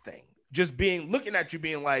attractiveness thing. Just looking at you,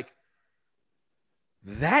 being like,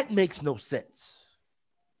 that makes no sense.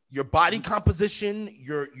 Your body composition,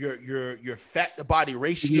 your fat to body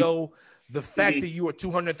ratio. The fact that you are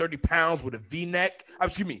 230 pounds with a V-neck,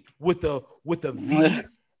 with a V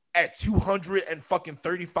at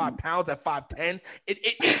 235 pounds at 5'10",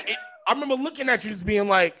 I remember looking at you just being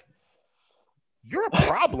like, you're a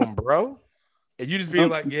problem, bro. And you just being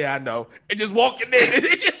like, yeah, I know. And just walking in, and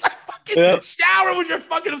it just like fucking showering with your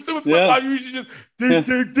fucking assuming football. You should just down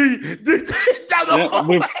the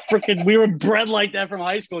hallway. We were bred like that from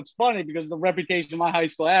high school. It's funny because the reputation of my high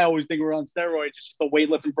school, I always think we're on steroids. It's just the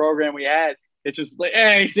weightlifting program we had. It's just like,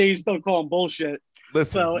 hey, see, you still calling bullshit.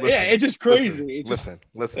 Listen, it's just crazy. Listen.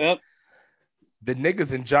 The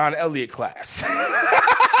niggas in John Elliott class.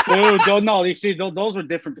 Dude, no, you see, those were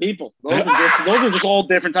different people. Those are just all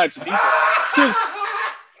different types of people.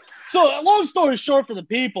 So, long story short, for the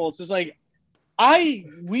people, it's just like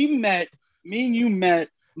me and you met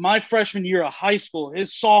my freshman year of high school.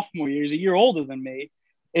 His sophomore year, he's a year older than me.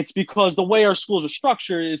 It's because the way our schools are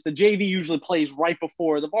structured is the JV usually plays right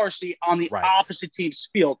before the varsity on the opposite team's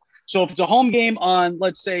field. So if it's a home game on,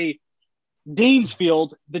 let's say, Dean's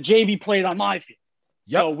field, the JV played on my field.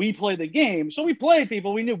 Yep. So we played the game. So we played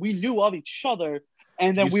people. We knew of each other.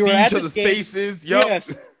 And then we were at each other's faces. Yep.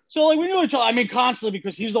 Yes. So like we knew each other. I mean, constantly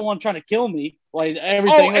because he's the one trying to kill me. Like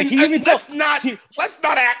everything. Let's not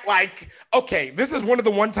act like this is one of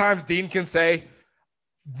the one times Dean can say,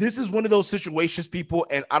 this is one of those situations, people,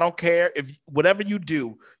 and I don't care if whatever you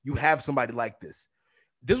do, you have somebody like this.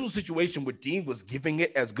 This was a situation where Dean was giving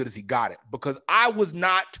it as good as he got it because I was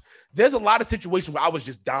not. There's a lot of situations where I was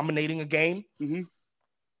just dominating a game.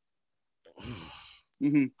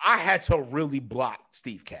 I had to really block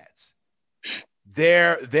Steve Katz.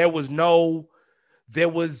 You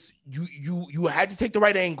had to take the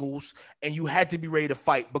right angles and you had to be ready to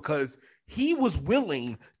fight because he was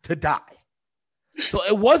willing to die. So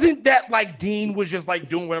it wasn't that like Dean was just like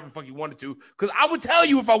doing whatever the fuck he wanted to, because I would tell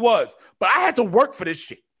you if I was, but I had to work for this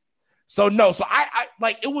shit. So no, so I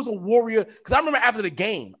like it was a warrior, because I remember after the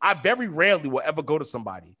game, I very rarely will ever go to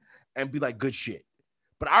somebody and be like, good shit.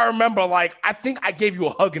 But I remember like I think I gave you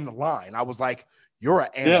a hug in the line. I was like, you're an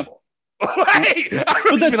animal. I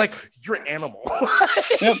remember just be like, you're an animal.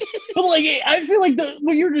 But like I feel like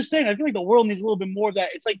what you're just saying, I feel like the world needs a little bit more of that.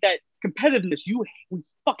 It's like that competitiveness. We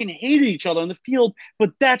fucking hated each other on the field,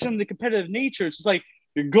 but that's on the competitive nature. It's just like,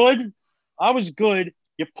 you're good, I was good,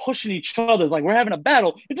 you're pushing each other, like we're having a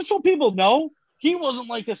battle. And just so people know, he wasn't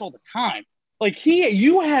like this all the time. Like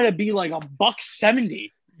you had to be like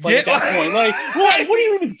 $170 at that point. Like what are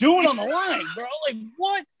you even doing on the line, bro? Like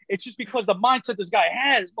what? It's just because the mindset this guy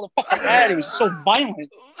had, this motherfucker had, he was so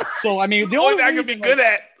violent. So I mean, the only thing I could be good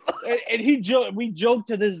at. And we joke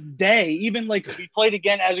to this day, even like we played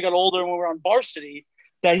again as we got older and when we were on varsity,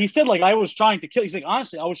 that he said like I was trying to kill. He's like,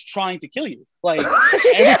 honestly, I was trying to kill you. Like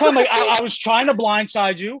every time, like I was trying to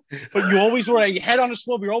blindside you, but you always were your head on the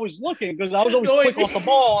swivel. You're always looking because I was always quick off the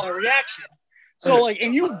ball on a reaction. So like,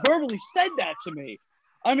 and you verbally said that to me.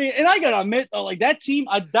 I mean, and I gotta admit, like that team,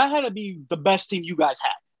 that had to be the best team you guys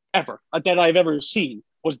had ever that I've ever seen.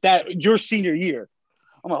 Was that your senior year?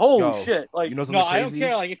 I'm like, holy shit! Like, you know, no, crazy? I don't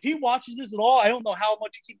care. Like, if he watches this at all, I don't know how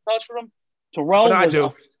much you keep in touch with him. Terrell was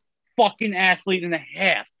a fucking athlete and a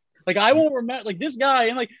half. Like, I won't remember. Like this guy,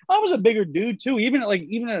 and like I was a bigger dude too. Even at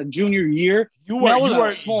a junior year, you were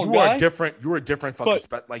a different. You were a different fucking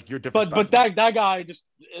you're different. But that guy just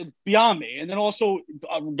beyond me. And then also,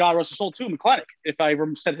 God rest his soul too, McClintock, if I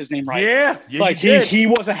said his name right. Yeah, like he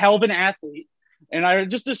was a hell of an athlete.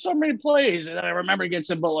 And there's so many plays that I remember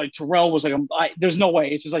against him, but like Terrell was like, there's no way.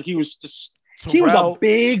 It's just like he was a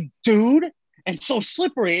big dude and so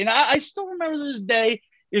slippery. And I still remember this day,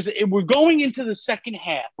 we're going into the second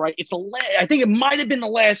half, right? I think it might have been the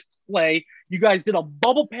last play. You guys did a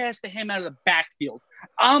bubble pass to him out of the backfield.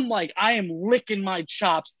 I'm like, I am licking my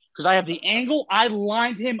chops because I have the angle. I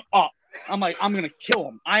lined him up. I'm like, I'm going to kill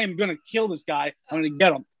him. I am going to kill this guy. I'm going to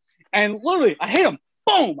get him. And literally, I hit him.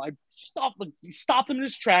 Boom. I stopped him in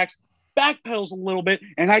his tracks, backpedals a little bit,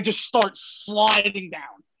 and I just start sliding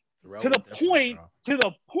down to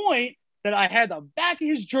the point that I had the back of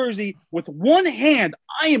his jersey with one hand.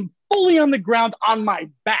 I am fully on the ground on my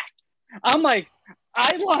back. I'm like,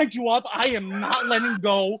 I lined you up. I am not letting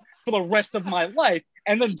go for the rest of my life.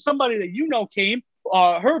 And then somebody that you know came,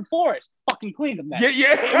 Herb Forrest, fucking cleaned him. Yeah.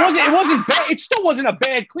 It wasn't bad. It still wasn't a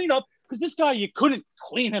bad cleanup because this guy, you couldn't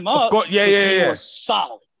clean him up. Of course. Yeah. He was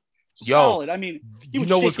solid. Yo, I mean, you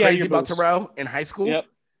know what's crazy about Terrell in high school? Yep.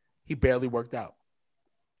 He barely worked out.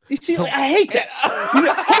 You see, I hate that.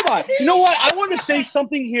 Hold on. You know what? I want to say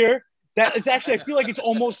something here that it's actually, I feel like it's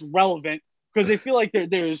almost relevant because I feel like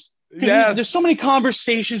there's so many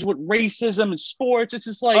conversations with racism and sports. It's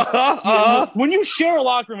just like when you share a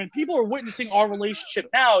locker room and people are witnessing our relationship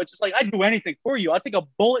now, it's just like, I'd do anything for you. I'd take a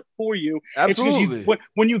bullet for you. Absolutely. It's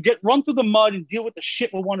when you get run through the mud and deal with the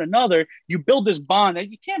shit with one another, you build this bond that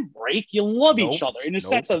you can't break. You love each other in the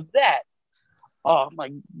sense of that. Oh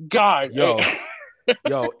my God. Yo,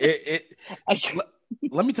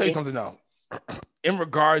 let me tell you something though. In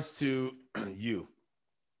regards to you,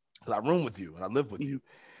 because I room with you and I live with you.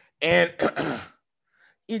 And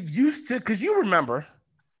it used to, because you remember,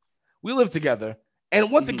 we lived together.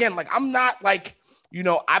 And once again, like, I'm not like,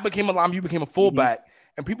 I became a lineman, you became a fullback.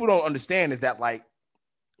 And people don't understand is that, like,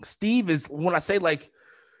 Steve is, when I say, like,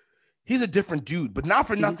 he's a different dude, but not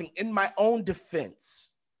for nothing. In my own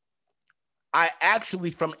defense, I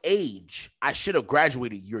actually, from age, I should have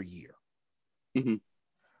graduated your year.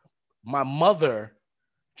 My mother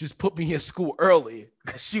just put me in school early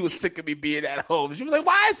because she was sick of me being at home. She was like,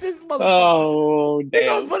 "Why is this motherfucker?" Oh,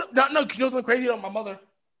 damn. No, you know what's crazy? My mother,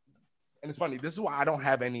 and it's funny. This is why I don't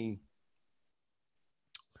have any.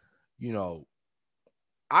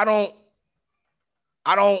 I don't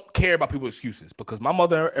care about people's excuses because my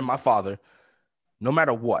mother and my father, no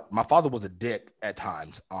matter what, my father was a dick at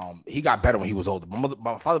times. He got better when he was older.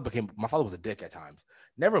 My father was a dick at times.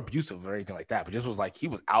 Never abusive or anything like that, but just was like he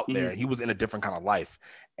was out there and he was in a different kind of life.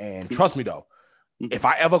 And trust me though, if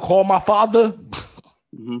I ever call my father,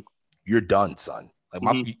 you're done, son.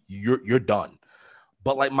 Like you're done.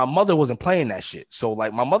 But like my mother wasn't playing that shit. So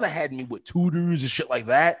like my mother had me with tutors and shit like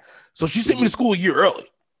that. So she sent me to school a year early.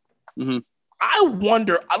 I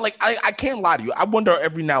wonder, I can't lie to you. I wonder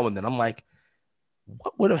every now and then. I'm like,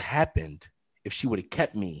 what would have happened if she would have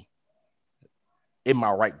kept me in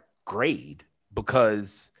my right grade?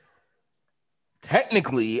 Because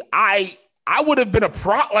technically, I would have been a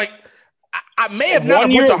I may have not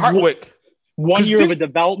went to Hartwick. 1 year of a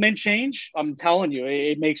development change, I'm telling you,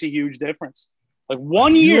 it makes a huge difference. Like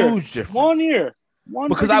 1 year, huge difference. 1 year.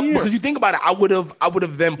 Because you think about it, I would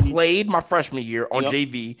have then played my freshman year on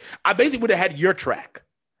JV. I basically would have had your track.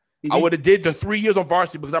 I would have did the 3 years on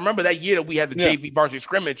varsity because I remember that year that we had the JV varsity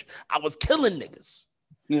scrimmage. I was killing niggas.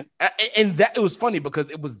 And that it was funny because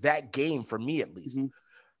it was that game for me at least.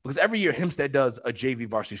 Because every year Hempstead does a JV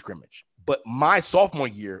varsity scrimmage. But my sophomore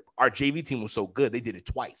year, our JV team was so good, they did it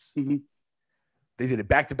twice. They did it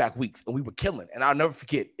back-to-back weeks, and we were killing. And I'll never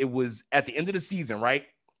forget, it was at the end of the season, right?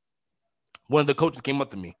 One of the coaches came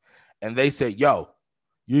up to me, and they said, yo,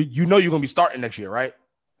 you know you're going to be starting next year, right?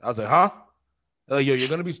 I was like, huh? They're like, yo, you're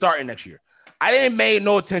going to be starting next year. I didn't pay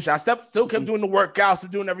no attention. I still kept doing the workouts,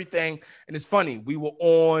 still doing everything. And it's funny. We were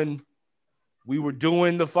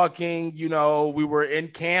doing the fucking, we were in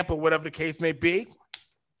camp or whatever the case may be.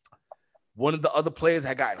 One of the other players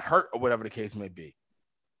had gotten hurt or whatever the case may be.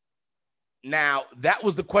 Now, that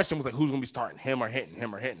was the question, was like, who's going to be starting, him or Hinton,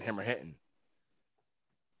 him or Hinton, him or Hinton?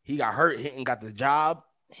 He got hurt. Hinton got the job.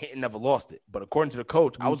 Hinton never lost it. But according to the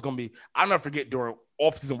coach, I was going to be – I'll never forget during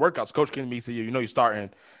off-season workouts, coach came to me and said, yo, you're starting.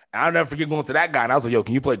 And I'll never forget going to that guy. And I was like, yo,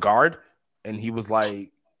 can you play guard? And he was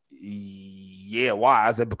like, yeah, why?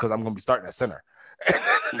 I said, because I'm going to be starting at center.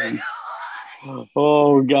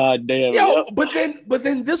 Oh, God damn. Yo, but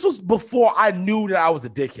then this was before I knew that I was a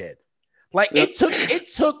dickhead. Like, it took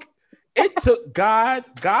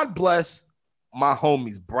God bless my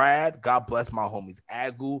homies Brad, God bless my homies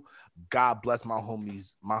Agu, God bless my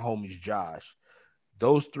homies Josh.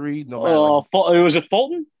 Those three, no matter. It was a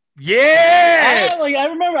Fulton? Yeah. I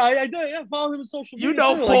remember I did follow him on social media.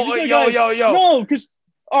 Fulton, yo. No, because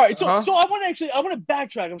all right, so I want to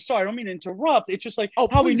backtrack. I'm sorry, I don't mean to interrupt. It's just like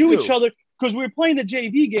how we knew each other because we were playing the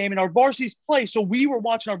JV game in our varsity's play. So we were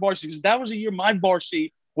watching our varsity because that was a year my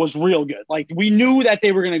varsity was real good. Like, we knew that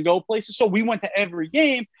they were going to go places, so we went to every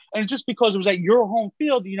game. And just because it was at your home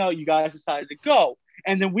field, you guys decided to go.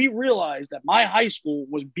 And then we realized that my high school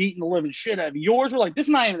was beating the living shit out of yours. We're like, this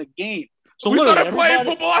is not even a game. So we started playing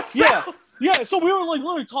football ourselves. Yeah. So we were like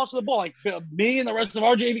literally tossing the ball, like me and the rest of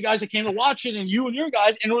our JV guys that came to watch it, and you and your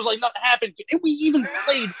guys, and it was like nothing happened. And we even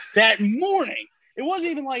played that morning. It wasn't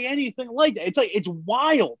even like anything like that. It's like, it's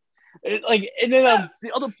wild. And then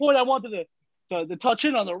the other point I wanted to touch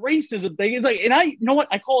in on the racism thing is like, and I, you know what,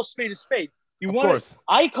 I call a spade a spade. Of course.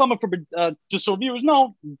 I come up from just so viewers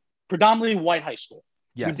know, predominantly white high school.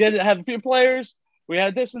 Yes. We did have a few players. We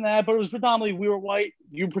had this and that, but it was predominantly we were white.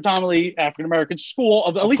 You predominantly African American school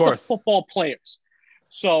of at least the football players.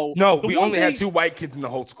 So no, we only had 2 white kids in the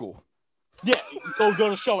whole school. Yeah, go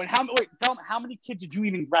to show. And tell them how many kids did you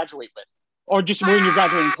even graduate with, or just were in your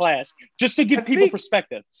graduating class, just to give people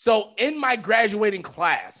perspective. So in my graduating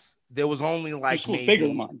class, there was only like maybe bigger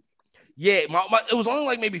than mine. Yeah, it was only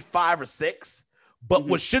like maybe 5 or 6, but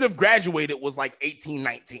what should have graduated was like 18,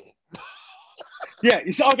 19. Yeah.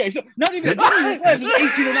 Okay. So not even it was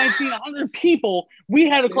 18 or 1900 people. We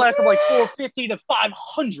had a class of like 450 to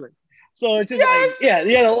 500. So it's just you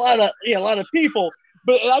had a lot of people.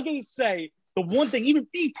 But I gotta say, the one thing, even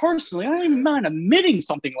me personally, I don't even mind admitting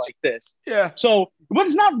something like this. Yeah. So when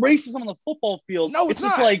it's not racism on the football field, no, it's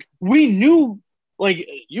just not. Like we knew. Like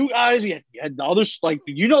you guys, you had the others. Like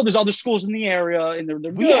there's other schools in the area, and they're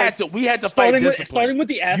we had to fight discipline. Starting with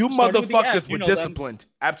the F, you motherfuckers were disciplined.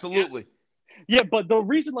 Absolutely. Yeah, but the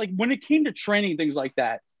reason, like, when it came to training, things like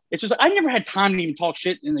that, it's just like, I never had time to even talk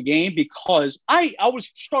shit in the game because I was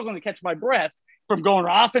struggling to catch my breath from going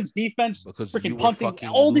to offense, defense, because freaking punting,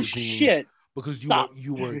 all this shit. Because you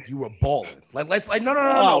were balling.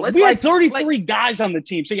 No. We had 33 guys on the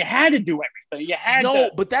team, so you had to do everything. You had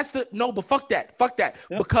to. But fuck that.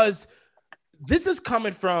 Yeah. Because this is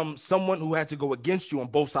coming from someone who had to go against you on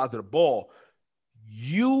both sides of the ball.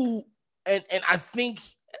 You and I think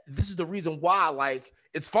this is the reason why, like,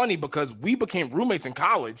 it's funny because we became roommates in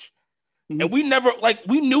college and we never, like,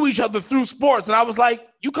 we knew each other through sports. And I was like,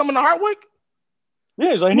 you coming to Hardwick?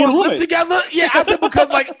 Yeah, I need to live together. Yeah, I said, because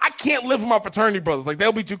like I can't live with my fraternity brothers. Like,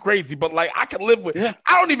 they'll be too crazy. But like I can live with,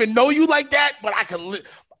 I don't even know you like that, but I can live.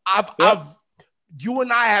 You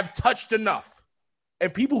and I have touched enough.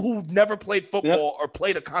 And people who've never played football or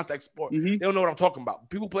played a contact sport, they don't know what I'm talking about.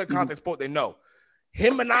 People who play a contact sport, they know.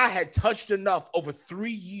 Him and I had touched enough over 3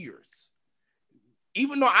 years.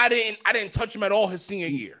 Even though I didn't touch him at all his senior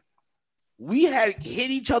year. We had hit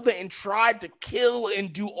each other and tried to kill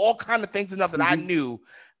and do all kind of things enough that I knew.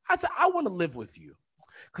 I said, I want to live with you.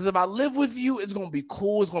 Because if I live with you, it's going to be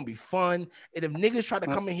cool. It's going to be fun. And if niggas try to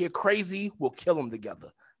come in here crazy, we'll kill them together.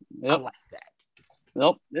 I like that.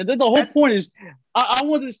 Nope. And then the whole point is, I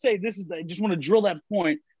wanted to say this I just want to drill that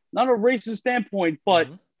point, not a racist standpoint, but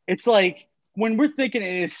it's like when we're thinking,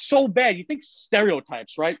 and it's so bad, you think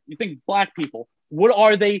stereotypes, right? You think black people. What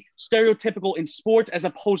are they stereotypical in sports as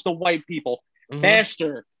opposed to white people?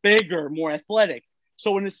 Faster, bigger, more athletic.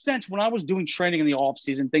 So in a sense, when I was doing training in the off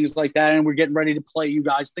season, things like that, and we're getting ready to play you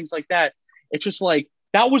guys, things like that, it's just like,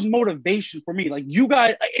 that was motivation for me. Like, you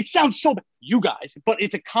guys, it sounds so bad, you guys, but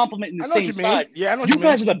it's a compliment in the same side. Yeah, I know you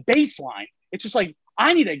guys are the baseline. It's just like,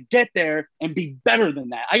 I need to get there and be better than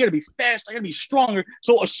that. I got to be fast. I got to be stronger.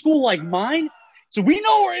 So a school like mine, so we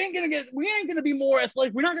know we ain't gonna be more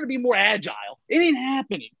athletic. We're not gonna be more agile. It ain't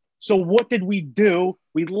happening. So what did we do?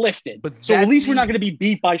 We lifted. So at least we're not gonna be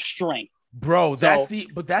beat by strength. Bro, that's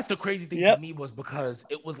the crazy thing to me was because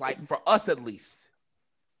it was like, for us at least,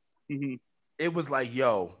 it was like,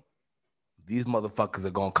 yo, these motherfuckers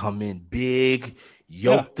are gonna come in big,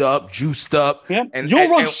 yoked up, juiced up, and you'll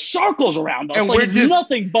run circles around us. And like we're just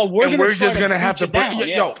nothing, but we're just gonna have to break.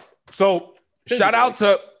 Yo, so shout out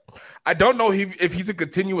to. I don't know if he's a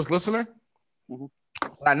continuous listener, but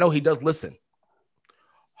I know he does listen.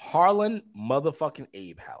 Harlan motherfucking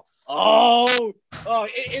Abe House.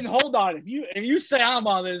 And hold on. If you say I'm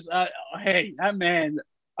on this, hey, that man,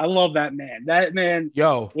 I love that man. That man,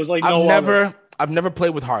 was like I've never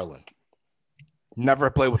played with Harlan. Never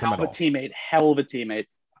played with him at all. Hell of a teammate.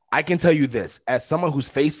 I can tell you this, as someone who's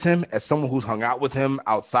faced him, as someone who's hung out with him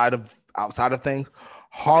outside of things.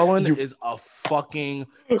 Harlan is a fucking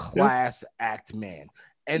class act man.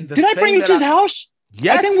 And did I bring you to his house?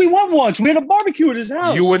 Yes. I think we went once. We had a barbecue at his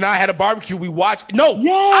house. You and I had a barbecue. We watched.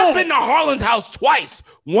 I've been to Harlan's house twice.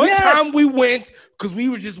 One time we went because we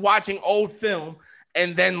were just watching old film.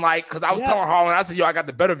 And then, like, because I was telling Harlan, I said, yo, I got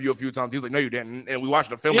the better of you a few times. He was like, no, you didn't. And we watched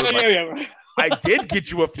the film. I did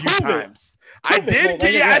get you a few times.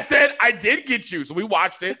 I said I did get you. So we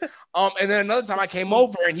watched it. And then another time I came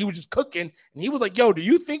over and he was just cooking and he was like, yo, do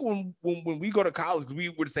you think when we go to college, because we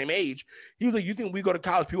were the same age, he was like, you think when we go to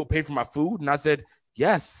college, people pay for my food? And I said,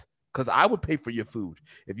 yes, because I would pay for your food.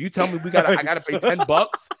 If you tell me I gotta pay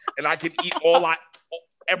 $10 and I can eat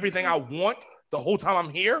everything I want the whole time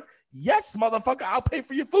I'm here, yes, motherfucker, I'll pay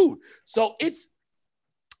for your food. So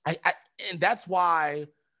and that's why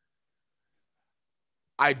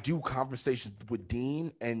I do conversations with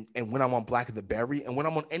Dean and when I'm on Black of the Berry and when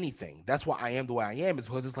I'm on anything. That's why I am the way I am, is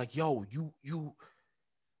because it's like, yo,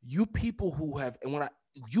 you people who have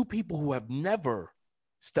never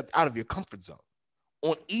stepped out of your comfort zone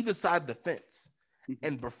on either side of the fence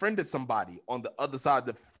and befriended somebody on the other side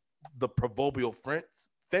of the proverbial fence,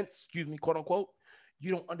 quote unquote.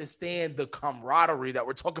 You don't understand the camaraderie that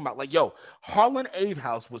we're talking about. Like, yo, Harlan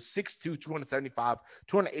Avehouse was 6'2", 275,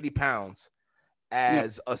 280 pounds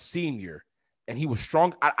as a senior, and he was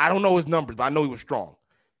strong. I don't know his numbers, but I know he was strong.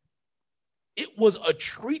 It was a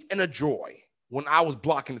treat and a joy when I was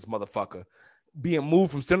blocking this motherfucker, being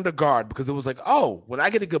moved from center to guard, because it was like, oh, when I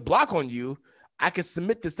get a good block on you, I can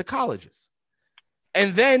submit this to colleges.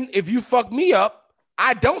 And then if you fuck me up,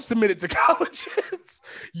 I don't submit it to colleges.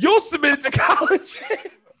 You'll submit it to colleges.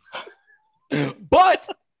 But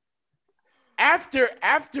after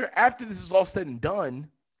this is all said and done,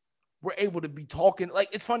 we're able to be talking. Like,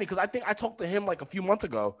 it's funny because I think I talked to him like a few months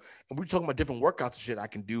ago, and we were talking about different workouts and shit I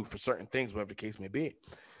can do for certain things, whatever the case may be.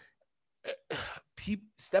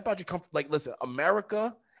 Step out your comfort. Like, listen,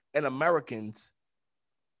 America and Americans,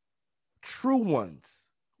 true ones,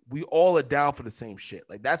 we all are down for the same shit.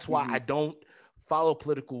 Like, that's why I don't follow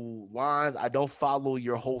political lines. I don't follow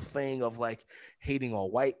your whole thing of like hating all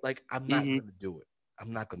white. Like, I'm not going to do it.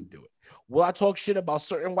 I'm not going to do it. Will I talk shit about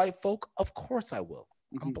certain white folk? Of course I will.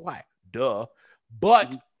 I'm black. Duh.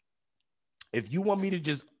 But if you want me to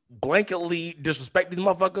just blanketly disrespect these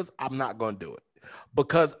motherfuckers, I'm not going to do it.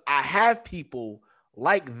 Because I have people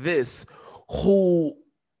like this who,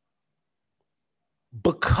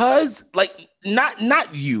 because like,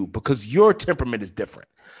 not you, because your temperament is different.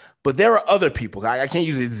 But there are other people, I can't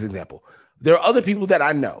use this example. There are other people that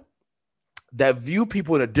I know that view black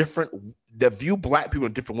people in a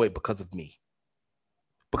different way because of me.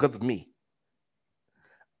 Because of me.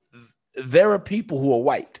 There are people who are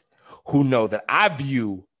white who know that I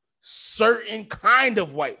view certain kind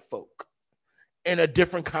of white folk in a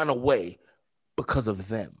different kind of way because of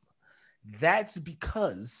them. That's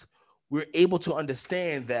because we're able to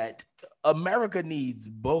understand that America needs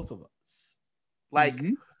both of us. Like,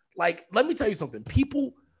 let me tell you something.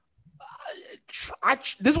 People,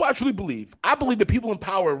 this is what I truly believe. I believe that people in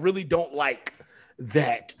power really don't like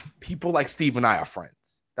that people like Steve and I are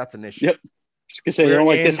friends. That's an issue. Yep. Just say they don't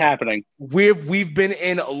like this happening. We've been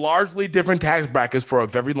in largely different tax brackets for a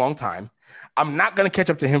very long time. I'm not going to catch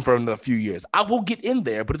up to him for another few years. I will get in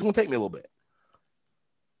there, but it's going to take me a little bit.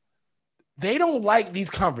 They don't like these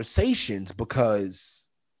conversations because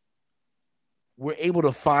we're able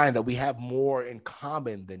to find that we have more in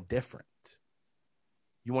common than different.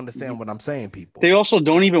 You understand what I'm saying, people? They also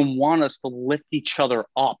don't even want us to lift each other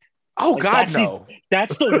up. Oh, like, God, no.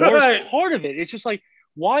 That's the worst part of it. It's just like,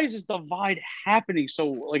 why is this divide happening so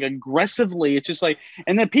like aggressively? It's just like,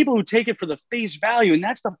 and then people who take it for the face value, and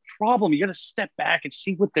that's the problem. You got to step back and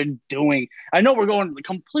see what they're doing. I know we're going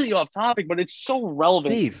completely off topic, but it's so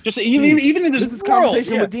relevant. Steve, even in this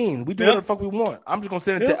conversation with Dean. We do whatever the fuck we want. I'm just gonna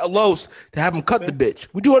send it to Los to have him cut the bitch.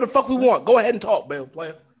 We do whatever the fuck we want. Go ahead and talk, man,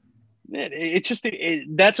 player. It's just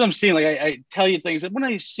that's what I'm seeing. Like I tell you things that when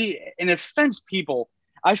I see and it offends people.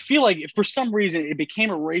 I feel like for some reason it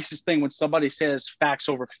became a racist thing when somebody says facts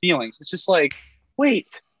over feelings. It's just like,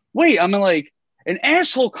 wait. I mean, like, an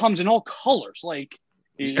asshole comes in all colors. Like,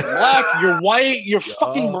 you're black, you're white, you're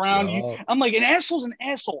fucking brown. I'm like, an asshole's an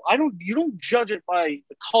asshole. You don't judge it by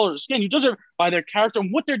the color of the skin. You judge it by their character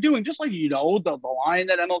and what they're doing. Just like, the line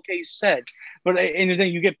that MLK said. But and then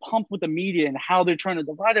you get pumped with the media and how they're trying to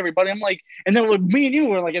divide everybody. I'm like, and then with me and you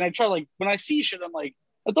were like, and I try, like, when I see shit, I'm like,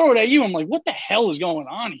 I throw it at you. I'm like, what the hell is going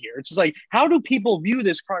on here? It's just like, how do people view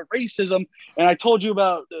this racism? And I told you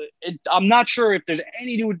about I'm not sure if there's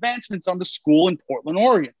any new advancements on the school in Portland,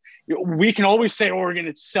 Oregon. We can always say Oregon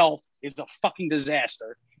itself is a fucking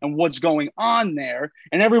disaster and what's going on there.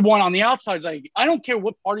 And everyone on the outside is like, I don't care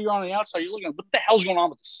what party you're on the outside. You're looking at what the hell's going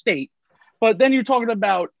on with the state. But then you're talking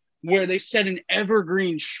about where they said an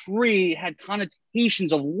evergreen tree had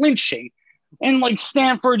connotations of lynching. And like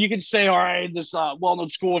Stanford, you could say, all right, this well-known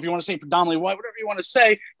school, if you want to say predominantly white, whatever you want to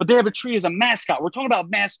say, but they have a tree as a mascot. We're talking about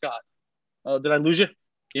mascot. Did I lose you?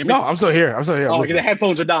 You hear me? No, I'm still here. I'm still here. Oh, the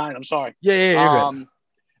headphones are dying. I'm sorry. Yeah, you're good.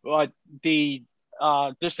 But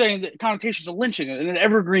they're saying the connotations of lynching and an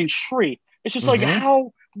evergreen tree. It's just like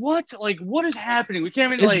how what is happening? We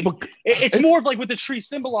can't even it's more of like what the tree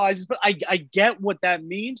symbolizes, but I get what that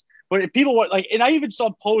means. But if people were like, and I even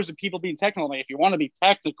saw posts of people being technical, like if you want to be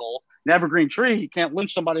technical, an evergreen tree, you can't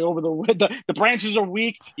lynch somebody over the branches are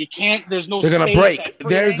weak. You can't. There's no. They're gonna break.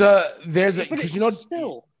 There's a because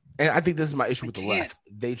still. And I think this is my issue with the left.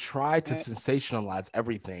 They try to sensationalize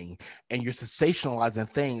everything, and you're sensationalizing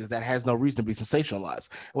things that has no reason to be sensationalized.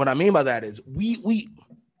 What I mean by that is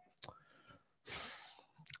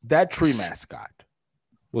that tree mascot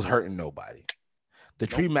was hurting nobody. The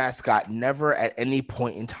tree mascot never at any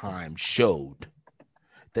point in time showed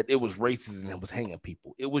that it was racist and it was hanging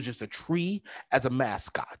people. It was just a tree as a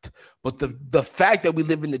mascot. But the fact that we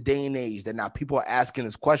live in the day and age that now people are asking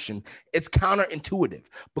this question, it's counterintuitive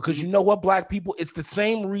because you know what, Black people, it's the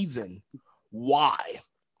same reason why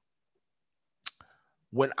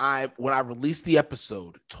when I released the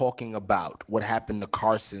episode talking about what happened to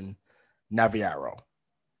Carson Navarro,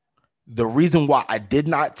 the reason why I did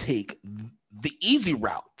not take the easy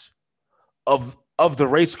route of the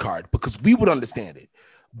race card, because we would understand it,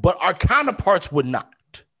 but our counterparts would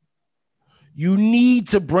not. You need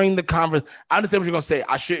to bring the conversation. I understand what you're going to say.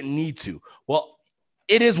 I shouldn't need to. Well,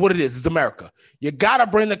 it is what it is. It's America. You got to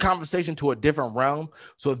bring the conversation to a different realm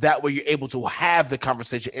so that way you're able to have the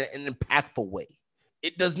conversation in an impactful way.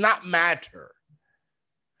 It does not matter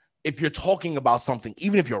if you're talking about something,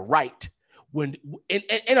 even if you're right, when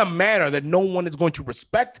in a manner that no one is going to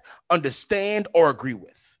respect, understand, or agree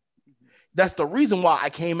with. That's the reason why I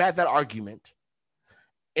came at that argument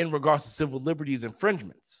in regards to civil liberties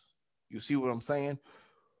infringements. You see what I'm saying?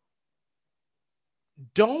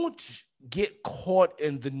 Don't get caught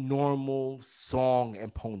in the normal song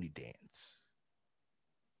and pony dance.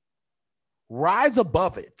 Rise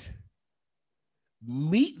above it.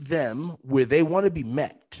 Meet them where they want to be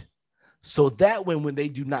met. So that when they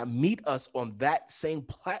do not meet us on that same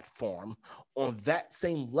platform, on that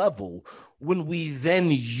same level, when we then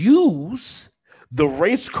use the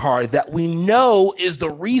race card that we know is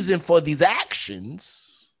the reason for these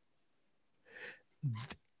actions,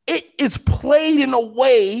 it is played in a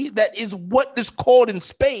way that is what is called in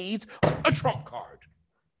spades a trump card.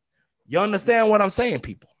 You understand what I'm saying,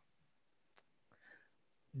 people?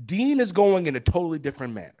 Dean is going in a totally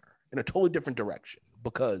different manner, in a totally different direction,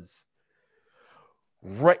 because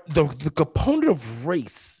the component of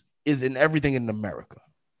race is in everything in America.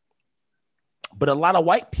 But a lot of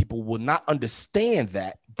white people will not understand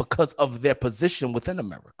that because of their position within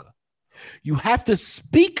America. You have to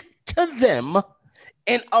speak to them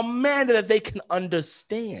in a manner that they can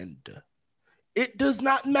understand. It does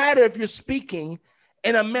not matter if you're speaking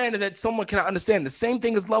in a manner that someone cannot understand. The same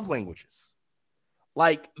thing as love languages.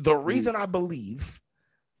 Like, the reason I believe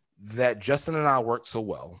that Justin and I work so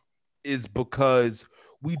well is because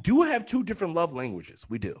we do have two different love languages.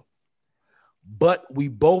 We do. But we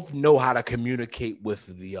both know how to communicate with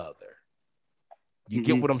the other. You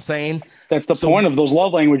get what I'm saying? That's the point of those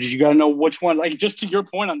love languages. You got to know which one, like, just to your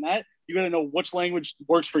point on that, you got to know which language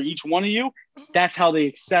works for each one of you. That's how they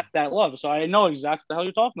accept that love. So I know exactly the hell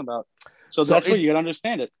you're talking about. So that's what you got to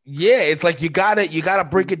understand it. Yeah, it's like you gotta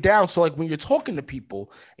break it down. So like when you're talking to people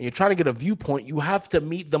and you're trying to get a viewpoint, you have to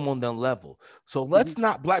meet them on their level. So let's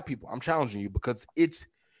not, Black people, I'm challenging you because it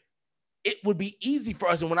would be easy for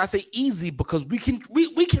us. And when I say easy, because we can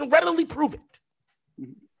readily prove it.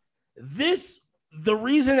 The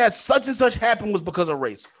reason that such and such happened was because of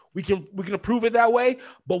race. We can prove it that way,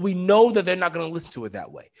 but we know that they're not going to listen to it that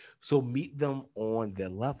way. So meet them on their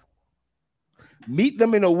level. Meet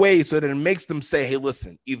them in a way so that it makes them say, hey,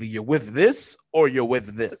 listen, either you're with this or you're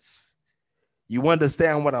with this. You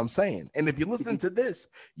understand what I'm saying? And if you listen to this,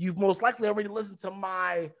 you've most likely already listened to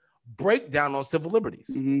my breakdown on civil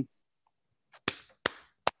liberties.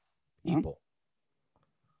 People,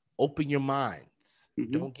 open your minds.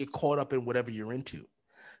 Don't get caught up in whatever you're into.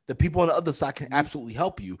 The people on the other side can absolutely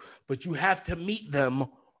help you, but you have to meet them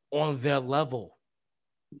on their level.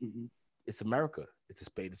 It's America. It's a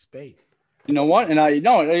spade to spade. You know what? And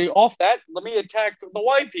off that, let me attack the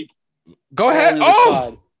white people. Go ahead.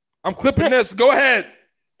 Oh, I'm clipping this. Go ahead.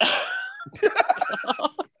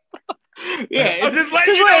 Yeah, I'm just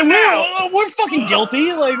letting you know now. We're fucking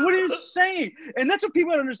guilty. Like, what are you saying? And that's what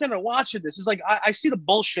people don't understand are watching this. It's like, I see the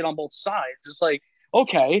bullshit on both sides. It's like,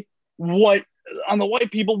 okay, what on the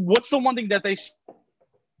white people, what's the one thing that they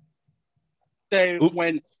say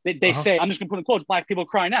when they say, I'm just gonna put in quotes, Black people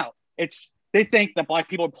crying out? It's they think that black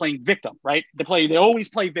people are playing victim, right? They always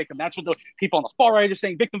play victim. That's what the people on the far right are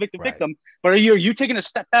saying, victim, victim, Right. victim. But are you taking a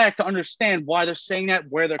step back to understand why they're saying that,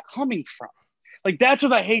 where they're coming from? Like, that's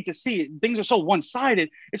what I hate to see. Things are so one-sided.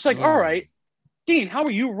 It's like, all right, Dean, how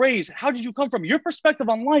were you raised? How did you come from? Your perspective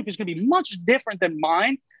on life is going to be much different than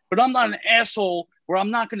mine, but I'm not an asshole where I'm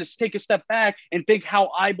not going to take a step back and think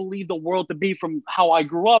how I believe the world to be from how I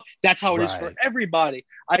grew up. That's how it is for everybody.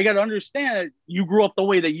 I got to understand that you grew up the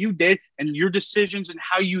way that you did, and your decisions and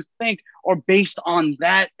how you think are based on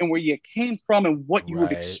that and where you came from and what you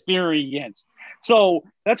have experienced. So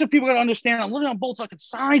that's what people got to understand. I'm looking on both fucking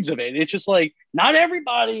sides of it. It's just like, not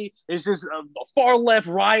everybody is just a far left,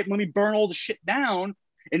 right, let me burn all the shit down.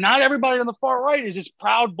 And not everybody on the far right is this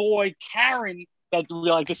proud boy Karen that we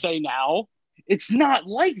like to say now. It's not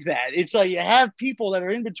like that. It's like you have people that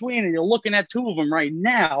are in between, and you're looking at two of them right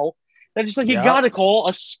now. That's just like, you got to call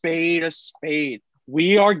a spade a spade.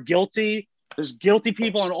 We are guilty. There's guilty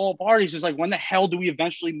people on all parties. It's like, when the hell do we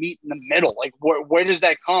eventually meet in the middle? Like, where does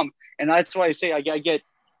that come? And that's why I say I get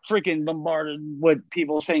freaking bombarded with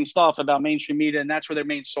people saying stuff about mainstream media, and that's where their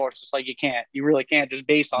main source. It's like, you really can't just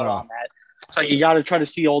base on that. It's like, you got to try to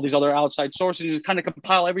see all these other outside sources and kind of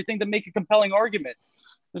compile everything to make a compelling argument.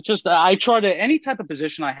 It's just, I try to, any type of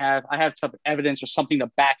position I have some evidence or something to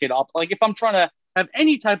back it up. Like, if I'm trying to have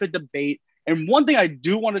any type of debate, and one thing I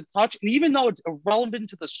do want to touch, and even though it's irrelevant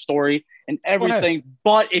to the story and everything,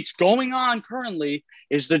 but it's going on currently,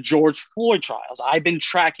 is the George Floyd trials. I've been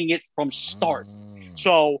tracking it from start.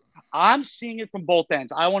 So I'm seeing it from both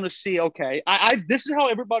ends. I want to see, okay, this is how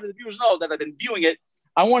everybody, the viewers know that I've been viewing it.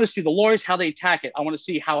 I want to see the lawyers, how they attack it. I want to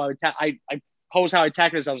see how I pose how I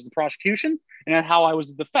attack it as I was the prosecution, and then how I was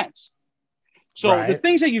the defense. So the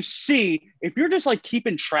things that you see, if you're just like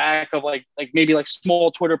keeping track of like maybe like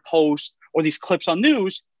small Twitter posts or these clips on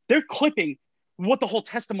news, they're clipping what the whole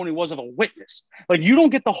testimony was of a witness. Like, you don't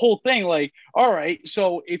get the whole thing. Like, all right,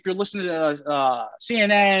 so if you're listening to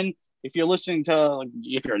CNN, if you're listening to,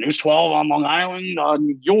 if you're News 12 on Long Island,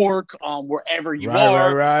 New York, wherever you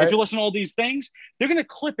are, if you listen to all these things, they're going to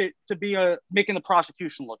clip it to be making the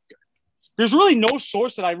prosecution look good. There's really no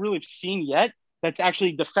source that I really have seen yet that's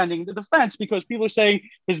actually defending the defense, because people are saying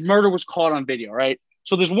his murder was caught on video, right?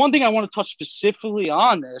 So there's one thing I want to touch specifically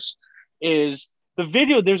on this is the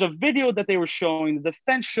video. There's a video that they were showing. The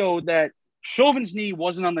defense showed that Chauvin's knee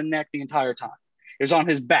wasn't on the neck the entire time. It was on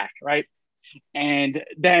his back, right? And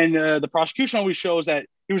then the prosecution always shows that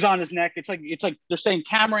he was on his neck. It's like they're saying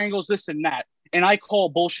camera angles, this and that. And I call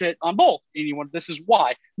bullshit on both. Anyone, this is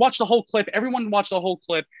why. Watch the whole clip. Everyone watch the whole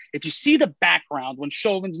clip. If you see the background when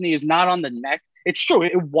Chauvin's knee is not on the neck, it's true.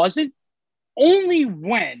 It wasn't. Only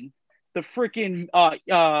when the freaking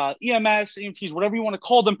EMS, EMTs, whatever you want to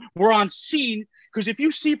call them, were on scene. Because if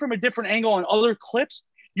you see from a different angle on other clips,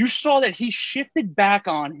 you saw that he shifted back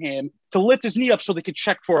on him to lift his knee up so they could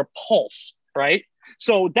check for a pulse, right?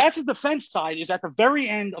 So that's the defense side, is at the very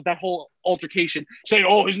end of that whole altercation saying,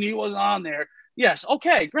 oh, his knee wasn't on there. Yes,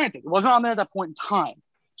 okay, granted, it wasn't on there at that point in time.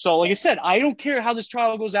 So like I said, I don't care how this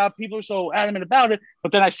trial goes out. People are so adamant about it.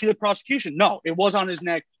 But then I see the prosecution. No, it was on his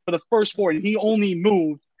neck for the first four, and he only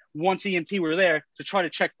moved once EMT were there to try to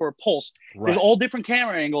check for a pulse. Right. There's all different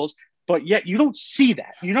camera angles, but yet you don't see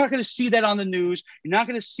that. You're not going to see that on the news. You're not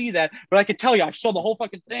going to see that. But I can tell you, I saw the whole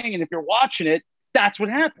fucking thing, and if you're watching it, that's what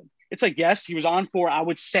happened. It's like, yes, he was on for, I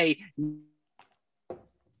would say,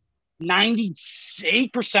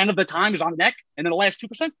 98% of the time is on the neck, and then the last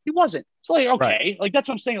 2% he wasn't. It's like, okay, like that's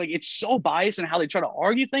what I'm saying. Like, it's so biased in how they try to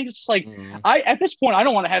argue things. It's just like, at this point, I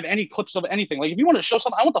don't want to have any clips of anything. Like, if you want to show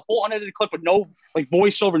something, I want the full unedited clip with no like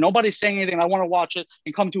voiceover, nobody's saying anything. I want to watch it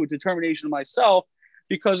and come to a determination myself,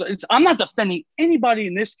 because I'm not defending anybody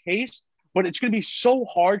in this case, but it's going to be so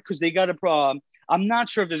hard because they got to. I'm not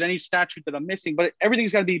sure if there's any statute that I'm missing, but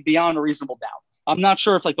everything's got to be beyond a reasonable doubt. I'm not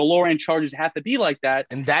sure if like the lower end charges have to be like that.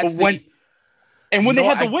 And that's when they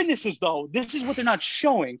have the witnesses, though, this is what they're not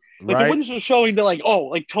showing. Like the witnesses are showing that, like, oh,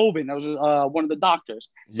 like Tobin, that was one of the doctors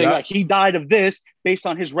saying like he died of this based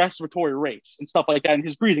on his respiratory rates and stuff like that and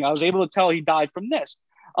his breathing. I was able to tell he died from this.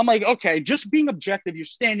 I'm like, okay, just being objective, you're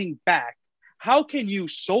standing back. How can you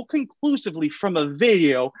so conclusively from a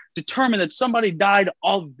video determine that somebody died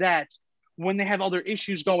of that when they have other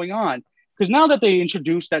issues going on? Because now that they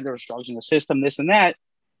introduced that there's drugs in the system, this and that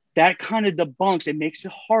kind of debunks, it makes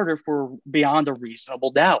it harder for beyond a reasonable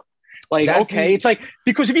doubt. Like, it's like,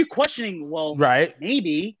 because if you're questioning, well,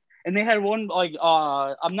 maybe, and they had one, like,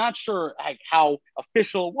 I'm not sure like how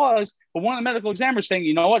official it was, but one of the medical examiners saying,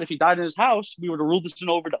 you know what, if he died in his house, we would have ruled this an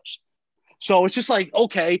overdose. So it's just like,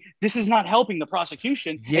 okay, this is not helping the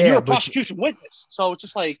prosecution. Yeah, and you're a prosecution witness. So it's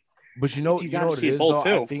just like, but you know what it is, though?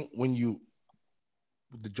 I think when you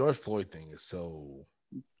The George Floyd thing is so.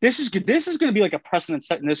 This is good. This is going to be like a precedent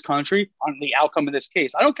set in this country on the outcome of this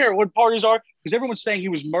case. I don't care what parties are, because everyone's saying he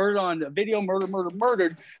was murdered on video,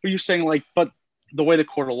 murdered. But you're saying like, but the way the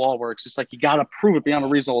court of law works, it's like you got to prove it beyond a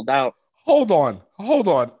reasonable doubt. Hold on. Who's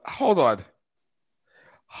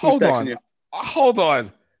texting you?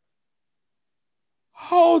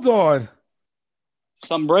 Hold on.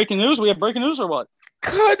 Some breaking news? We have breaking news or what?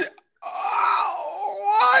 What?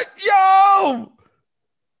 Yo!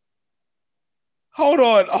 Hold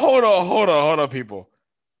on, people.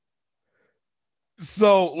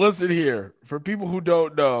 So listen here. For people who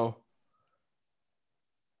don't know,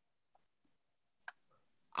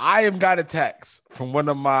 I have got a text from one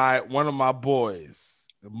of my boys,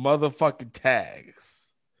 the motherfucking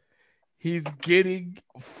Tags. He's getting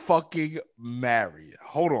fucking married.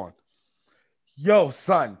 Hold on. Yo,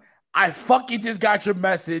 son, I fucking just got your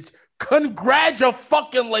message.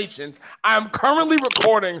 Congratulations. I'm currently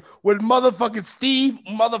recording with motherfucking Steve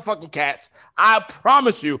motherfucking Katz. I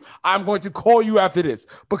promise you, I'm going to call you after this.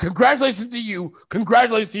 But congratulations to you.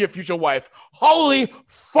 Congratulations to your future wife. Holy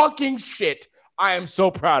fucking shit. I am so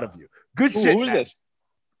proud of you. Good shit. Who is this?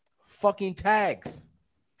 Fucking Tags.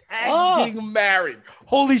 Tags getting married.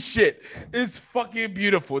 Holy shit. It's fucking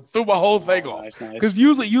beautiful. It threw my whole thing off. Because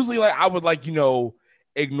usually like I would like, ignore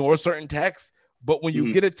certain texts. But when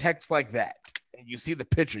you get a text like that and you see the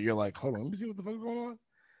picture, you're like, hold on, let me see what the fuck is going on.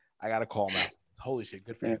 I got to call him after. Holy shit,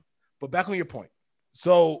 good for him. But back on your point.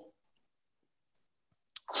 So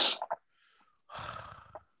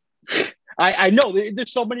I know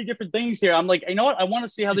there's so many different things here. I'm like, you know what? I want to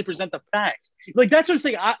see how they present the facts. Like, that's what I'm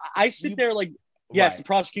saying. I sit there like, yes, the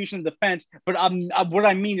prosecution and defense, but what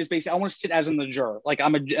I mean is basically I want to sit as in the juror. Like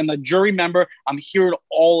I'm a jury member. I'm hearing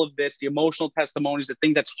all of this, the emotional testimonies, the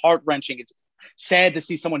thing that's heart-wrenching. It's sad to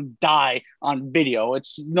see someone die on video.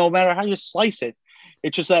 It's no matter how you slice it.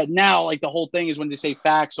 It's just that now, like the whole thing is when they say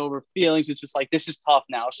facts over feelings, it's just like, this is tough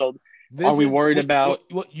now. So are we worried about?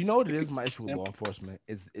 What you know what it is, my issue with law enforcement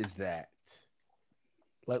is that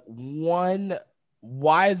like one,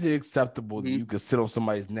 why is it acceptable that you can sit on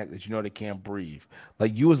somebody's neck that you know they can't breathe?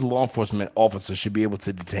 Like you as a law enforcement officer should be able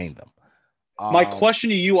to detain them. My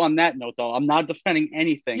question to you on that note, though, I'm not defending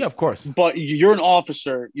anything. Yeah, of course. But you're an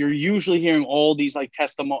officer. You're usually hearing all these like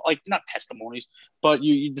not testimonies, but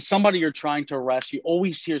somebody you're trying to arrest. You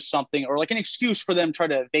always hear something or like an excuse for them try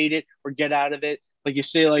to evade it or get out of it. Like you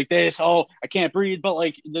say like this, oh, I can't breathe. But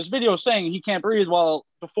like this video saying he can't breathe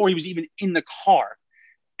before he was even in the car.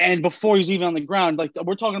 And before he was even on the ground, like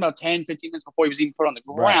we're talking about 10, 15 minutes before he was even put on the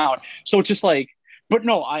ground. Right. So it's just like, but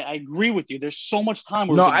no, I agree with you. There's so much time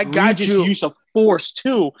where I got you. Use of force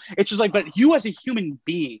too. It's just like, but you as a human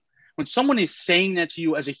being, when someone is saying that to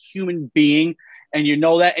you as a human being, and you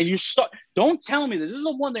know that, and you start, don't tell me this is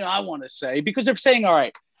the one thing I want to say, because they're saying, all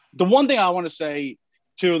right, the one thing I want to say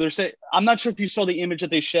too, they're saying, I'm not sure if you saw the image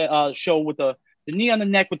that they show with the knee on the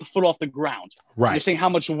neck with the foot off the ground. Right. They're saying how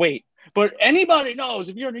much weight. But anybody knows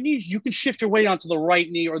if you're on your knees, you can shift your weight onto the right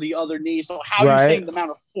knee or the other knee. So how are you saying the amount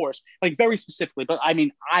of force? Like very specifically. But I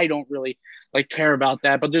mean, I don't really like care about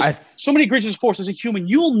that. But there's so many degrees of force as a human.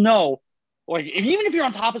 You'll know, like even if you're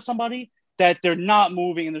on top of somebody, that they're not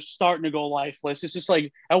moving and they're starting to go lifeless. It's just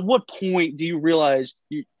like, at what point do you realize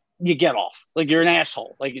you get off? Like you're an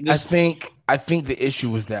asshole. Like this. I think the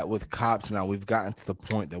issue is that with cops now, we've gotten to the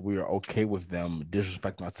point that we are okay with them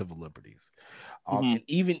disrespecting our civil liberties. And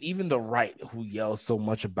even the right who yells so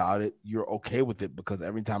much about it, you're okay with it because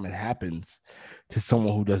every time it happens to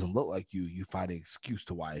someone who doesn't look like you, you find an excuse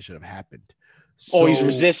to why it should have happened. So, he's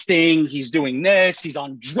resisting. He's doing this. He's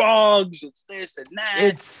on drugs. It's this and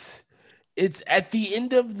that. It's at the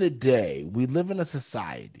end of the day, we live in a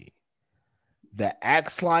society that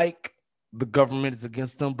acts like the government is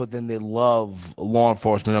against them, but then they love law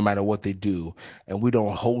enforcement no matter what they do, and we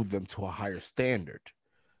don't hold them to a higher standard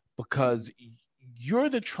because you're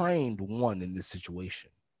the trained one in this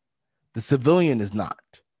situation. The civilian is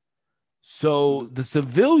not. So the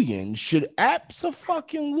civilian should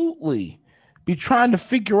absolutely be trying to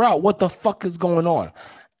figure out what the fuck is going on.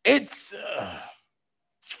 It's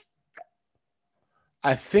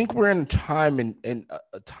I think we're in a time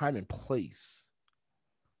and place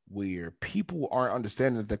where people aren't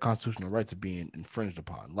understanding that their constitutional rights are being infringed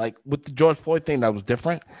upon. Like with the George Floyd thing, that was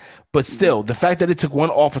different. But still, the fact that it took one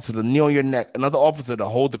officer to kneel on your neck, another officer to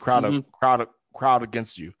hold the crowd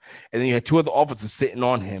against you, and then you had two other officers sitting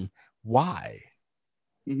on him. Why?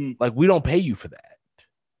 Like we don't pay you for that.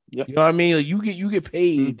 Yep. You know what I mean? Like you get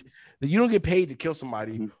paid. You don't get paid to kill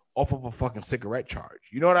somebody off of a fucking cigarette charge.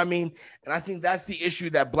 You know what I mean? And I think that's the issue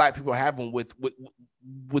that black people are having with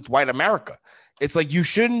white America. It's like you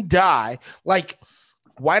shouldn't die. Like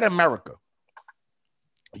white America,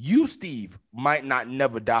 you, Steve, might not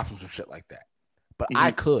never die from some shit like that, but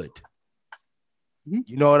I could.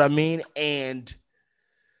 You know what I mean? And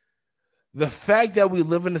the fact that we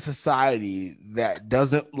live in a society that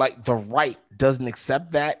doesn't like the right doesn't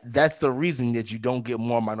accept that, that's the reason that you don't get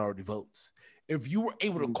more minority votes. If you were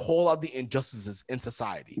able to call out the injustices in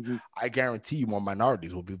society, I guarantee you more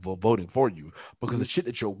minorities will be voting for you because the shit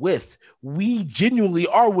that you're with, we genuinely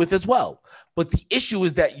are with as well. But the issue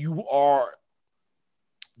is that your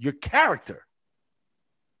character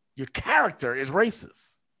is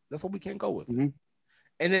racist. That's what we can't go with.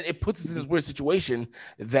 And then it puts us in this weird situation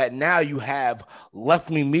that now you have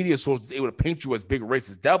left-wing media sources able to paint you as big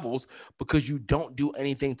racist devils because you don't do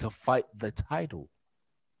anything to fight the title.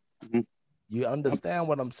 You understand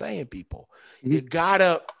what I'm saying, people? You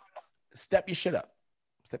gotta step your shit up.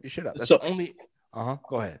 That's the only. Go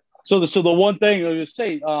ahead. So the one thing I was gonna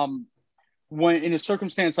say, when in a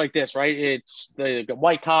circumstance like this, right? It's the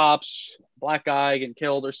white cops, black guy getting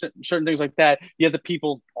killed, or certain things like that. You have the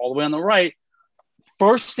people all the way on the right.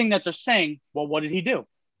 First thing that they're saying, well, what did he do?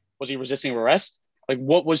 Was he resisting arrest? Like,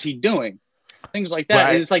 what was he doing? Things like that.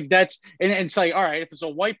 Right. And it's like, and it's like, all right, if it's a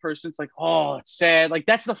white person, it's like, oh, it's sad. Like,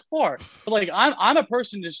 that's the far. But like, I'm a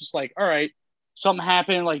person that's just like, all right, something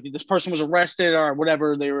happened. Like, this person was arrested or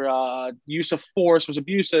whatever. They were, use of force was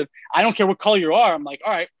abusive. I don't care what color you are. I'm like,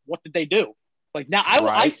 all right, what did they do? Like, now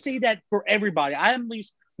I say that for everybody. I am at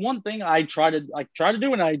least one thing I try to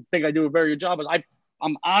do, and I think I do a very good job, is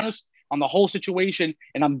I'm honest on the whole situation,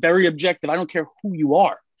 and I'm very objective. I don't care who you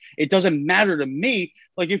are. It doesn't matter to me.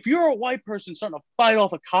 Like, if you're a white person starting to fight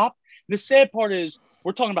off a cop, the sad part is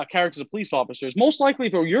we're talking about characters of police officers. Most likely,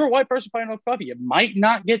 if you're a white person fighting off a cop, you might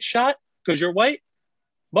not get shot because you're white,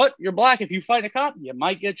 but you're black. If you fight a cop, you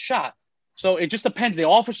might get shot. So it just depends. The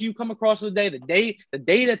officer you come across the day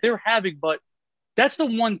that they're having. But that's the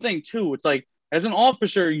one thing too. It's like, as an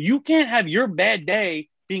officer, you can't have your bad day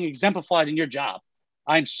being exemplified in your job.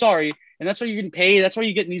 I'm sorry. And that's why you're getting paid. That's why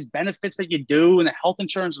you're getting these benefits that you do and the health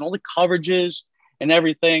insurance and all the coverages and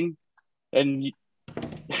everything. And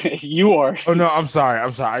you are. Oh, no, I'm sorry.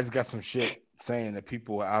 I just got some shit saying that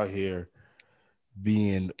people out here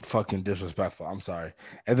being fucking disrespectful. I'm sorry.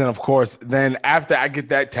 And then, of course, after I get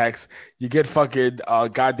that text, you get fucking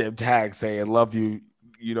goddamn tag saying, love you.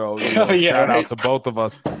 Shout out to both of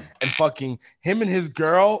us. And fucking him and his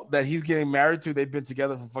girl that he's getting married to, they've been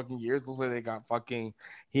together for fucking years. Looks like they got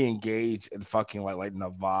he engaged in fucking like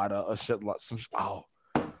Nevada or shit.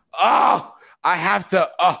 I have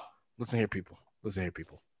to. Listen here, people.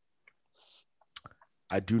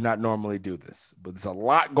 I do not normally do this, but there's a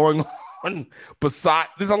lot going on.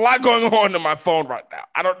 There's a lot going on in my phone right now.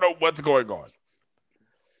 I don't know what's going on.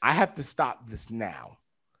 I have to stop this now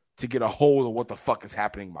to get a hold of what the fuck is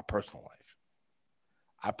happening in my personal life.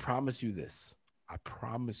 I promise you this.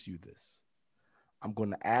 I'm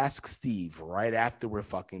going to ask Steve right after we're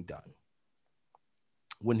fucking done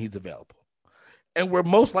when he's available. And we're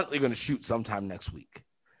most likely going to shoot sometime next week.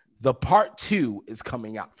 The part 2 is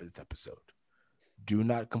coming out for this episode. Do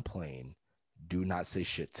not complain. Do not say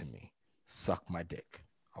shit to me. Suck my dick.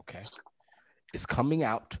 Okay? It's coming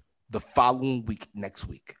out the following week, next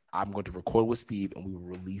week. I'm going to record with Steve and we will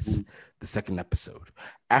release the second episode.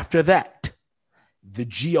 After that, the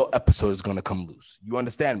Geo episode is going to come loose. You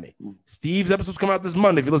understand me? Steve's episode's come out this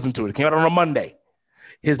Monday. If you listen to it, it came out on a Monday.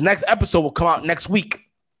 His next episode will come out next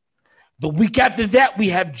week. The week after that, we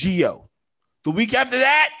have Geo. The week after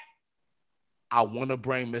that, I want to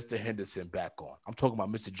bring Mr. Henderson back on. I'm talking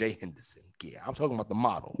about Mr. J. Henderson. Yeah, I'm talking about the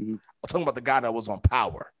model. I'm talking about the guy that was on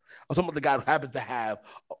Power. I'm talking about the guy who happens to have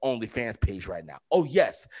an OnlyFans page right now. Oh,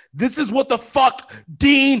 yes. This is what the fuck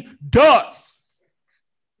Dean does.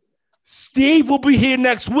 Steve will be here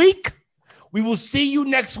next week. We will see you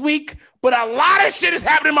next week. But a lot of shit is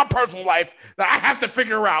happening in my personal life that I have to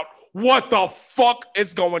figure out what the fuck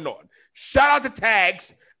is going on. Shout out to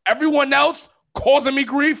Tags. Everyone else causing me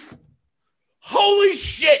grief. Holy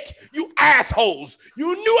shit, you assholes.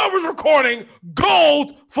 You knew I was recording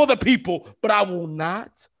gold for the people, but I will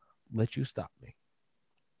not let you stop me.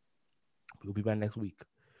 We'll be back next week.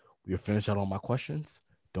 We'll finish out all my questions.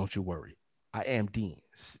 Don't you worry. I am Dean.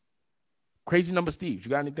 Crazy Number Steve.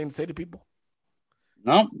 You got anything to say to people?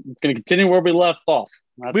 No, I'm going to continue where we left off.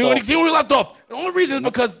 We're going to continue where we left off. The only reason is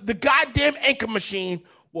because the goddamn Anchor machine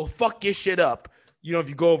will fuck your shit up, if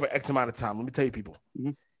you go over X amount of time. Let me tell you, people.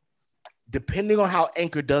 Depending on how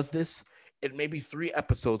Anchor does this, it may be 3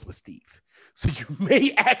 episodes with Steve. So you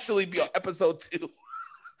may actually be on episode 2.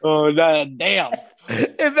 Oh, damn.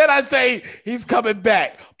 And then I say he's coming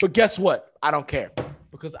back. But guess what? I don't care.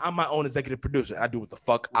 because I'm my own executive producer. I do what the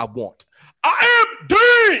fuck I want. I am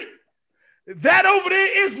Dean. That over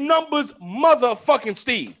there is Numbers motherfucking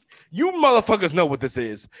Steve. You motherfuckers know what this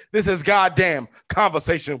is. This is goddamn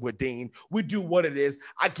Conversation with Dean. We do what it is.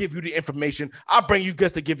 I give you the information. I bring you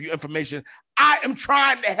guests to give you information. I am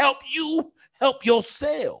trying to help you help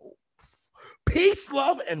yourself. Peace,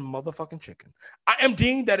 love, and motherfucking chicken. I am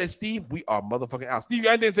Dean. That is Steve. We are motherfucking out. Steve, you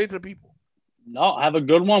got anything to say to the people? No, I have a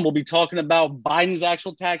good one. We'll be talking about Biden's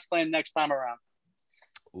actual tax plan next time around.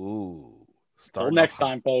 Ooh. Till next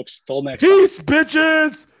time, folks. Till next time. Peace,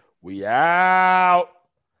 bitches. We out.